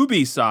that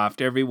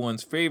Ubisoft,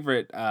 everyone's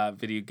favorite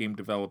video game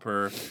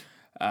developer,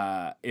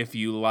 if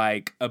you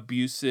like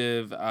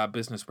abusive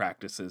business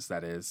practices,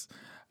 that is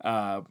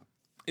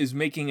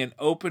making an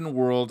open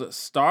world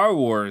Star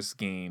Wars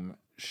game,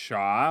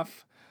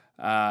 Shoff.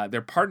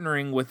 They're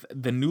partnering with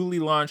the newly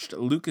launched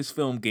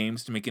Lucasfilm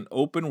Games to make an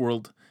open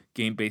world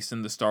game based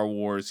in the Star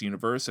Wars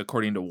universe,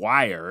 according to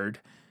Wired.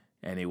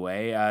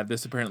 Anyway,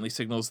 this apparently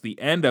signals the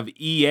end of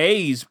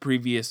EA's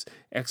previous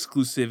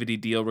exclusivity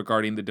deal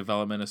regarding the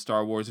development of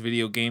Star Wars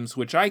video games,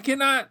 which I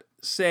cannot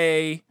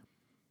say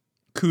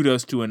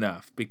kudos to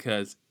enough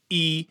because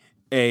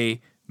EA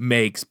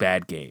makes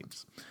bad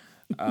games.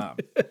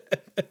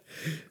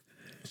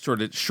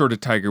 Short of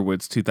Tiger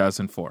Woods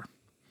 2004.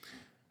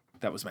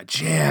 That was my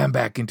jam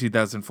back in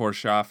 2004,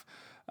 Shoff.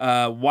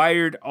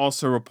 Wired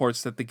also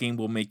reports that the game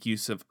will make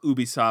use of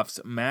Ubisoft's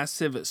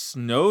massive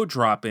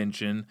Snowdrop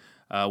engine,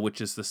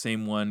 which is the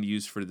same one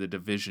used for The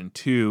Division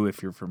 2,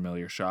 if you're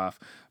familiar, Shoff.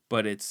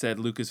 But it said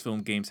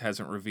Lucasfilm Games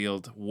hasn't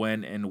revealed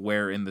when and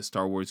where in the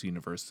Star Wars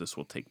universe this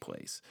will take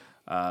place.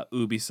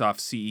 Ubisoft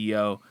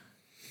CEO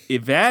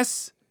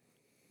Yves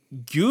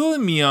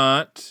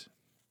Guillemot,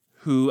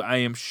 who I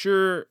am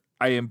sure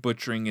I am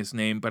butchering his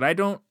name, but I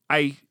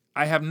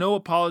have no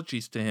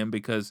apologies to him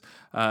because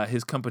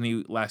his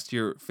company last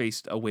year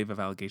faced a wave of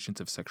allegations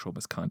of sexual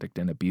misconduct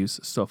and abuse.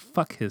 So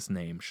fuck his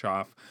name,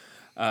 Shoff.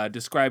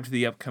 Described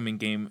the upcoming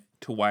game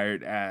to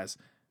Wired as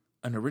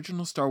an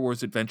original Star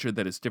Wars adventure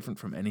that is different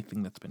from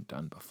anything that's been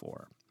done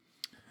before.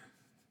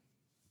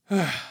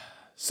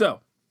 So,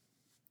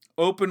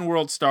 open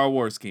world Star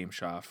Wars game,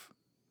 Shoff.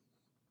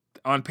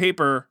 On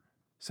paper,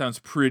 sounds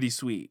pretty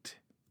sweet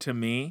to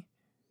me.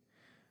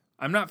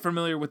 I'm not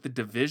familiar with The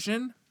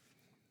Division,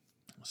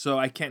 so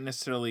I can't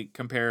necessarily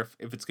compare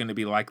if it's going to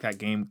be like that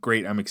game,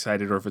 great, I'm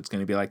excited, or if it's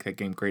going to be like that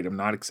game, great, I'm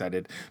not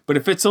excited. But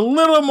if it's a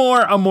little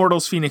more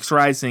Immortals Phoenix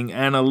Rising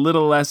and a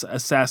little less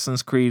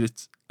Assassin's Creed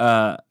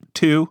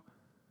 2,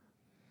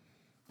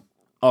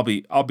 I'll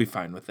be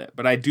fine with it.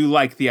 But I do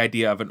like the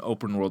idea of an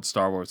open world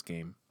Star Wars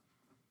game.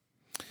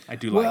 I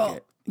do like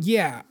it.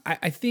 Yeah,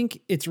 I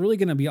think it's really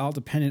going to be all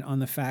dependent on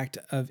the fact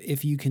of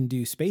if you can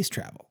do space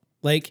travel.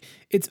 Like,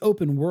 it's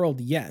open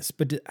world, yes,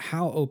 but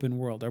how open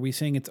world? Are we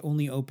saying it's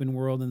only open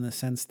world in the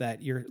sense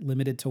that you're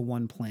limited to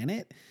one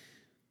planet?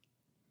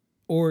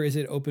 Or is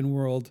it open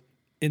world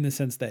in the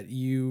sense that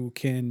you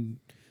can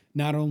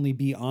not only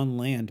be on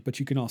land, but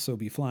you can also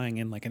be flying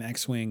in like an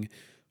X-Wing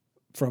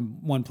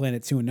from one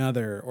planet to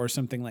another or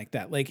something like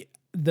that? Like,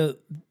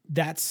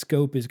 that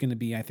scope is going to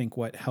be, I think,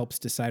 what helps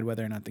decide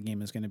whether or not the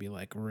game is going to be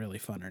like really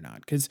fun or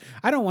not. Because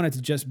I don't want it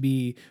to just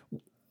be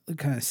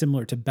kind of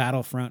similar to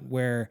Battlefront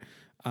where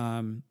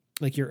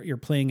like you're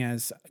playing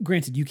as,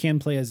 granted, you can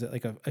play as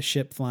like a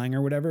ship flying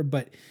or whatever,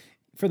 but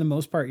for the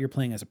most part, you're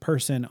playing as a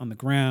person on the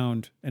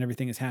ground and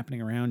everything is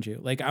happening around you.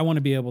 Like, I want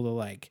to be able to,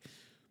 like,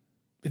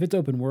 if it's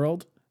open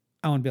world,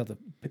 I want to be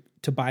able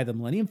to buy the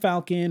Millennium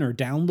Falcon or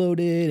download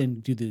it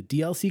and do the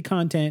DLC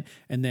content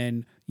and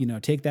then, you know,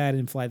 take that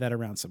and fly that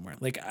around somewhere.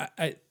 Like,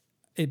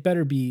 it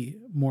better be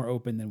more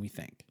open than we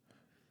think.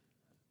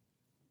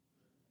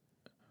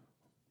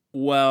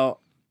 Well,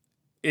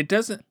 it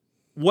doesn't.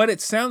 What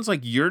it sounds like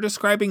you're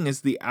describing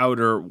is the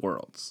Outer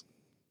Worlds,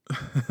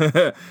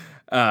 but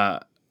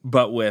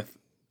with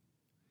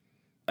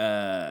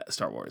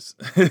Star Wars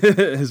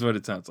is what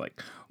it sounds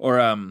like. Or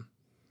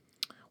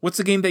what's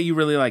the game that you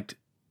really liked?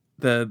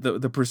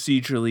 The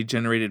procedurally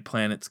generated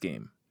planets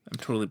game. I'm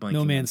totally blanking.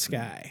 No Man's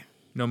Sky.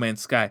 No Man's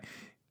Sky.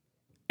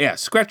 Yeah,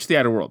 scratch the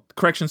Outer World.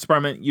 Corrections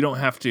Department, you don't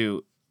have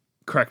to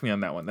correct me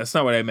on that one. That's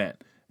not what I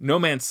meant. No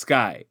Man's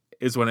Sky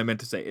is what I meant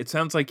to say. It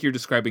sounds like you're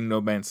describing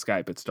No Man's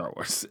Sky, but Star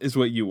Wars is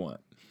what you want.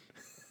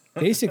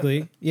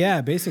 Basically.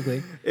 Yeah,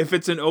 basically. If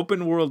it's an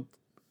open world,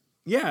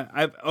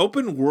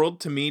 open world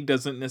to me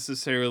doesn't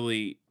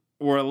necessarily,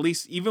 or at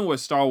least even with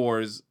Star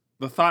Wars,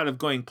 the thought of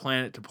going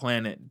planet to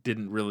planet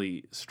didn't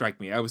really strike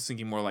me. I was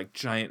thinking more like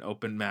giant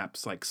open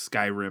maps, like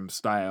Skyrim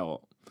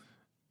style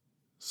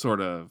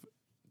sort of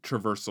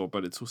traversal,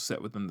 but it's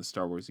set within the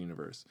Star Wars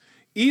universe.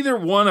 Either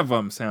one of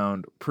them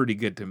sound pretty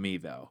good to me,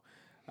 though.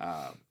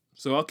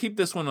 So I'll keep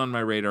this one on my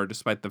radar,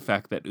 despite the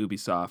fact that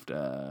Ubisoft,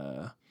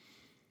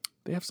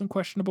 they have some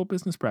questionable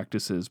business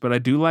practices. But I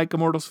do like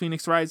Immortals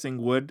Phoenix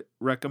Rising. Would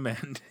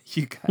recommend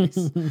you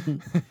guys.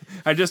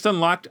 I just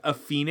unlocked a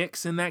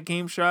Phoenix in that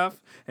game,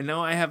 Shoff, and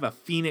now I have a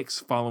Phoenix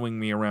following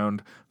me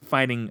around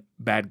fighting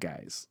bad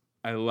guys.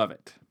 I love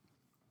it.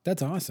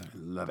 That's awesome. I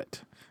love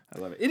it.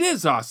 It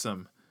is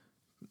awesome.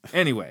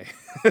 Anyway,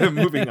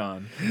 moving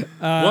on.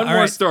 One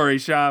more story,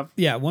 Shoff.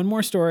 Yeah, one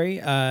more story.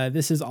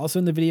 This is also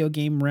in the video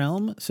game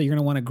realm. So you're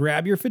going to want to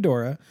grab your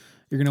fedora.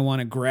 You're going to want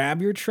to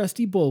grab your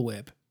trusty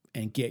bullwhip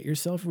and get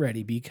yourself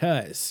ready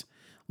because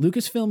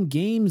Lucasfilm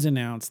Games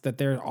announced that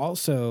they're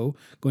also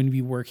going to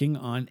be working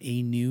on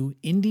a new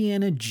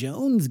Indiana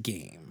Jones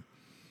game.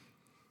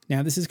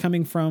 Now, this is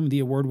coming from the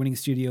award-winning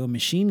studio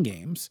Machine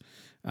Games,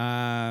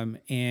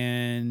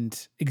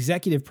 and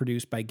executive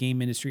produced by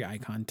game industry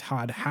icon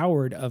Todd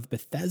Howard of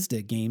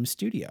Bethesda Game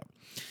Studio.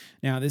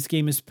 Now, this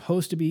game is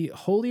supposed to be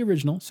wholly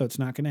original, so it's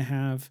not going to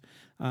have,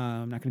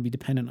 not going to be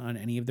dependent on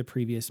any of the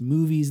previous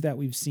movies that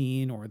we've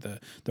seen or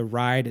the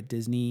ride at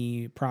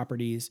Disney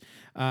properties.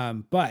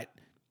 But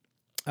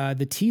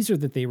the teaser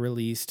that they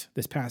released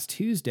this past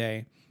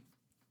Tuesday,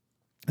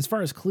 as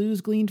far as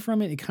clues gleaned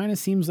from it, it kind of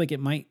seems like it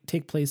might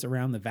take place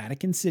around the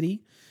Vatican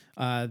City.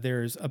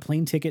 There's a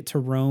plane ticket to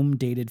Rome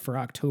dated for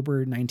October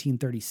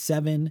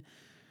 1937.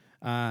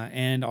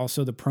 And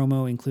also the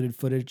promo included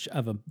footage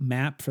of a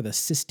map for the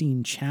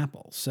Sistine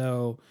Chapel.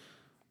 So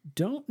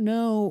don't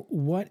know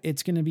what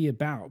it's going to be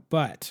about,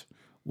 but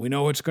we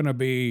know it's going to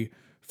be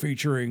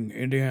featuring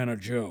Indiana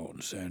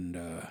Jones, and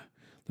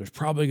there's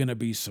probably going to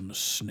be some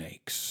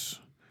snakes.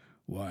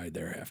 Why'd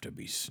there have to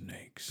be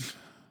snakes?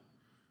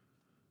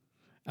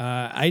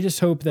 I just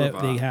hope that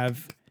they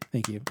have...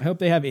 Thank you. I hope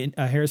they have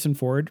Harrison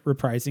Ford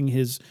reprising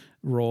his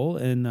role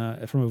in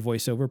from a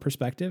voiceover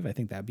perspective. I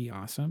think that'd be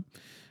awesome.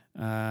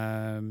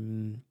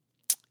 And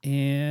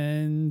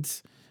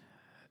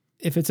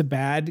if it's a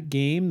bad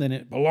game, then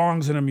it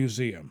belongs in a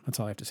museum. That's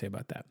all I have to say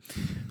about that.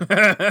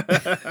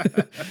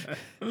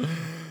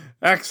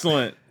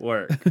 Excellent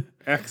work.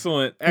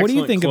 Excellent. What do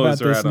you think about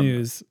this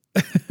news?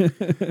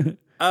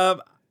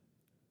 I'm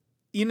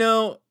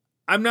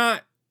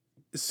not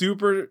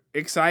super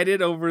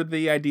excited over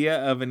the idea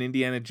of an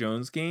Indiana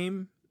Jones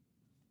game.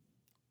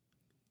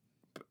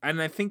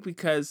 And I think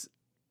because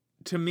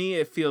to me,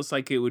 it feels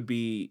like it would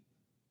be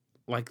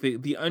like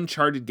the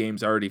Uncharted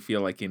games already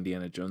feel like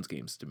Indiana Jones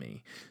games to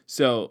me.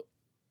 So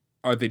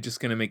are they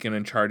just going to make an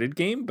Uncharted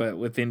game, but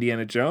with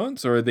Indiana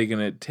Jones, or are they going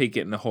to take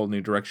it in a whole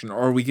new direction?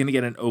 Or are we going to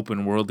get an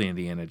open world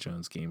Indiana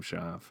Jones game,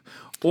 Shaf?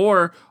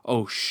 Or,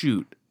 oh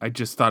shoot, I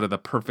just thought of the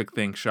perfect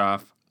thing,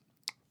 Shaf.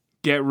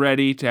 Get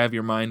ready to have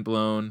your mind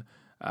blown.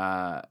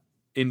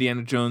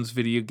 Indiana Jones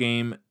video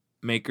game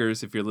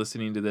makers, if you're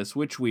listening to this,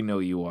 which we know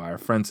you are,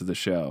 friends of the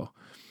show,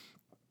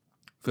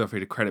 feel free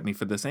to credit me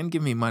for this and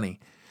give me money.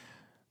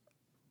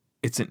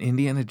 It's an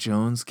Indiana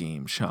Jones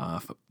game,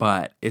 Shaf,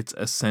 but it's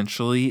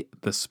essentially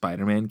the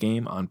Spider-Man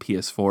game on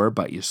PS4,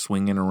 but you're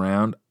swinging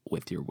around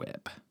with your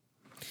whip.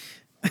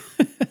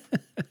 $1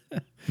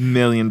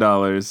 million.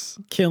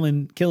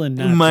 Killing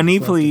Nazis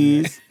money,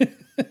 please.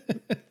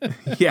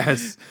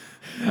 Yes.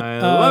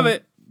 I love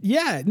it.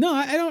 Yeah, no,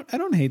 I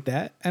don't hate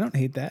that. I don't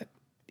hate that.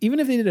 Even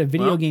if they did a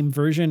video game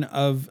version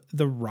of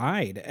the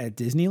ride at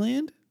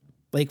Disneyland,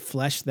 like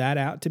flesh that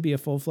out to be a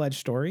full-fledged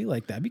story,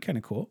 like that'd be kind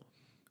of cool.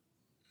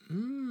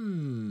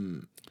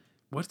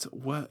 What?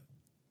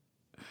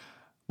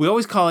 We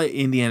always call it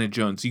Indiana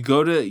Jones. You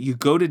go to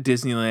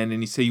Disneyland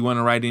and you say you want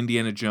to ride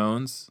Indiana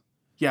Jones.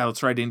 Yeah,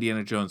 let's ride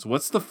Indiana Jones.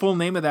 What's the full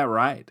name of that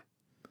ride?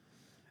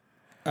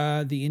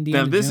 The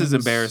Indiana. Now this Jones... is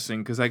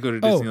embarrassing because I go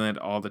to Disneyland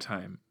all the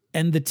time.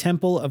 And the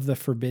Temple of the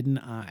Forbidden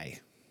Eye.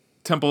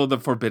 Temple of the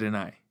Forbidden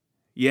Eye.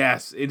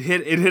 Yes, it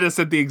hit us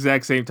at the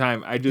exact same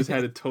time. I just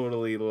had a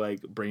totally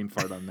brain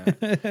fart on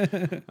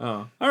that.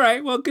 Oh, all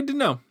right. Well, good to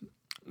know.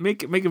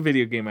 Make a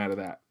video game out of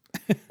that.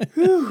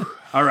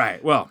 All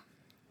right. Well,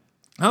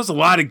 that was a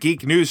lot of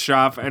geek news,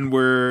 Shaf, and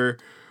we're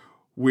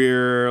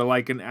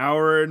like an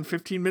hour and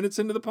 15 minutes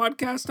into the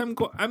podcast.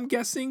 I'm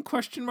guessing ?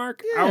 Yeah.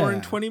 Hour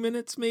and 20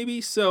 minutes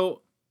maybe.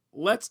 So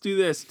let's do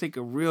this. Take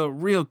a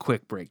real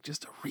quick break.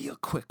 Just a real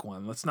quick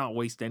one. Let's not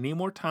waste any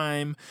more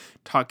time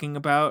talking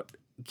about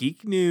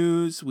geek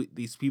news.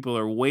 These people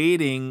are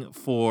waiting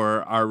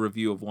for our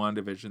review of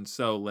WandaVision.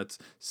 So let's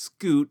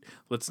scoot.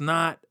 Let's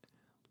not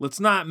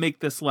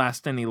make this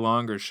last any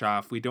longer,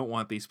 Shaf. We don't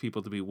want these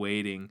people to be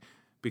waiting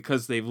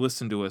because they've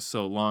listened to us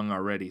so long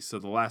already. So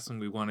the last thing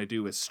we want to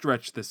do is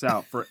stretch this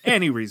out for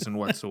any reason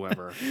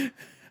whatsoever.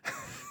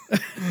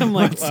 I'm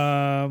like,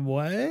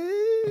 what?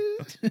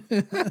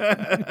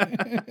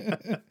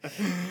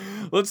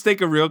 Let's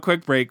take a real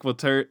quick break. We'll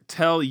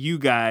tell you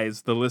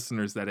guys, the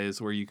listeners that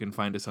is, where you can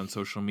find us on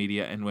social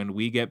media. And when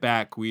we get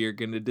back, we are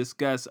going to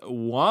discuss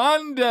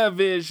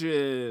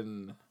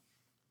WandaVision.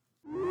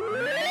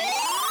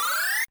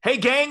 Hey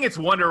gang, it's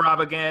Wonder Rob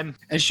again.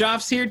 And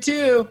Shaf's here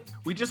too.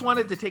 We just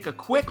wanted to take a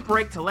quick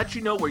break to let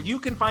you know where you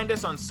can find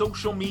us on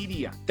social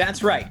media.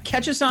 That's right.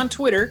 Catch us on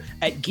Twitter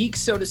at Geek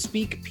So To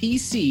Speak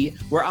PC,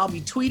 where I'll be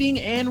tweeting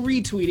and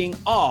retweeting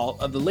all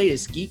of the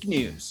latest geek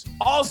news.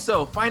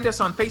 Also, find us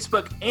on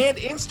Facebook and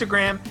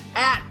Instagram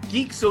at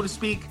Geek So To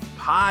Speak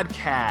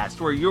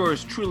Podcast, where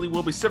yours truly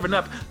will be serving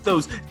up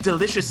those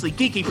deliciously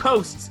geeky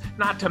posts,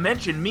 not to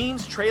mention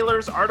memes,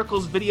 trailers,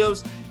 articles,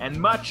 videos, and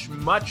much,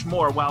 much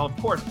more. While, of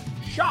course,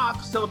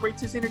 Shop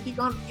celebrates his inner geek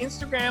on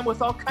Instagram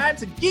with all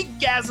kinds of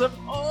geekgasm,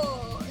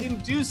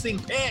 inducing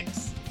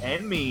pics.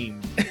 and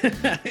memes.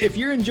 If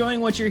you're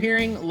enjoying what you're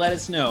hearing, let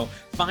us know.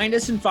 Find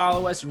us and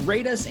follow us,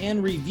 rate us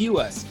and review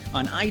us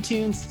on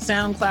iTunes,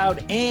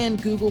 SoundCloud,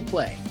 and Google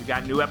Play. We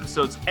got new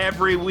episodes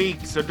every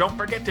week, so don't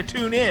forget to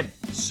tune in.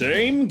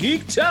 Same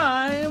geek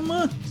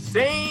time.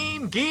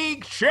 Same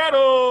geek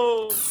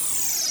channel.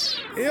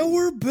 Yeah,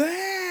 we're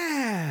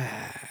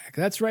back.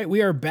 That's right.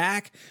 We are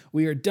back.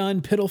 We are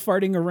done piddle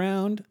farting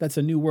around. That's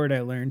a new word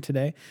I learned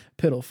today.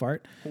 Piddle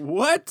fart.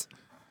 What?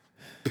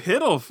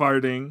 Piddle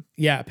farting?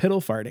 Yeah, piddle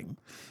farting.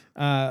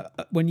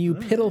 When you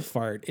piddle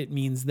fart, it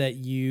means that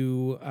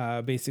you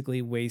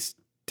basically waste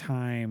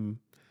time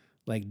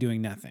like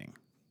doing nothing.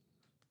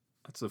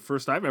 That's the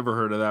first I've ever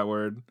heard of that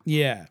word.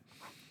 Yeah.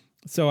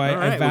 So All right,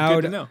 I well, vowed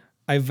good to know.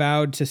 I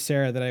vowed to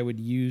Sarah that I would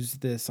use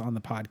this on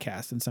the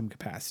podcast in some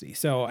capacity.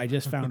 So I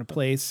just found a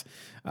place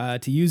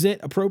to use it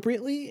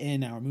appropriately,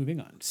 and now we're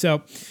moving on.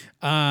 So,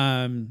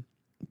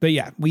 but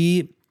yeah,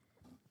 we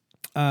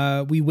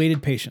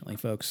waited patiently,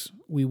 folks.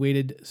 We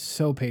waited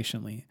so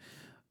patiently.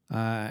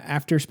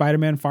 After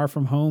Spider-Man Far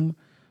From Home,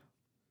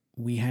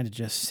 we had to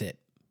just sit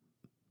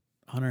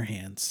on our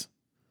hands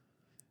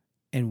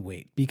and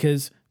wait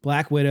because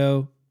Black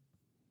Widow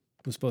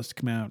was supposed to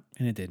come out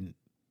and it didn't.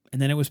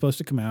 And then it was supposed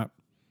to come out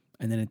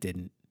and then it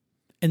didn't.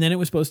 And then it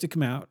was supposed to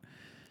come out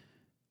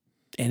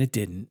and it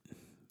didn't.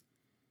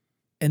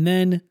 And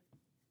then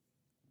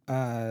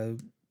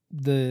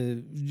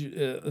the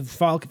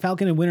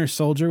Falcon and Winter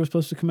Soldier was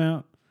supposed to come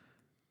out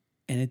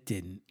and it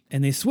didn't.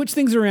 And they switched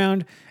things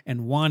around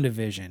and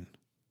WandaVision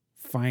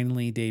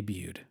finally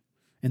debuted.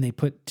 And they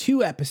put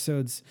 2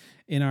 episodes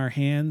in our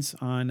hands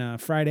on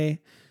Friday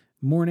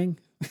morning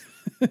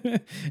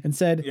and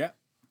said, Yeah.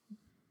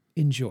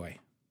 enjoy.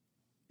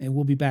 And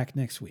we'll be back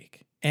next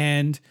week.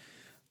 And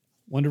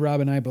Wonder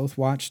Rob and I both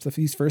watched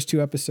these first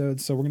 2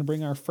 episodes. So we're going to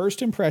bring our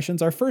first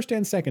impressions, our first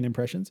and second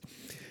impressions.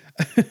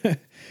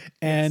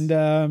 And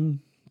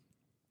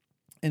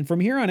from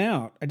here on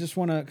out, I just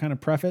want to kind of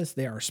preface,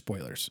 they are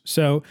spoilers.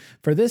 So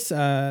for this,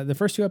 the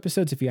first 2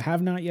 episodes, if you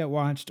have not yet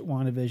watched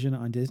WandaVision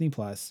on Disney+,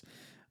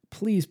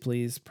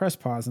 please press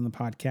pause on the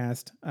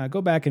podcast.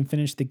 Go back and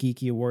finish the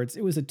Geeky Awards.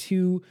 It was a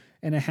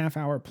 2.5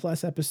 hour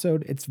plus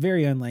episode. It's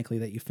very unlikely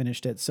that you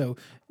finished it. So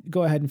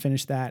go ahead and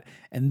finish that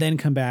and then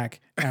come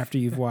back after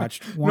you've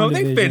watched WandaVision. No,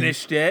 they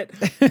finished it.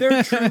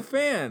 They're true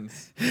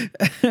fans.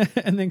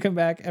 And then come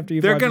back after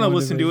you've They're watched going to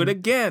listen to WandaVision. it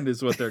again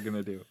is what they're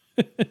going to do.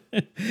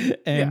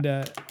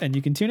 And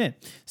you can tune in.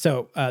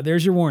 So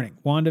there's your warning.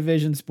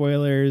 WandaVision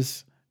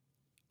spoilers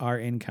are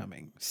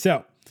incoming.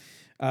 So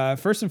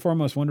first and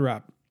foremost, Wonder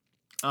Rob.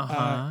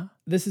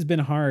 This has been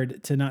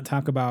hard to not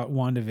talk about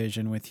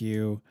WandaVision with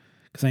you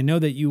because I know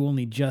that you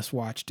only just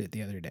watched it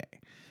the other day.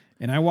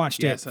 And I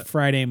watched it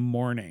Friday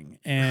morning.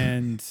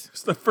 And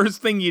it's the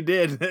first thing you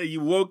did.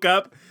 You woke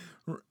up,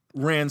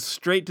 ran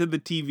straight to the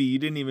TV. You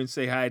didn't even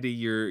say hi to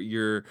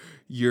your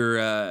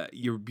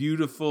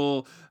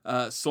beautiful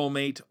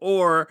soulmate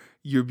or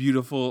your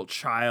beautiful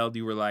child.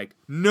 You were like,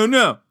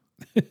 no,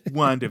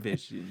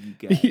 WandaVision, you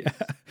guys. Yeah.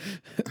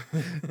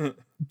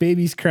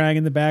 Baby's crying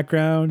in the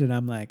background, and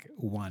I'm like,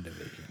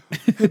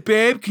 WandaVision. Hey,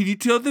 babe, can you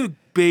tell the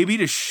baby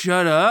to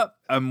shut up?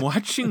 I'm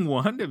watching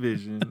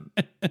WandaVision.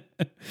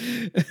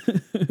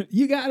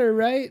 You got her,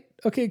 right?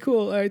 Okay,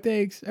 cool. All right,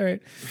 thanks. All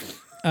right.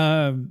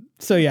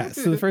 So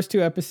the first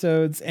 2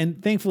 episodes,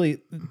 and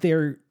thankfully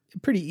they're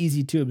pretty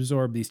easy to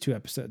absorb, these 2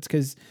 episodes,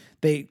 because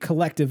they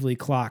collectively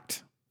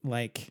clocked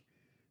like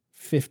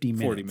 50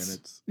 minutes. 40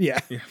 minutes. Yeah.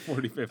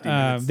 40, 50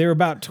 minutes. They were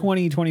about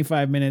 20,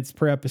 25 minutes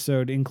per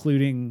episode,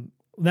 including,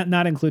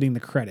 not including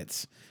the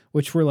credits,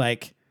 which were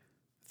like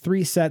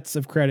 3 sets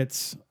of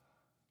credits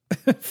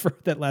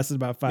that lasted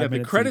about 5 minutes.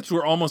 Yeah, the credits each.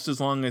 were almost as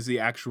long as the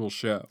actual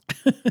show.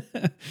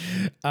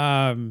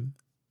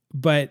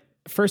 But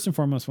first and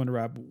foremost, Wonder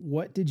Rob,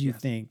 what did you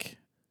think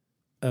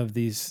of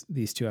these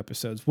 2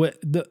 episodes? What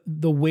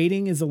the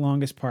waiting is the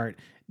longest part.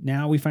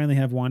 Now we finally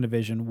have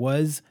WandaVision.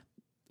 Was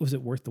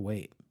it worth the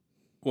wait?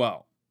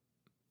 Well,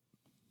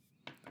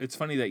 it's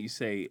funny that you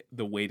say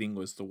the waiting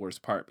was the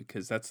worst part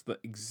because that's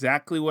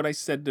exactly what I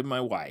said to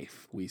my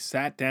wife. We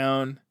sat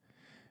down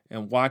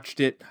and watched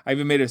it. I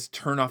even made us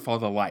turn off all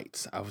the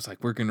lights. I was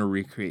like, we're going to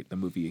recreate the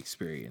movie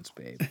experience,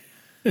 babe.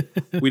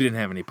 We didn't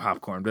have any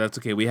popcorn, but that's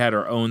okay. We had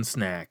our own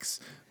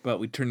snacks, but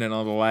we turned on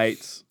all the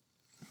lights,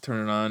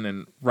 turned it on,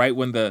 and right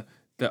when the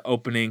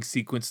opening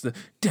sequence, the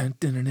dun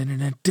dun dun dun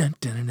dun dun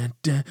dun dun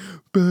dun,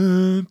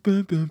 bum,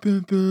 bum, bum,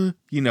 bum, bum,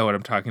 you know what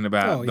I'm talking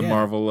about, the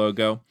Marvel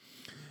logo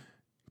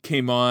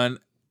came on,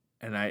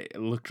 and I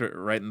looked her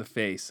right in the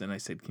face, and I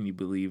said, can you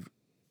believe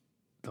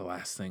the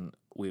last thing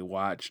we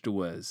watched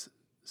was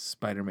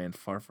Spider-Man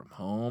Far From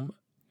Home?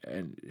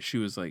 And she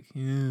was like,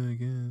 yeah, I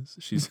guess.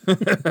 She's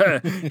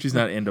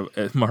not into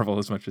Marvel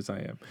as much as I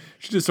am.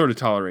 She just sort of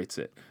tolerates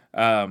it.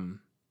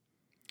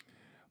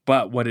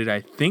 But what did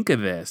I think of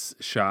this,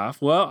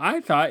 Schaff? Well,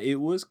 I thought it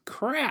was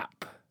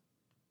crap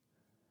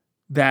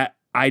that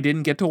I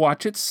didn't get to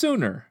watch it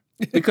sooner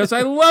because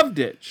I loved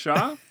it,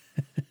 Schaff.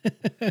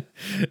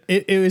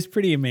 It was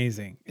pretty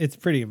amazing. It's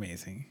pretty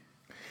amazing.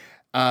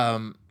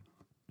 So,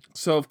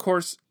 of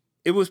course,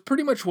 it was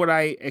pretty much what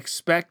I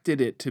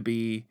expected it to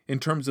be in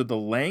terms of the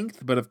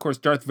length. But of course,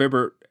 Darth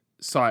Vibert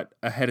saw it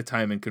ahead of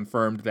time and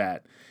confirmed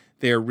that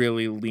they're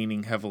really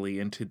leaning heavily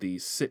into the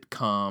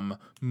sitcom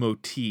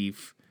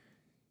motif,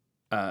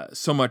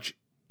 so much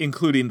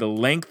including the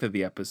length of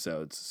the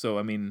episodes. So,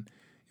 I mean,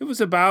 it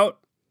was about,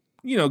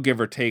 give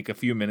or take a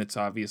few minutes,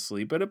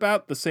 obviously, but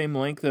about the same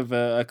length of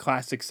a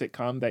classic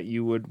sitcom that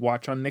you would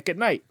watch on Nick at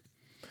Night,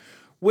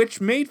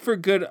 which made for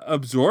good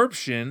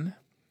absorption,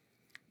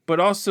 but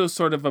also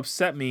sort of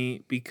upset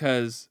me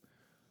because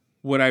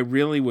what I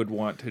really would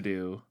want to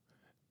do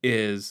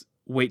is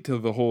wait till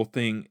the whole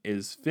thing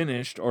is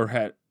finished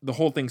or the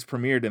whole thing's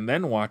premiered and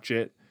then watch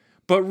it,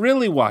 but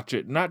really watch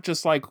it, not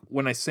just like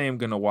when I say I'm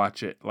going to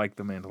watch it, like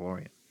The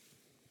Mandalorian,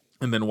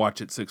 and then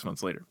watch it 6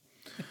 months later.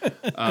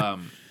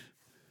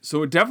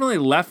 So it definitely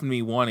left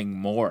me wanting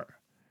more,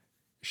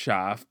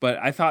 Shaf, but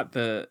I thought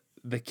the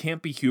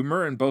campy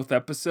humor in both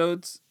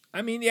episodes,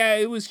 I mean, yeah,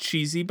 it was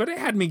cheesy, but it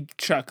had me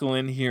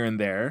chuckling here and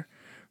there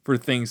for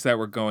things that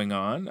were going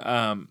on.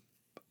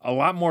 A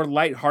lot more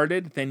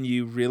lighthearted than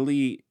you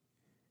really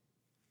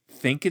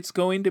think it's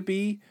going to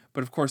be.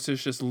 But of course,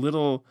 there's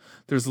little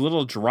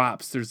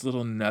drops. There's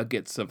little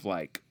nuggets of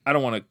like, I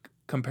don't want to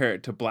compare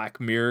it to Black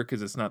Mirror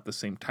because it's not the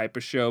same type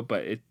of show,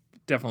 but it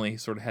definitely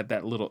sort of had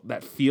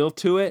that feel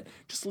to it.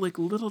 Just like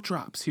little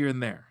drops here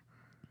and there.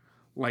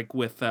 Like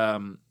with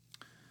the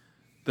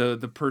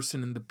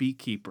person in the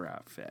beekeeper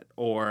outfit,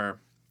 or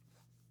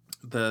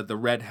the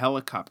red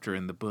helicopter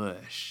in the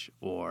bush,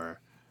 or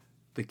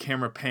the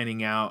camera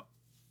panning out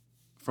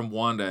from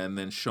Wanda and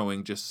then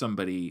showing just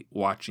somebody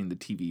watching the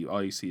TV.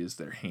 All you see is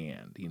their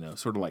hand,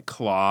 sort of like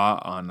Claw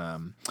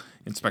on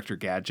Inspector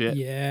Gadget.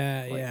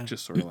 Yeah, yeah.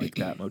 Just sort of like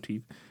that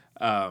motif.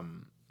 But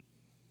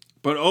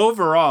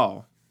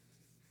overall,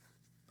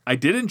 I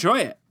did enjoy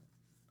it.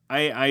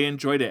 I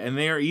enjoyed it, and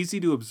they are easy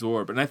to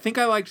absorb. And I think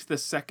I liked the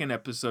second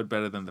episode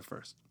better than the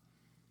first.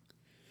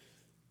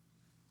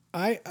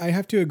 I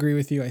have to agree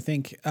with you. I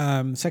think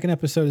second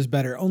episode is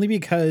better, only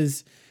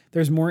because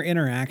there's more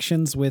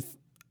interactions with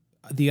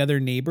the other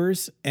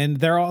neighbors, and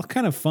they're all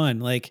kind of fun.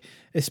 Like,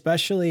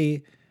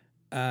 especially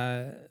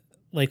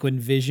like when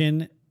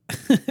Vision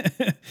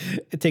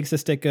it takes a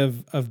stick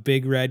of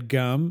big red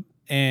gum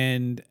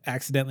and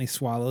accidentally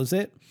swallows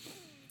it,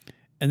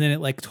 and then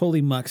it like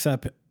totally mucks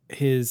up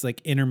his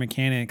like inner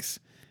mechanics,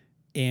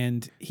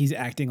 and he's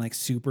acting like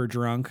super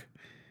drunk.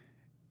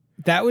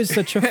 That was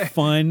such a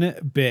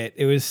fun bit.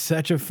 It was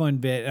such a fun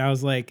bit. And I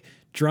was like,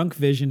 drunk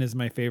Vision is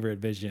my favorite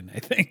Vision, I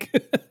think.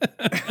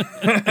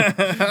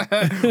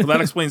 Well, that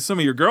explains some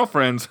of your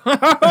girlfriends.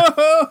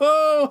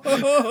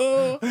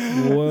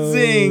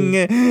 Zing.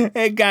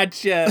 I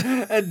gotcha.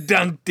 I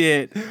dunked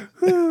it.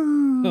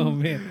 Oh,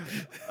 man.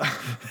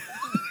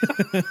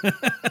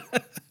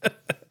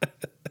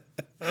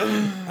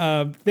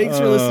 Thanks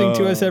for listening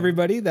to us,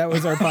 everybody. That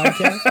was our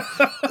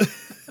podcast.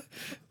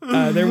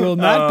 There will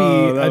not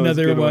be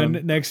another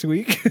one next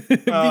week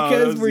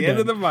because we're the end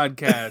of the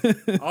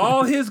podcast.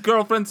 All his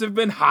girlfriends have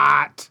been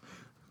hot.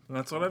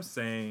 That's what I'm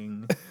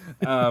saying.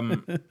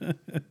 Come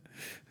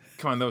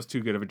on, that was too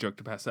good of a joke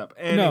to pass up.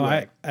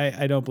 Anyway, no,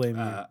 I don't blame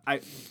you.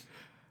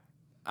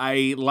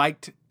 I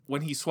liked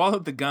when he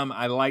swallowed the gum.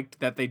 I liked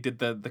that they did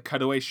the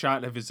cutaway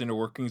shot of his inner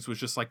workings was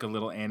just like a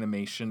little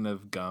animation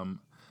of gum,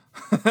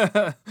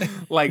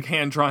 like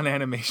hand drawn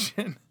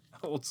animation,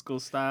 old school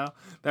style.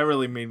 That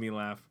really made me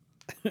laugh.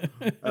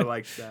 I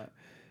liked that.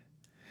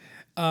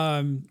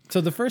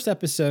 So the first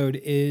episode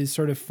is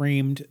sort of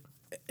framed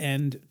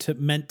and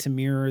meant to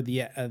mirror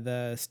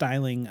the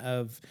styling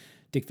of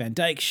Dick Van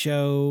Dyke's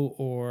show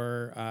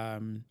or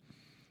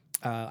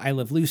I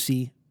Love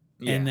Lucy.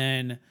 Yeah. And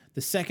then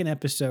the second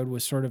episode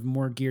was sort of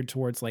more geared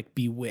towards like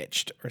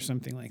Bewitched or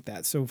something like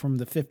that. So from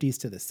the 50s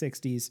to the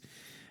 60s.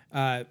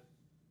 And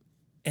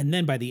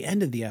then by the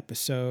end of the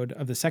episode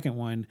of the second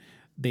one,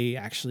 they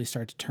actually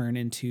start to turn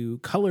into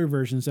color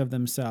versions of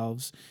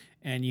themselves.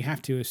 And you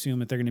have to assume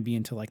that they're going to be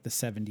into like the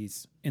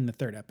 70s in the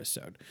third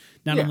episode.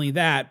 Not only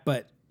that,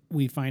 but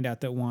we find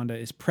out that Wanda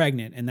is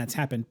pregnant, and that's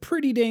happened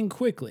pretty dang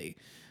quickly.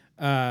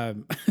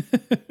 Of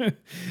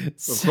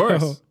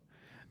course.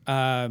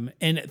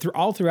 And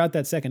all throughout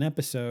that second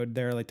episode,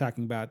 they're like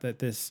talking about that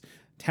this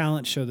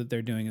talent show that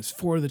they're doing is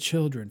for the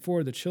children,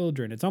 for the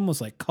children. It's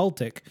almost like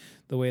cultic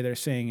the way they're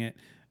saying it.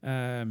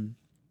 And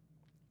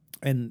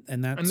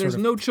there's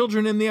no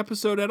children in the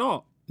episode at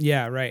all.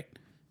 Yeah, right.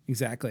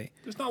 Exactly.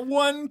 There's not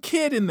one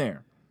kid in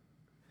there.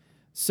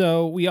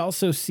 So we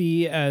also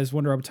see, as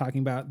Wonder Woman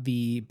talking about,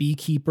 the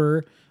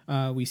beekeeper.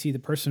 We see the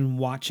person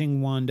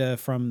watching Wanda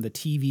from the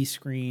TV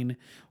screen.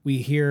 We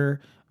hear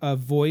a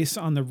voice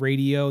on the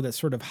radio that's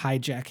sort of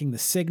hijacking the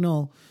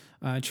signal,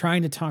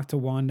 trying to talk to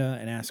Wanda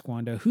and ask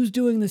Wanda, who's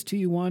doing this to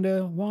you,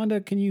 Wanda? Wanda,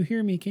 can you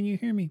hear me? Can you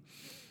hear me?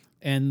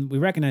 And we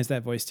recognize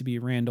that voice to be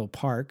Randall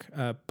Park,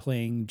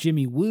 playing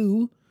Jimmy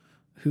Woo,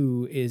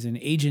 who is an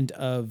agent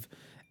of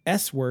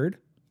S-Word.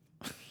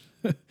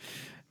 And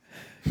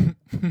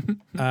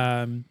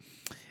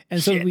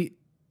Shit. so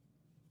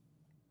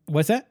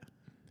what's that?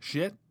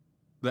 Shit.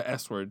 The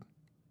S word.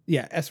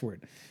 Yeah,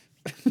 S-Word.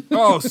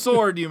 Oh,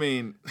 sword, you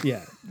mean?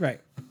 Yeah, right.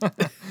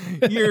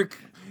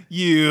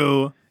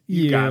 You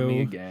got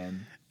me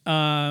again.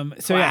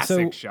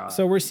 Classic shot.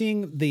 So we're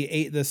seeing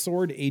the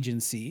Sword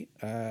agency,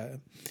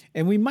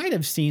 and we might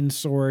have seen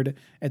Sword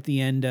at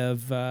the end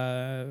of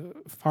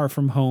Far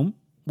From Home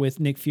with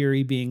Nick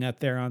Fury being up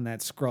there on that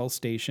Skrull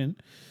station.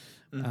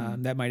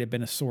 That might have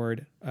been a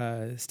Sword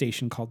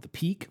station called the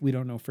Peak. We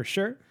don't know for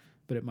sure,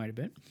 but it might have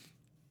been.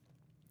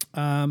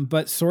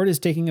 But Sword is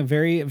taking a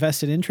very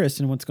vested interest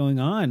in what's going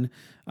on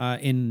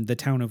in the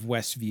town of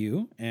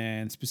Westview,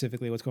 and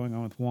specifically what's going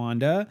on with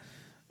Wanda.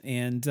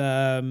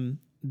 And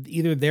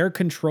either they're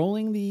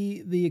controlling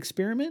the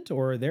experiment,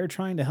 or they're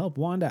trying to help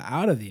Wanda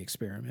out of the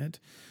experiment,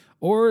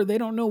 or they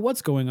don't know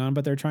what's going on,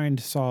 but they're trying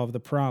to solve the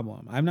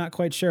problem. I'm not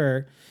quite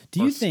sure.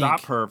 Do you think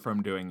stop her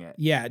from doing it?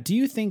 Yeah. Do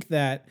you think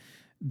that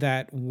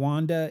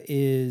Wanda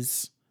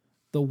is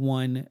the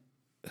one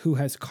who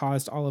has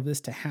caused all of this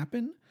to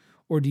happen?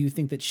 Or do you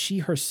think that she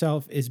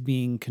herself is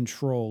being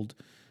controlled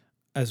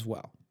as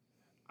well?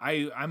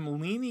 I'm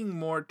leaning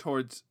more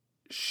towards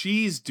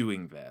she's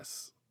doing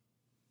this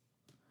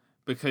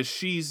because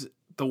she's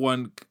the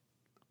one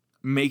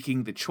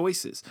making the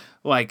choices.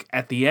 Like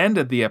at the end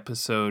of the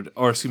episode,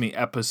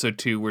 episode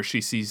 2, where she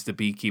sees the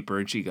beekeeper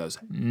and she goes,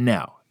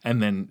 no.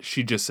 And then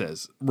she just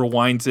says,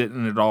 rewinds it,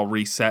 and it all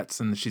resets.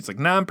 And she's like,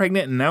 nah, I'm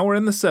pregnant. And now we're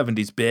in the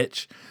 70s,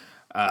 bitch.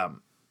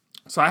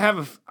 So I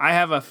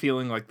have a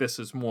feeling like this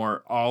is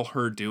more all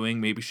her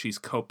doing. Maybe she's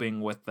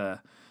coping with the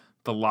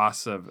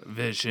loss of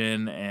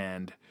Vision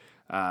and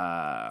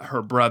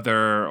her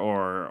brother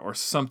or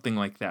something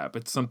like that.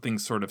 But something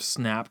sort of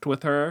snapped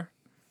with her,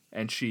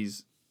 and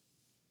she's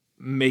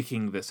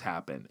making this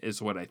happen. Is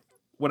what I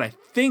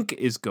think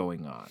is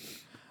going on.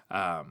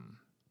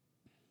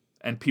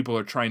 And people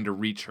are trying to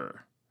reach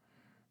her,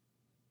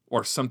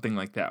 or something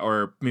like that,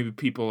 or maybe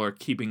people are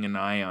keeping an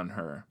eye on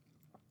her.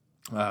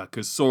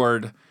 Because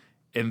Sword,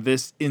 in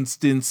this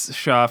instance,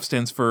 SHOF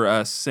stands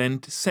for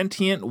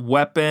sentient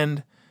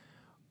weapon,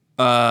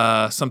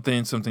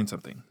 something.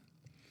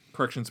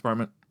 Corrections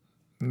Department,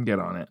 get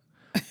on it.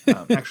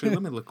 Actually,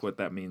 let me look what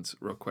that means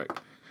real quick.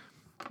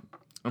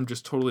 I'm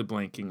just totally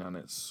blanking on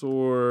it.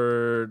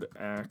 Sword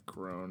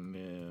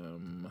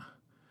acronym,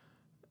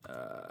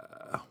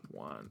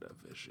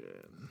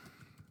 WandaVision.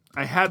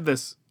 I had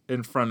this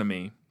in front of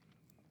me.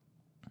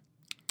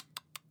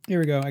 Here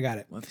we go. I got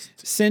it.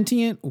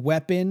 Sentient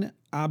Weapon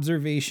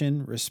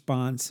Observation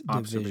Response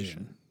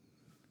Division.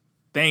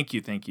 Thank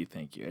you. I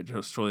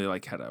just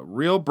really had a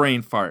real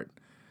brain fart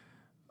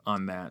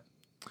on that.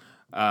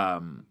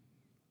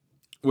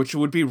 Which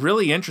would be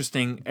really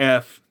interesting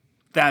if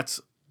at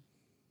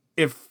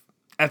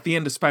the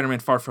end of Spider-Man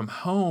Far From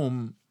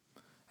Home,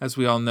 as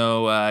we all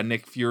know,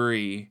 Nick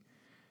Fury,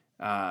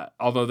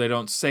 although they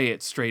don't say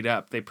it straight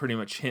up, they pretty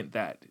much hint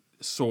that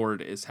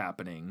Sword is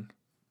happening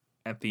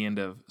at the end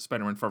of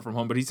Spider-Man Far From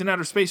Home, but he's in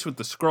outer space with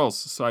the Skrulls,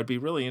 so I'd be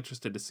really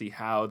interested to see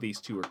how these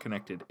two are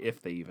connected,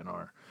 if they even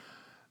are.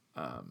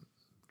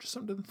 Just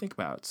something to think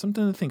about.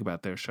 Something to think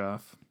about there, Shafi.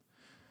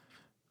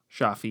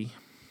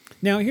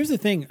 Now, here's the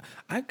thing.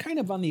 I'm kind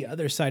of on the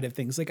other side of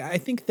things. I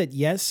think that,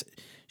 yes,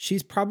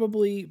 she's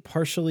probably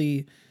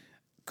partially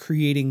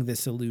creating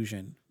this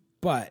illusion,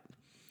 but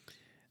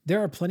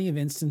there are plenty of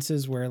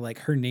instances where,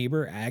 her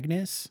neighbor,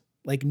 Agnes,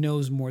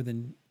 knows more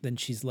than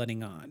she's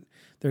letting on.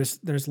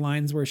 There's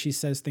lines where she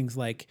says things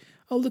like,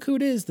 "Oh, look who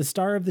it is, the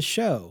star of the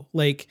show."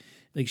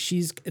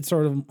 She's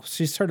sort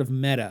of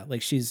meta.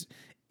 She's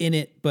in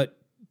it but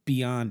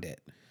beyond it.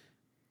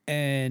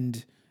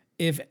 And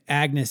if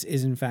Agnes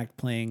is in fact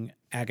playing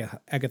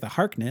Agatha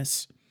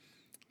Harkness,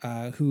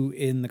 who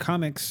in the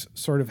comics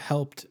sort of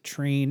helped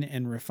train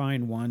and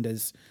refine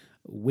Wanda's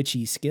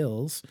witchy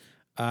skills,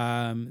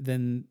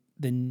 then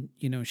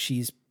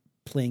she's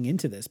playing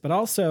into this. But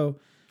also,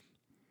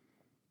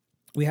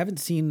 we haven't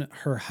seen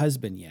her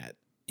husband yet,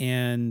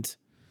 and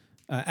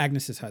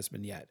Agnes's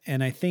husband yet.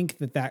 And I think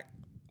that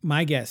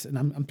my guess, and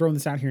I'm throwing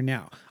this out here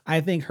now,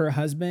 I think her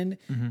husband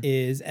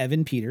is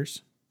Evan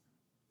Peters,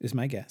 is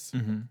my guess.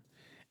 Mm-hmm.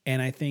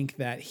 And I think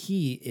that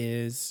he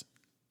is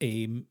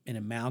an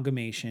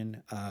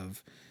amalgamation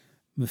of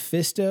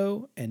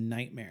Mephisto and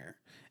Nightmare.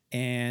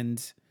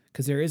 And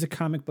because there is a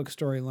comic book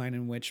storyline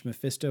in which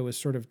Mephisto is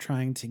sort of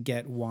trying to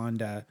get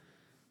Wanda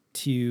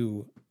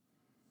to,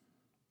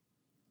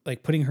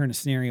 putting her in a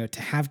scenario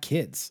to have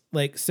kids.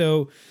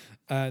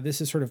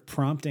 This is sort of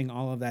prompting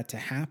all of that to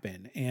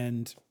happen.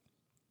 And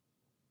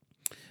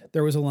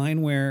there was a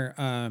line where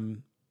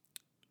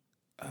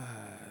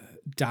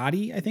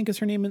Dottie, I think is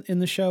her name in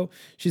the show.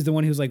 She's the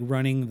one who's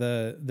running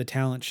the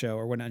talent show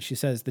or whatnot. She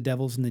says the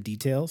devil's in the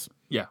details.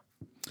 Yeah.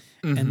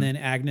 Mm-hmm. And then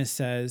Agnes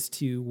says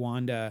to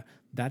Wanda,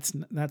 that's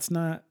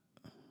not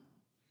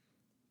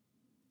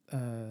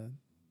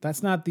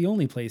the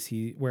only place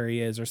where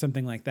he is, or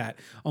something like that.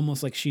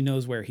 Almost like she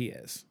knows where he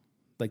is,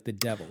 like the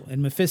devil.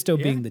 And Mephisto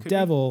being the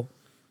devil,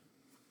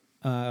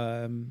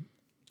 I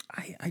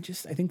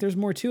think there's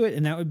more to it,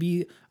 and that would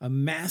be a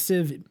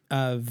massive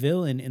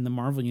villain in the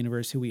Marvel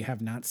universe who we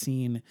have not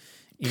seen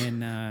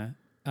in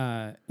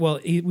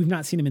We've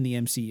not seen him in the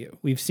MCU.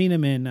 We've seen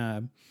him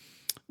in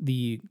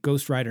the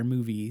Ghost Rider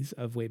movies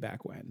of way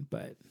back when,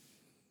 but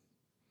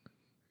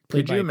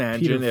could you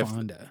imagine Peter if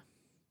Fonda.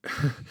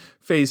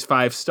 Phase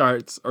 5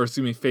 starts, or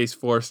excuse me, Phase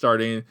 4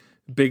 starting,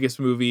 biggest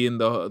movie in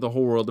the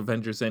whole world,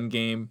 Avengers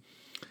Endgame,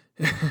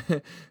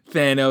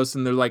 Thanos,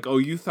 and they're like, oh,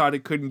 you thought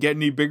it couldn't get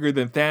any bigger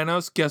than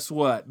Thanos? Guess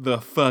what? The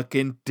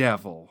fucking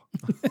devil.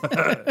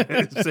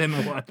 It's in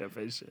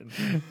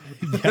WandaVision.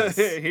 Yes.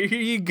 Here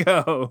you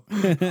go.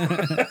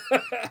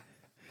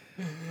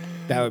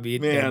 That'd be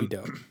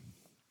dope.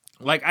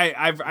 Like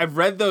I've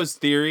read those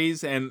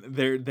theories and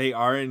they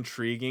are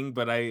intriguing,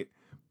 but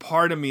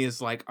part of me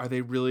is like, are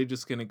they really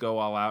just gonna go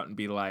all out and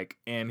be like,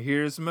 and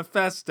here's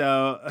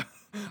Mephisto?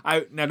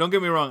 Now don't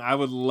get me wrong, I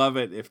would love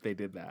it if they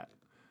did that.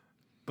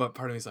 But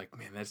part of me is like,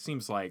 man, that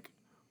seems like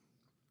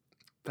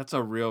that's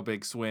a real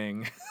big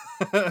swing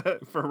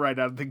for right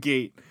out of the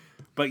gate.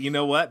 But you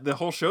know what? The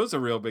whole show's a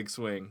real big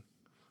swing.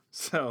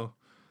 So,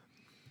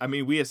 I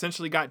mean, we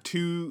essentially got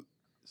 2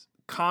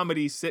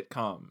 comedy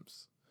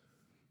sitcoms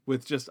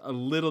with just a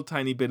little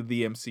tiny bit of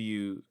the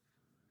MCU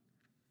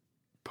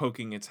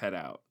poking its head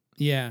out.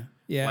 Yeah.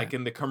 Like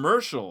in the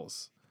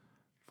commercials,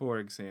 for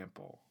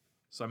example.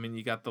 So, I mean,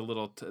 you got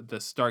the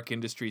Stark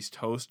Industries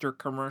toaster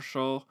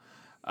commercial.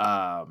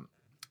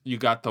 You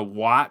got the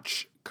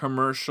watch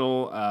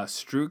commercial.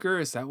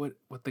 Strucker, is that what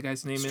the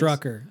guy's name is?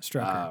 Strucker.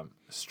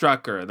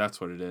 Strucker,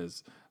 that's what it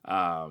is.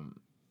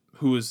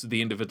 Who is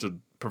the individual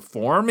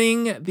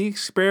performing the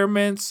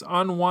experiments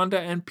on Wanda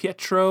and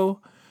Pietro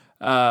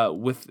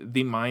with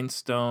the Mind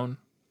Stone,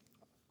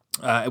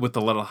 with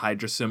the little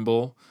Hydra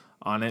symbol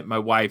on it. My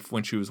wife,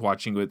 when she was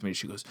watching with me,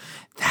 she goes,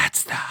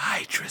 "That's the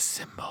Hydra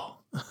symbol."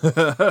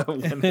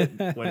 when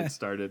it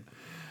started.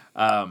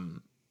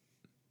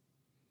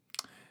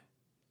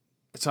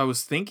 So I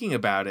was thinking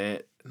about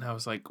it, and I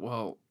was like,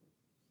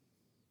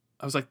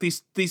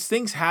 these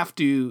things have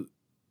to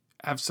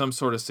have some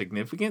sort of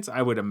significance,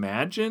 I would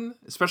imagine,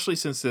 especially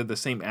since they're the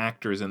same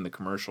actors in the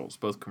commercials,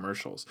 both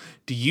commercials.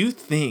 Do you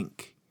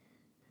think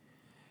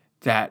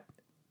that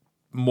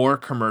more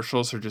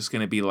commercials are just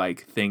going to be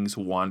like things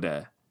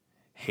Wanda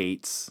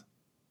hates?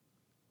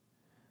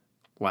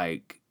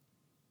 Like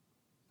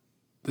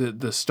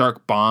the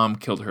Stark bomb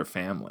killed her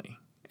family,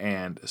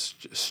 and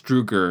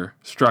Strucker,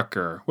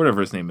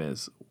 whatever his name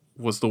is,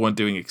 was the one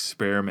doing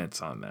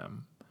experiments on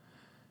them.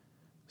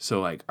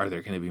 So, like, are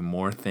there going to be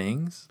more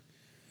things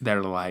that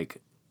are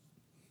like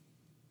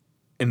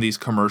in these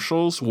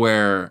commercials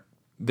where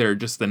they're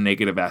just the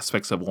negative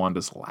aspects of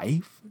Wanda's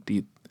life?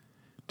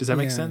 Does that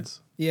make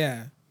sense?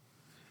 Yeah.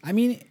 I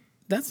mean,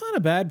 that's not a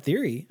bad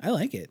theory. I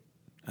like it.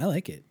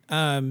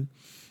 I'm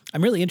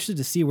really interested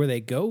to see where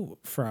they go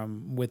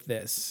with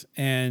this.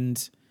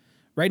 And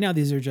right now,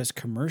 these are just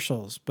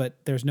commercials,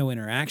 but there's no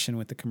interaction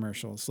with the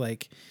commercials.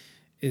 Like,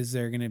 is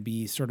there going to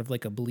be sort of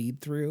like a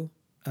bleed through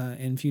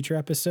in future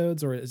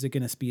episodes, or is it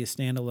going to be a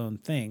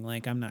standalone thing?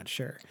 Like, I'm not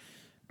sure.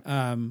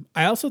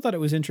 I also thought it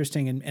was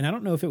interesting, and I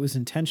don't know if it was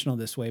intentional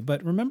this way,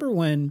 but remember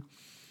when,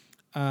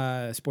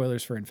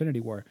 spoilers for Infinity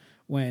War,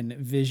 when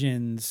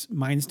Vision's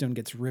Mind Stone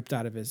gets ripped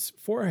out of his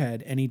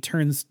forehead and he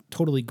turns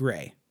totally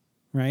gray,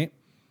 right?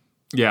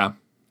 Yeah.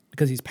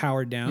 Because he's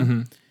powered down.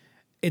 Mm-hmm.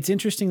 It's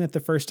interesting that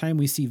the first time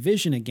we see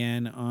Vision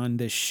again on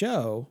this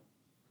show,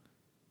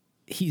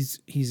 he's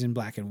in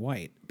black and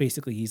white.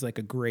 Basically, he's like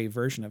a gray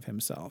version of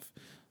himself.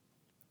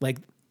 Like,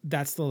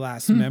 that's the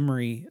last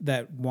memory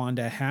that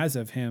Wanda has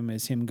of him,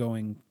 is him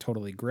going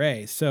totally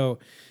gray. So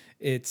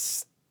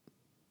it's,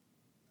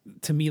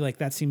 to me, like,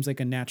 that seems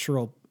like a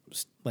natural,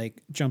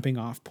 like, jumping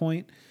off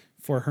point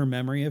for her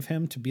memory of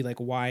him, to be like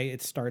why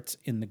it starts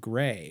in the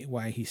gray,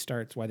 why they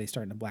start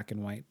in a black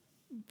and white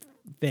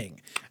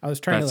thing. I was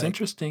trying That's to, like,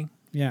 interesting.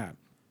 Yeah.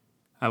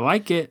 I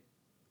like it.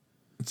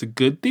 It's a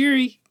good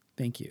theory.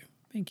 Thank you.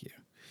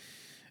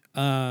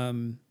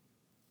 Man,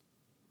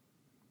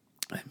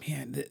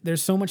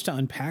 there's so much to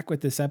unpack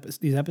with these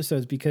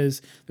episodes,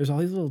 because there's all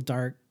these little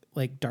dark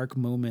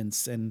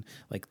moments and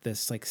like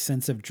this like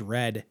sense of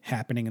dread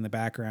happening in the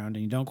background,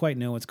 and you don't quite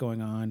know what's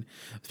going on.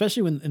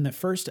 Especially when in the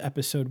first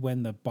episode,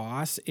 when the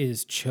boss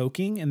is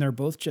choking and they're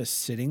both just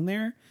sitting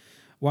there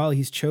while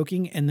he's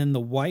choking, and then the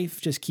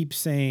wife just keeps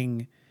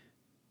saying,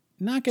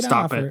 "Knock it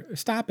off," or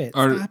 "Stop it,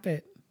 stop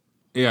it."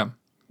 Yeah.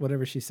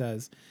 Whatever she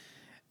says.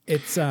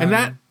 It's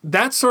and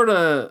that sort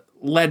of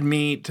led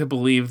me to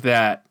believe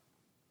that,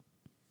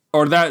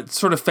 or that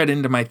sort of fed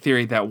into my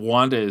theory that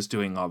Wanda is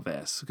doing all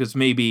this because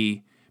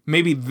maybe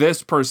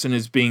this person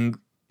is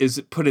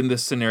put in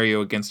this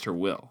scenario against her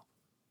will.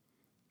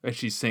 And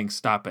she's saying,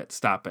 "Stop it,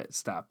 stop it,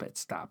 stop it,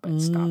 stop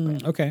it, stop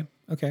it."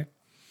 Okay.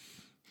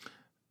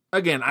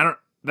 Again,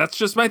 that's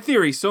just my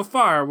theory so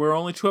far. We're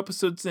only 2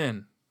 episodes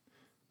in.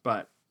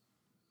 But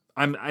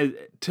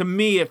to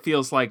me, it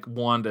feels like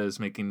Wanda is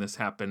making this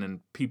happen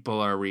and people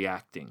are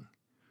reacting,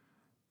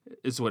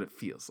 is what it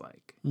feels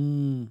like.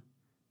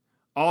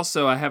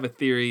 Also, I have a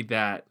theory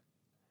that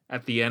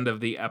at the end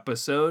of the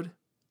episode,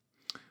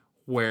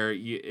 where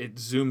it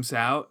zooms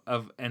out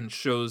and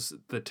shows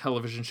the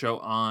television show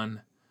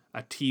on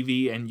a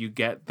TV and you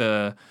get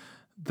the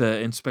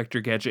Inspector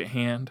Gadget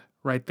hand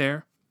right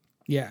there.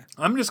 Yeah.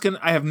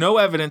 I have no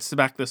evidence to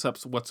back this up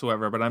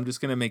whatsoever, but I'm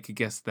just going to make a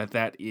guess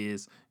that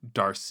is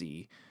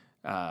Darcy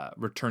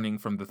returning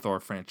from the Thor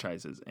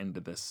franchises into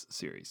this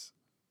series.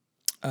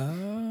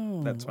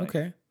 Oh, That's right.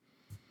 Okay.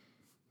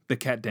 The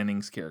Kat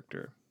Dennings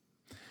character.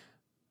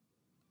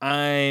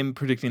 I'm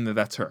predicting that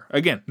that's her.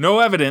 Again, no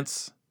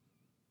evidence,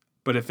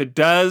 but if it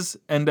does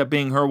end up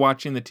being her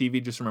watching the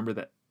TV, just remember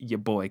that your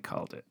boy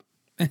called it.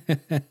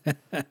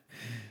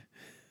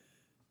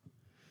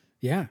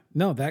 Yeah.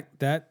 No,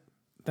 that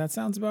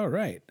sounds about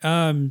right.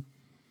 There's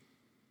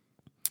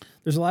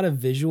a lot of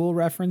visual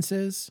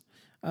references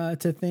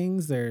to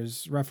things.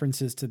 There's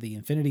references to the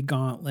Infinity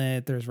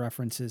Gauntlet. There's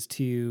references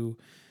to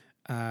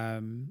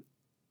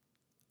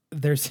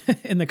there's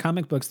in the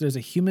comic books, there's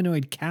a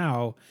humanoid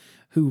cow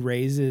who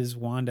raises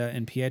Wanda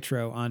and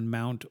Pietro on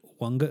Mount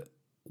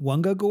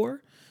Wungagore.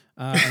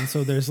 And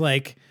so there's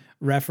like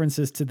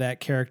references to that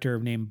character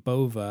named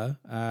Bova.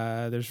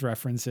 There's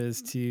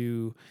references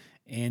to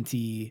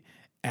Auntie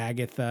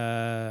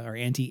Agatha or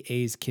Auntie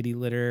A's kitty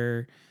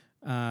litter.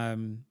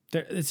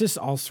 It's just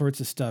all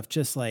sorts of stuff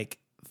just like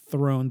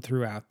thrown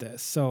throughout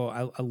this. So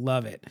I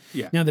love it.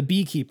 Yeah. Now the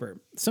beekeeper,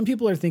 some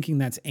people are thinking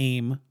that's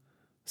AIM.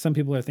 Some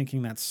people are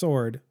thinking that's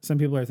sword. Some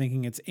people are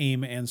thinking it's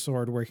AIM and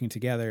sword working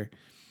together.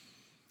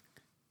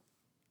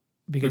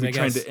 Because maybe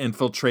trying to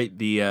infiltrate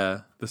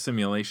the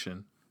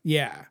simulation.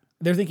 Yeah.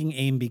 They're thinking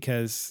AIM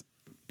because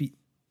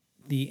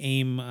the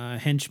AIM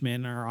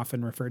henchmen are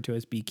often referred to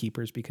as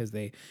beekeepers because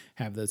they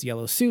have those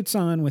yellow suits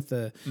on with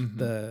the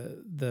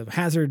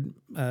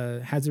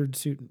hazard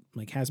suit,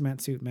 like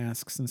hazmat suit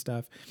masks and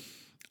stuff.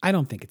 I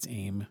don't think it's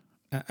AIM.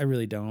 I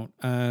really don't.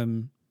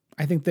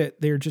 I think that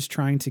they're just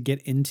trying to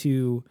get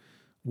into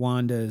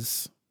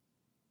Wanda's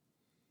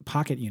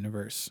pocket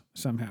universe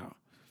somehow.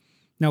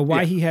 Now,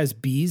 why he has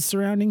bees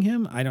surrounding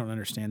him, I don't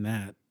understand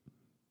that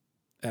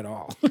at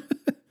all.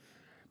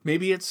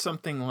 Maybe it's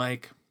something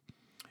like,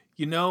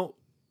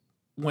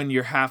 when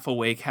you're half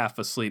awake, half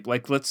asleep.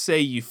 Like, let's say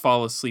you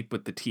fall asleep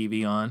with the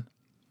TV on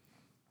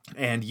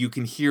and you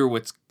can hear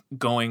what's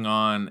going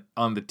on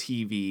the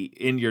TV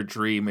in your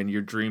dream, and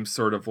your dream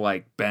sort of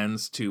like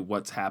bends to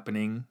what's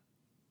happening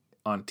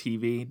on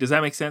TV. Does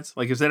that make sense?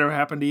 Like, has that ever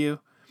happened to you?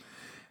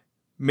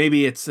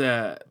 Maybe it's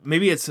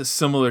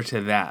similar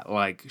to that.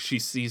 Like, she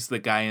sees the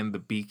guy in the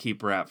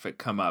beekeeper outfit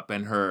come up,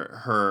 and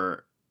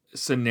her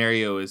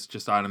scenario is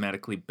just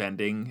automatically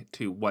bending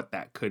to what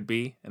that could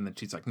be, and then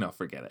she's like, "No,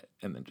 forget it,"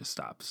 and then just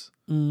stops.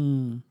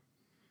 Isn't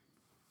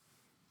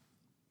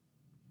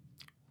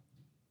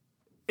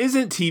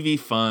TV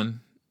fun?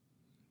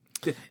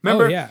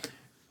 Remember? Oh, yeah.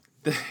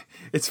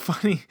 It's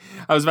funny.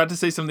 I was about to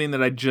say something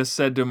that I just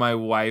said to my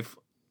wife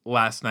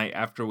last night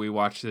after we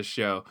watched this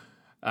show.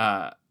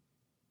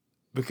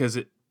 Because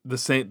the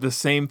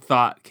same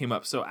thought came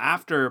up. So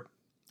after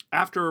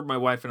my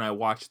wife and I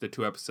watched the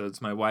 2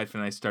 episodes, my wife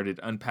and I started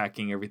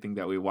unpacking everything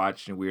that we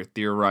watched, and we were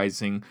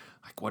theorizing,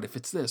 like, what if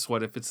it's this?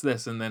 What if it's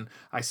this? And then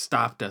I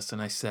stopped us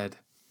and I said,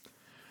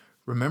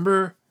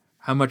 remember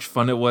how much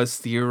fun it was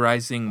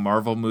theorizing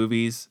Marvel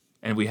movies?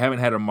 And we haven't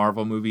had a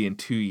Marvel movie in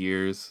 2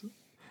 years.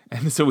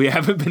 And so we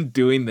haven't been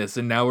doing this,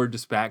 and now we're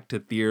just back to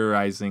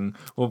theorizing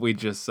what we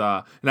just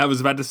saw. And I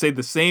was about to say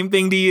the same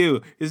thing to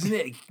you.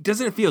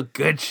 Doesn't it feel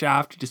good,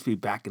 Shop, to just be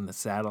back in the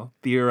saddle,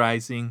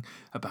 theorizing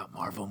about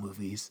Marvel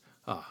movies?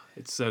 Oh,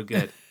 it's so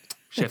good.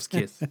 Chef's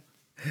kiss.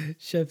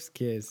 Chef's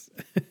kiss.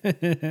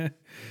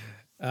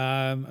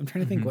 I'm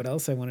trying to think what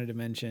else I wanted to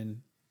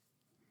mention.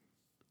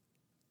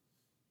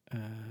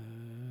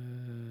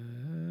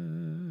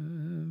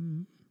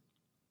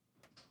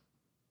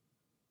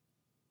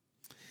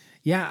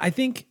 Yeah, I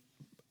think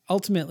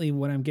ultimately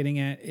what I'm getting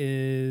at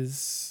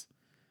is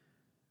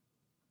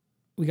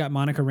we got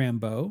Monica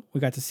Rambeau. We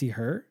got to see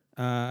her.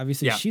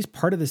 Obviously, she's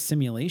part of the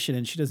simulation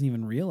and she doesn't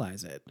even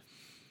realize it.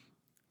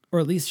 Or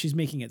at least she's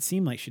making it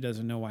seem like she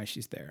doesn't know why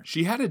she's there.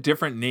 She had a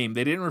different name.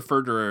 They didn't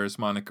refer to her as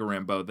Monica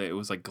Rambeau. It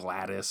was like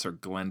Gladys or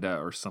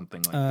Glenda or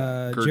something like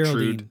that.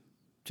 Gertrude.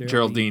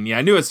 Geraldine. Yeah,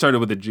 I knew it started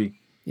with a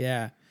G.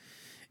 Yeah.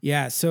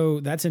 Yeah,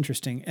 so that's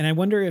interesting. And I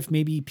wonder if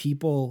maybe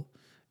people,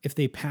 if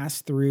they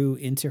pass through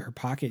into her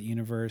pocket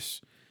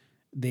universe,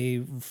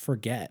 they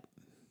forget.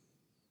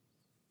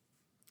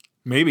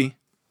 Maybe.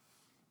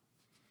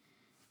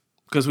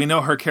 Because we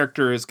know her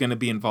character is going to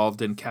be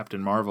involved in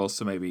Captain Marvel,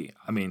 so maybe,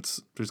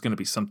 there's going to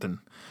be something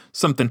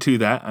to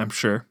that, I'm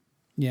sure.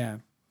 Yeah.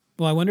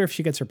 Well, I wonder if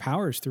she gets her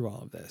powers through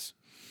all of this.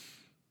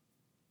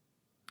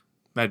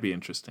 That'd be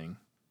interesting.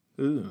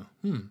 Ooh.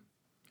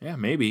 Yeah,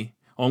 maybe.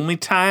 Only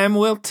time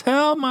will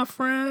tell, my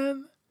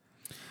friend.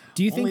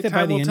 Do you think that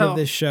by the end of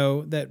this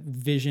show that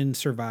Vision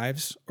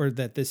survives, or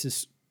that this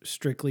is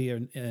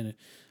strictly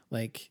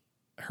like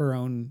her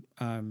own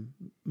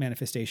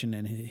manifestation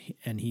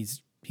and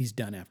he's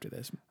done after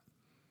this?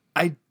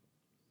 I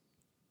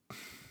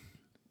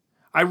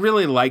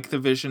really like the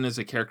Vision as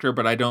a character,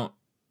 but I don't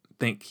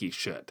think he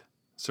should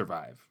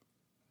survive.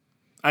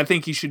 I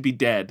think he should be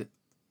dead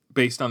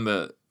based on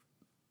the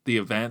the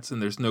events,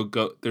 and there's no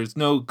go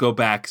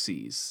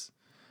backsies.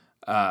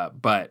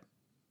 But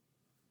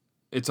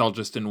it's all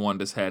just in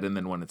Wanda's head, and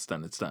then when it's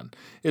done,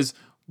 is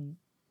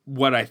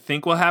what I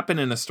think will happen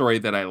in a story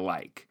that I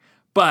like.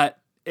 But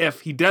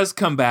if he does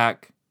come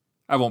back,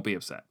 I won't be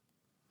upset.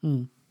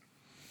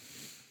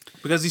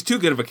 Because he's too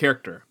good of a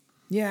character.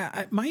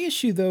 Yeah, my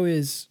issue though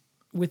is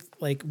with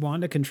like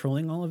Wanda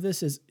controlling all of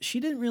this is she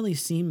didn't really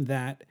seem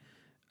that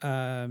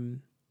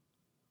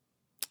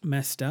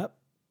messed up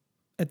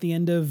at the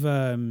end of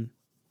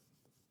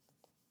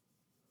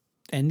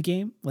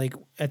Endgame. Like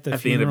at the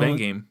end of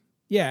Endgame.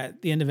 Yeah,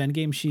 at the end of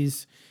Endgame,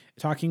 she's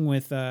talking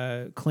with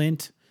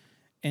Clint,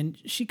 and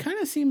she kind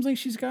of seems like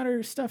she's got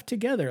her stuff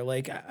together.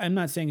 Like, I'm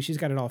not saying she's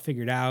got it all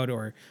figured out,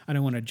 or I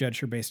don't want to judge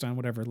her based on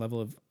whatever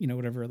level of,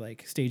 whatever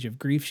like stage of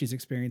grief she's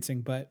experiencing,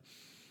 but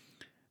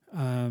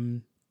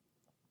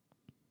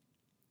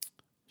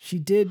she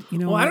did,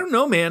 Well, I don't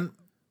know, man.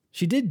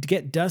 She did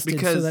get dusted,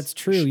 so that's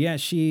true. Yeah,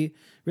 she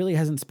really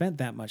hasn't spent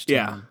that much time.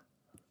 Yeah.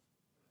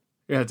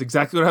 Yeah, that's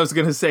exactly what I was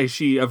going to say.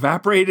 She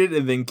evaporated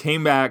and then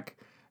came back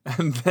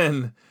and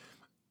then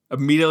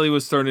immediately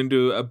was thrown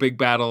into a big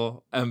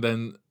battle and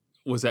then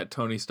was at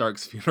Tony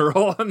Stark's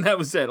funeral, and that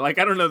was it. Like,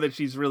 I don't know that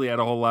she's really had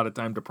a whole lot of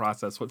time to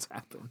process what's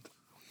happened.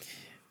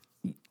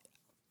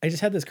 I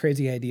just had this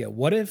crazy idea.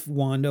 What if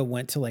Wanda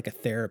went to like a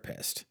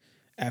therapist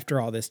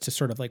after all this to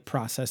sort of like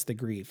process the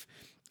grief?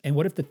 And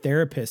what if the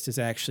therapist is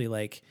actually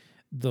like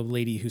the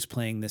lady who's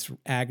playing this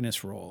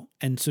Agnes role?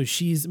 And so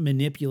she's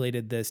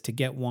manipulated this to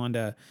get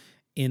Wanda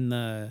in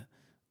the,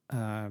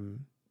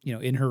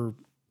 in her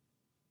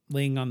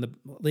laying on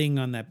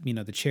that,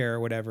 the chair or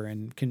whatever,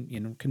 and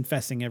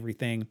confessing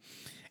everything,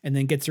 and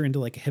then gets her into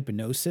like a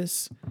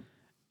hypnosis.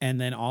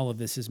 And then all of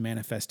this is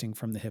manifesting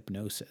from the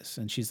hypnosis,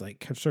 and she's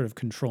like sort of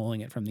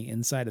controlling it from the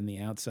inside and the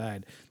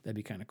outside. That'd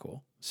be kind of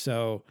cool.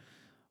 So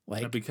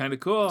like, that'd be kind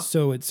of cool.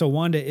 So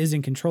Wanda is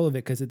in control of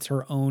it because it's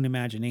her own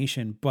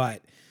imagination,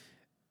 but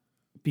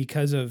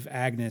because of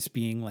Agnes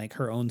being like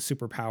her own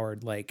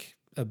superpowered like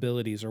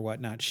abilities or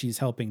whatnot, she's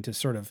helping to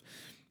sort of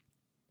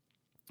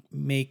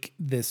make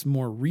this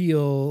more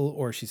real,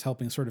 or she's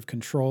helping sort of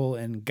control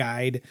and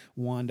guide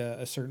Wanda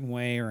a certain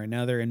way or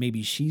another. And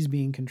maybe she's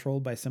being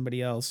controlled by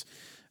somebody else.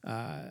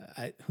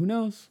 Who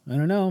knows? I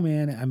don't know,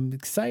 man. I'm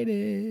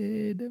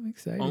excited.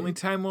 Only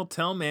time will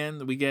tell,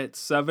 man. We get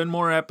 7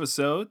 more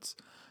episodes.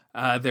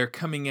 They're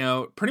coming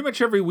out pretty much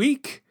every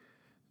week.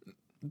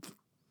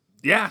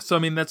 Yeah, so I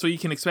mean, that's what you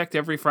can expect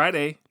every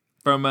Friday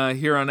from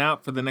here on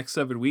out for the next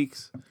 7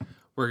 weeks.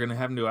 We're gonna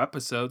have new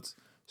episodes.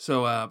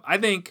 So I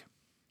think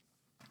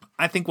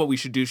what we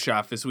should do,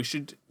 Shaf, is we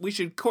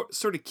should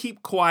sort of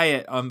keep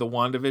quiet on the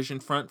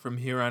WandaVision front from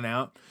here on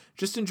out.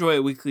 Just enjoy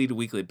it weekly to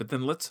weekly, but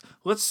then let's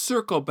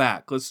circle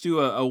back. Let's do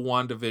a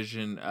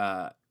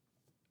WandaVision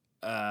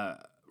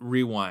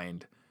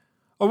rewind,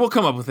 or we'll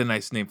come up with a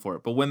nice name for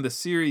it. But when the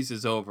series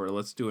is over,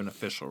 let's do an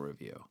official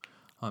review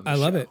on the show.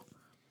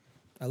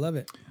 I love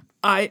it.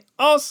 I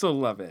also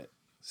love it.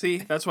 See,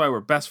 that's why we're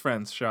best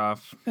friends,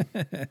 Shaf.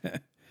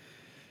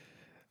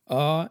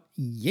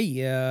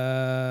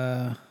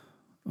 Yeah.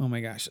 Oh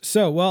my gosh.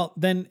 So, well,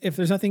 then if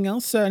there's nothing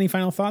else, any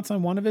final thoughts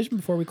on WandaVision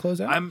before we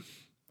close out?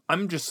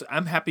 I'm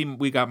happy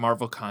we got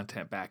Marvel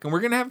content back, and we're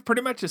going to have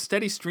pretty much a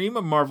steady stream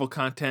of Marvel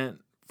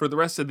content for the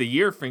rest of the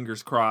year,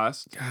 fingers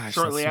crossed. Gosh,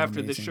 shortly that's so after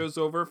amazing. this show's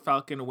over,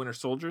 Falcon and Winter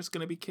Soldier is going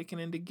to be kicking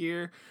into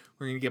gear.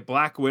 We're going to get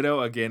Black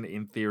Widow again,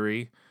 in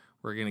theory.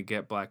 We're going to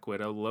get Black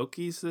Widow.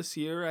 Loki's this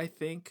year, I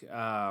think.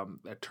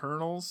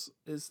 Eternals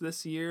is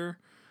this year.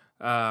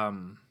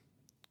 And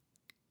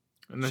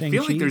I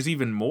feel like there's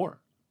even more.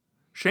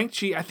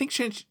 Shang-Chi, I think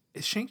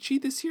is Shang-Chi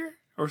this year?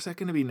 Or is that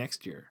going to be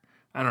next year?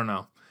 I don't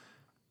know.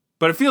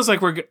 But it feels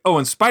like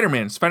and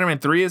Spider-Man. Spider-Man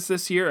 3 is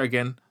this year,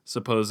 again,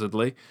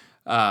 supposedly.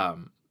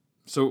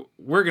 So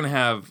we're going to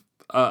have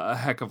a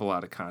heck of a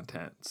lot of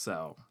content.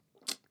 So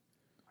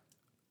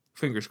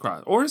fingers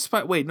crossed. Or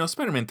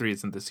Spider-Man 3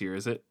 isn't this year,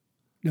 is it?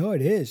 No,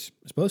 it is.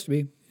 It's supposed to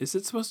be. Is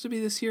it supposed to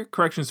be this year?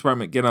 Corrections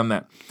Department, get on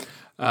that.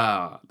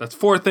 That's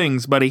 4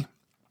 things, buddy.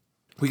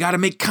 We got to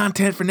make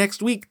content for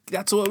next week.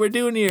 That's what we're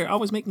doing here.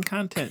 Always making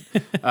content.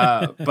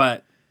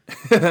 But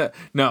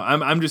no,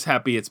 I'm just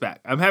happy it's back.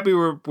 I'm happy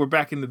we're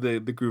back into the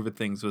groove of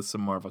things with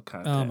some Marvel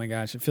content. Oh my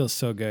gosh, it feels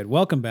so good.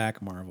 Welcome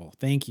back, Marvel.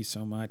 Thank you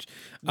so much.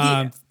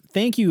 Yeah.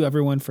 Thank you,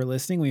 everyone, for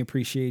listening. We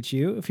appreciate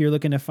you. If you're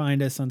looking to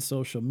find us on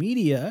social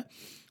media,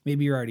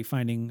 maybe you're already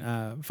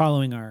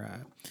following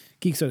our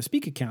Geek So to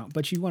Speak account,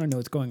 but you want to know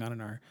what's going on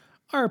in our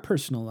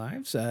personal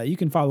lives. You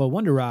can follow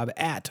Wonder Rob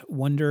at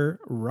Wonder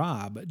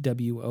Rob,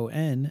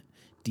 WonderRob,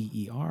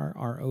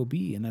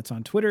 and that's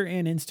on Twitter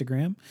and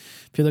Instagram.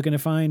 If you're looking to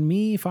find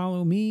me,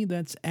 follow me.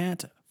 That's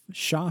at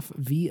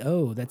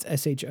SchoffVO. That's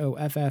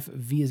SHOFF,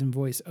 V as in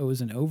voice, O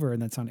as in over,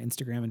 and that's on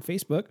Instagram and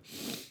Facebook.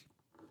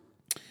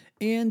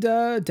 And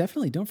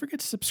definitely don't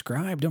forget to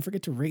subscribe. Don't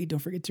forget to rate. Don't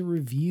forget to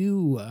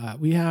review.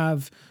 We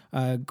have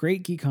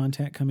great geek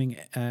content coming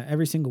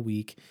every single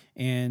week.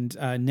 And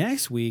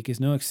next week is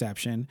no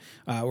exception.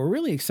 We're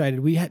really excited.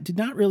 We did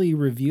not really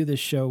review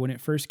this show when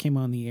it first came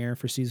on the air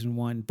for season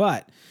 1,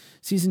 but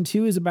season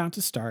 2 is about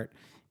to start.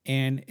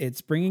 And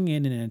it's bringing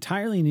in an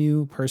entirely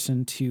new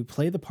person to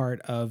play the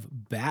part of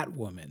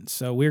Batwoman.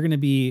 So we're going to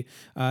be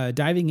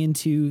diving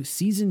into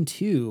season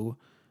 2,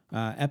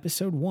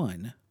 episode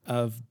 1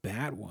 of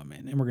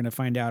Batwoman, and we're going to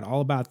find out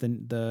all about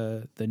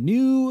the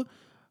new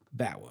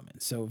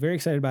Batwoman. So very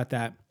excited about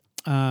that.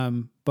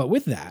 But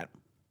with that,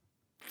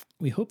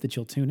 we hope that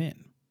you'll tune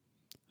in.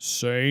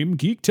 Same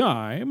geek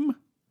time,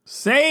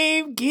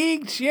 Same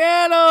geek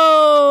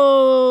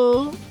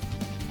channel.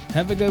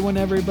 have a good one,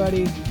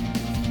 everybody.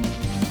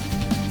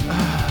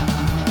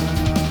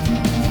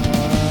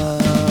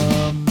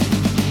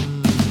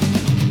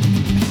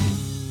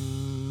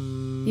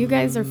 You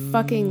guys are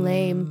fucking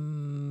lame.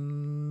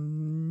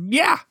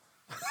 Yeah.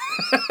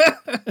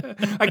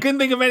 I couldn't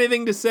think of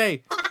anything to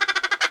say.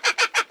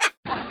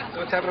 So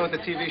what's happening with the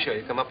TV show?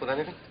 You come up with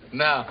anything?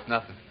 No,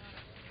 nothing.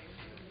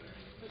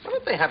 Why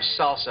don't they have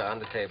salsa on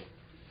the table?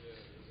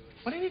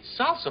 What do you need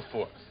salsa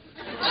for?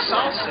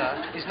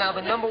 Salsa is now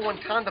the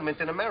 #1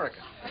 condiment in America.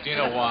 Do you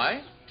know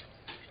why?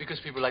 Because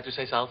people like to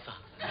say salsa.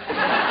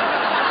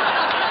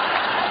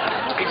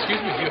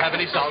 Excuse me, do you have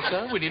any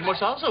salsa? We need more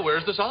salsa.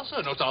 Where's the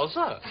salsa? No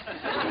salsa.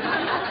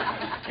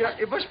 You know,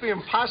 it must be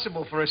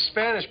impossible for a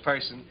Spanish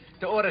person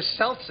to order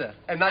salsa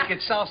and not get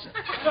salsa.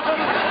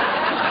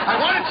 I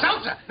wanted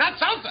salsa, not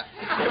salsa.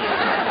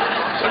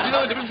 Don't you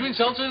know the difference between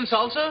salsa and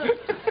salsa?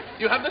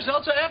 You have the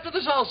salsa after the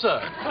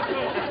salsa.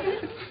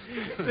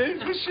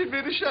 This should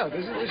be the show.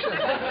 This is the show.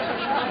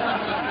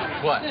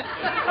 What?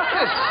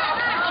 Yes,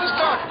 just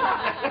talk.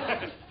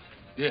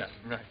 Yeah,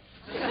 right.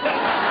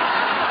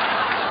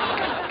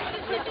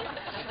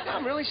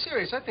 I'm really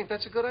serious. I think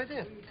that's a good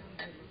idea.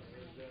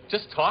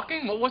 Just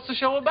talking? Well, what's the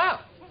show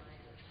about?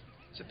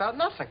 It's about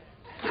nothing.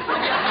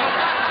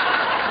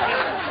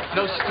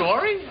 No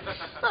story?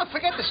 No,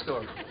 forget the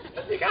story.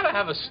 You gotta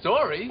have a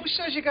story. Who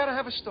says you gotta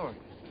have a story?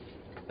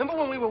 Remember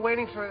when we were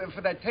waiting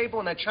for that table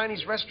in that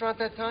Chinese restaurant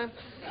that time?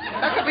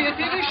 That could be a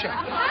TV show.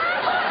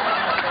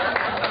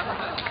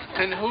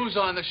 And who's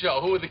on the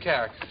show? Who are the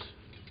characters?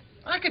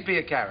 I could be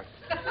a character.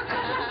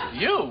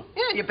 You?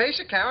 Yeah, you base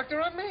a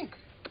character on me.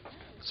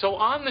 So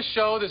on the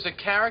show, there's a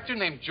character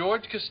named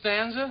George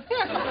Costanza?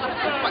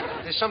 Yeah. What,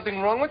 there's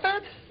something wrong with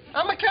that?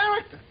 I'm a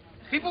character.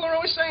 People are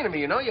always saying to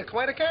me, you know, you're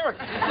quite a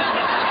character.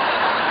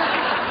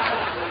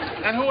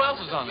 And who else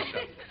is on the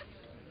show?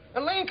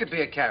 Elaine could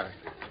be a character.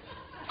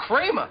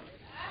 Kramer.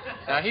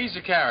 Now, he's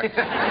a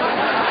character.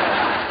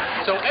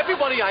 So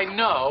everybody I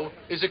know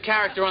is a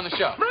character on the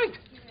show. Right.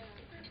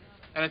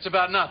 And it's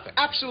about nothing.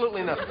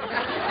 Absolutely nothing.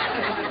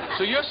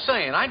 So you're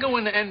saying I go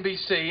into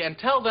NBC and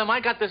tell them I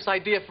got this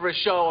idea for a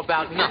show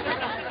about nothing.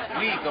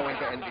 We go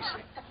into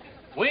NBC.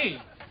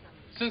 We?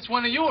 Since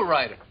when are you a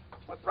writer?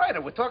 What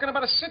writer? We're talking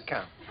about a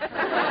sitcom.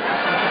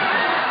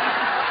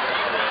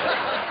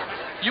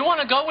 You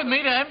want to go with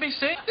me to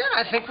NBC? Yeah,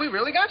 I think we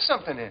really got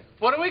something here.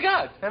 What do we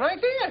got? An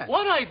idea.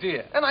 What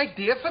idea? An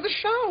idea for the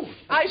show.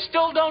 I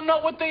still don't know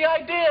what the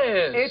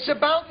idea is. It's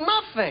about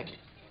nothing.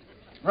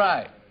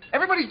 Right.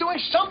 Everybody's doing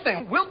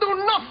something. We'll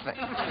do nothing.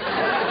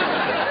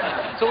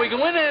 So we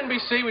go into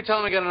NBC, we tell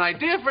them we got an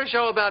idea for a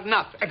show about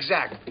nothing.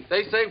 Exactly.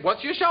 They say,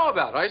 what's your show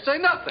about? I say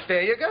nothing.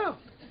 There you go.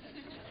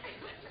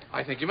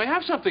 I think you may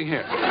have something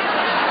here.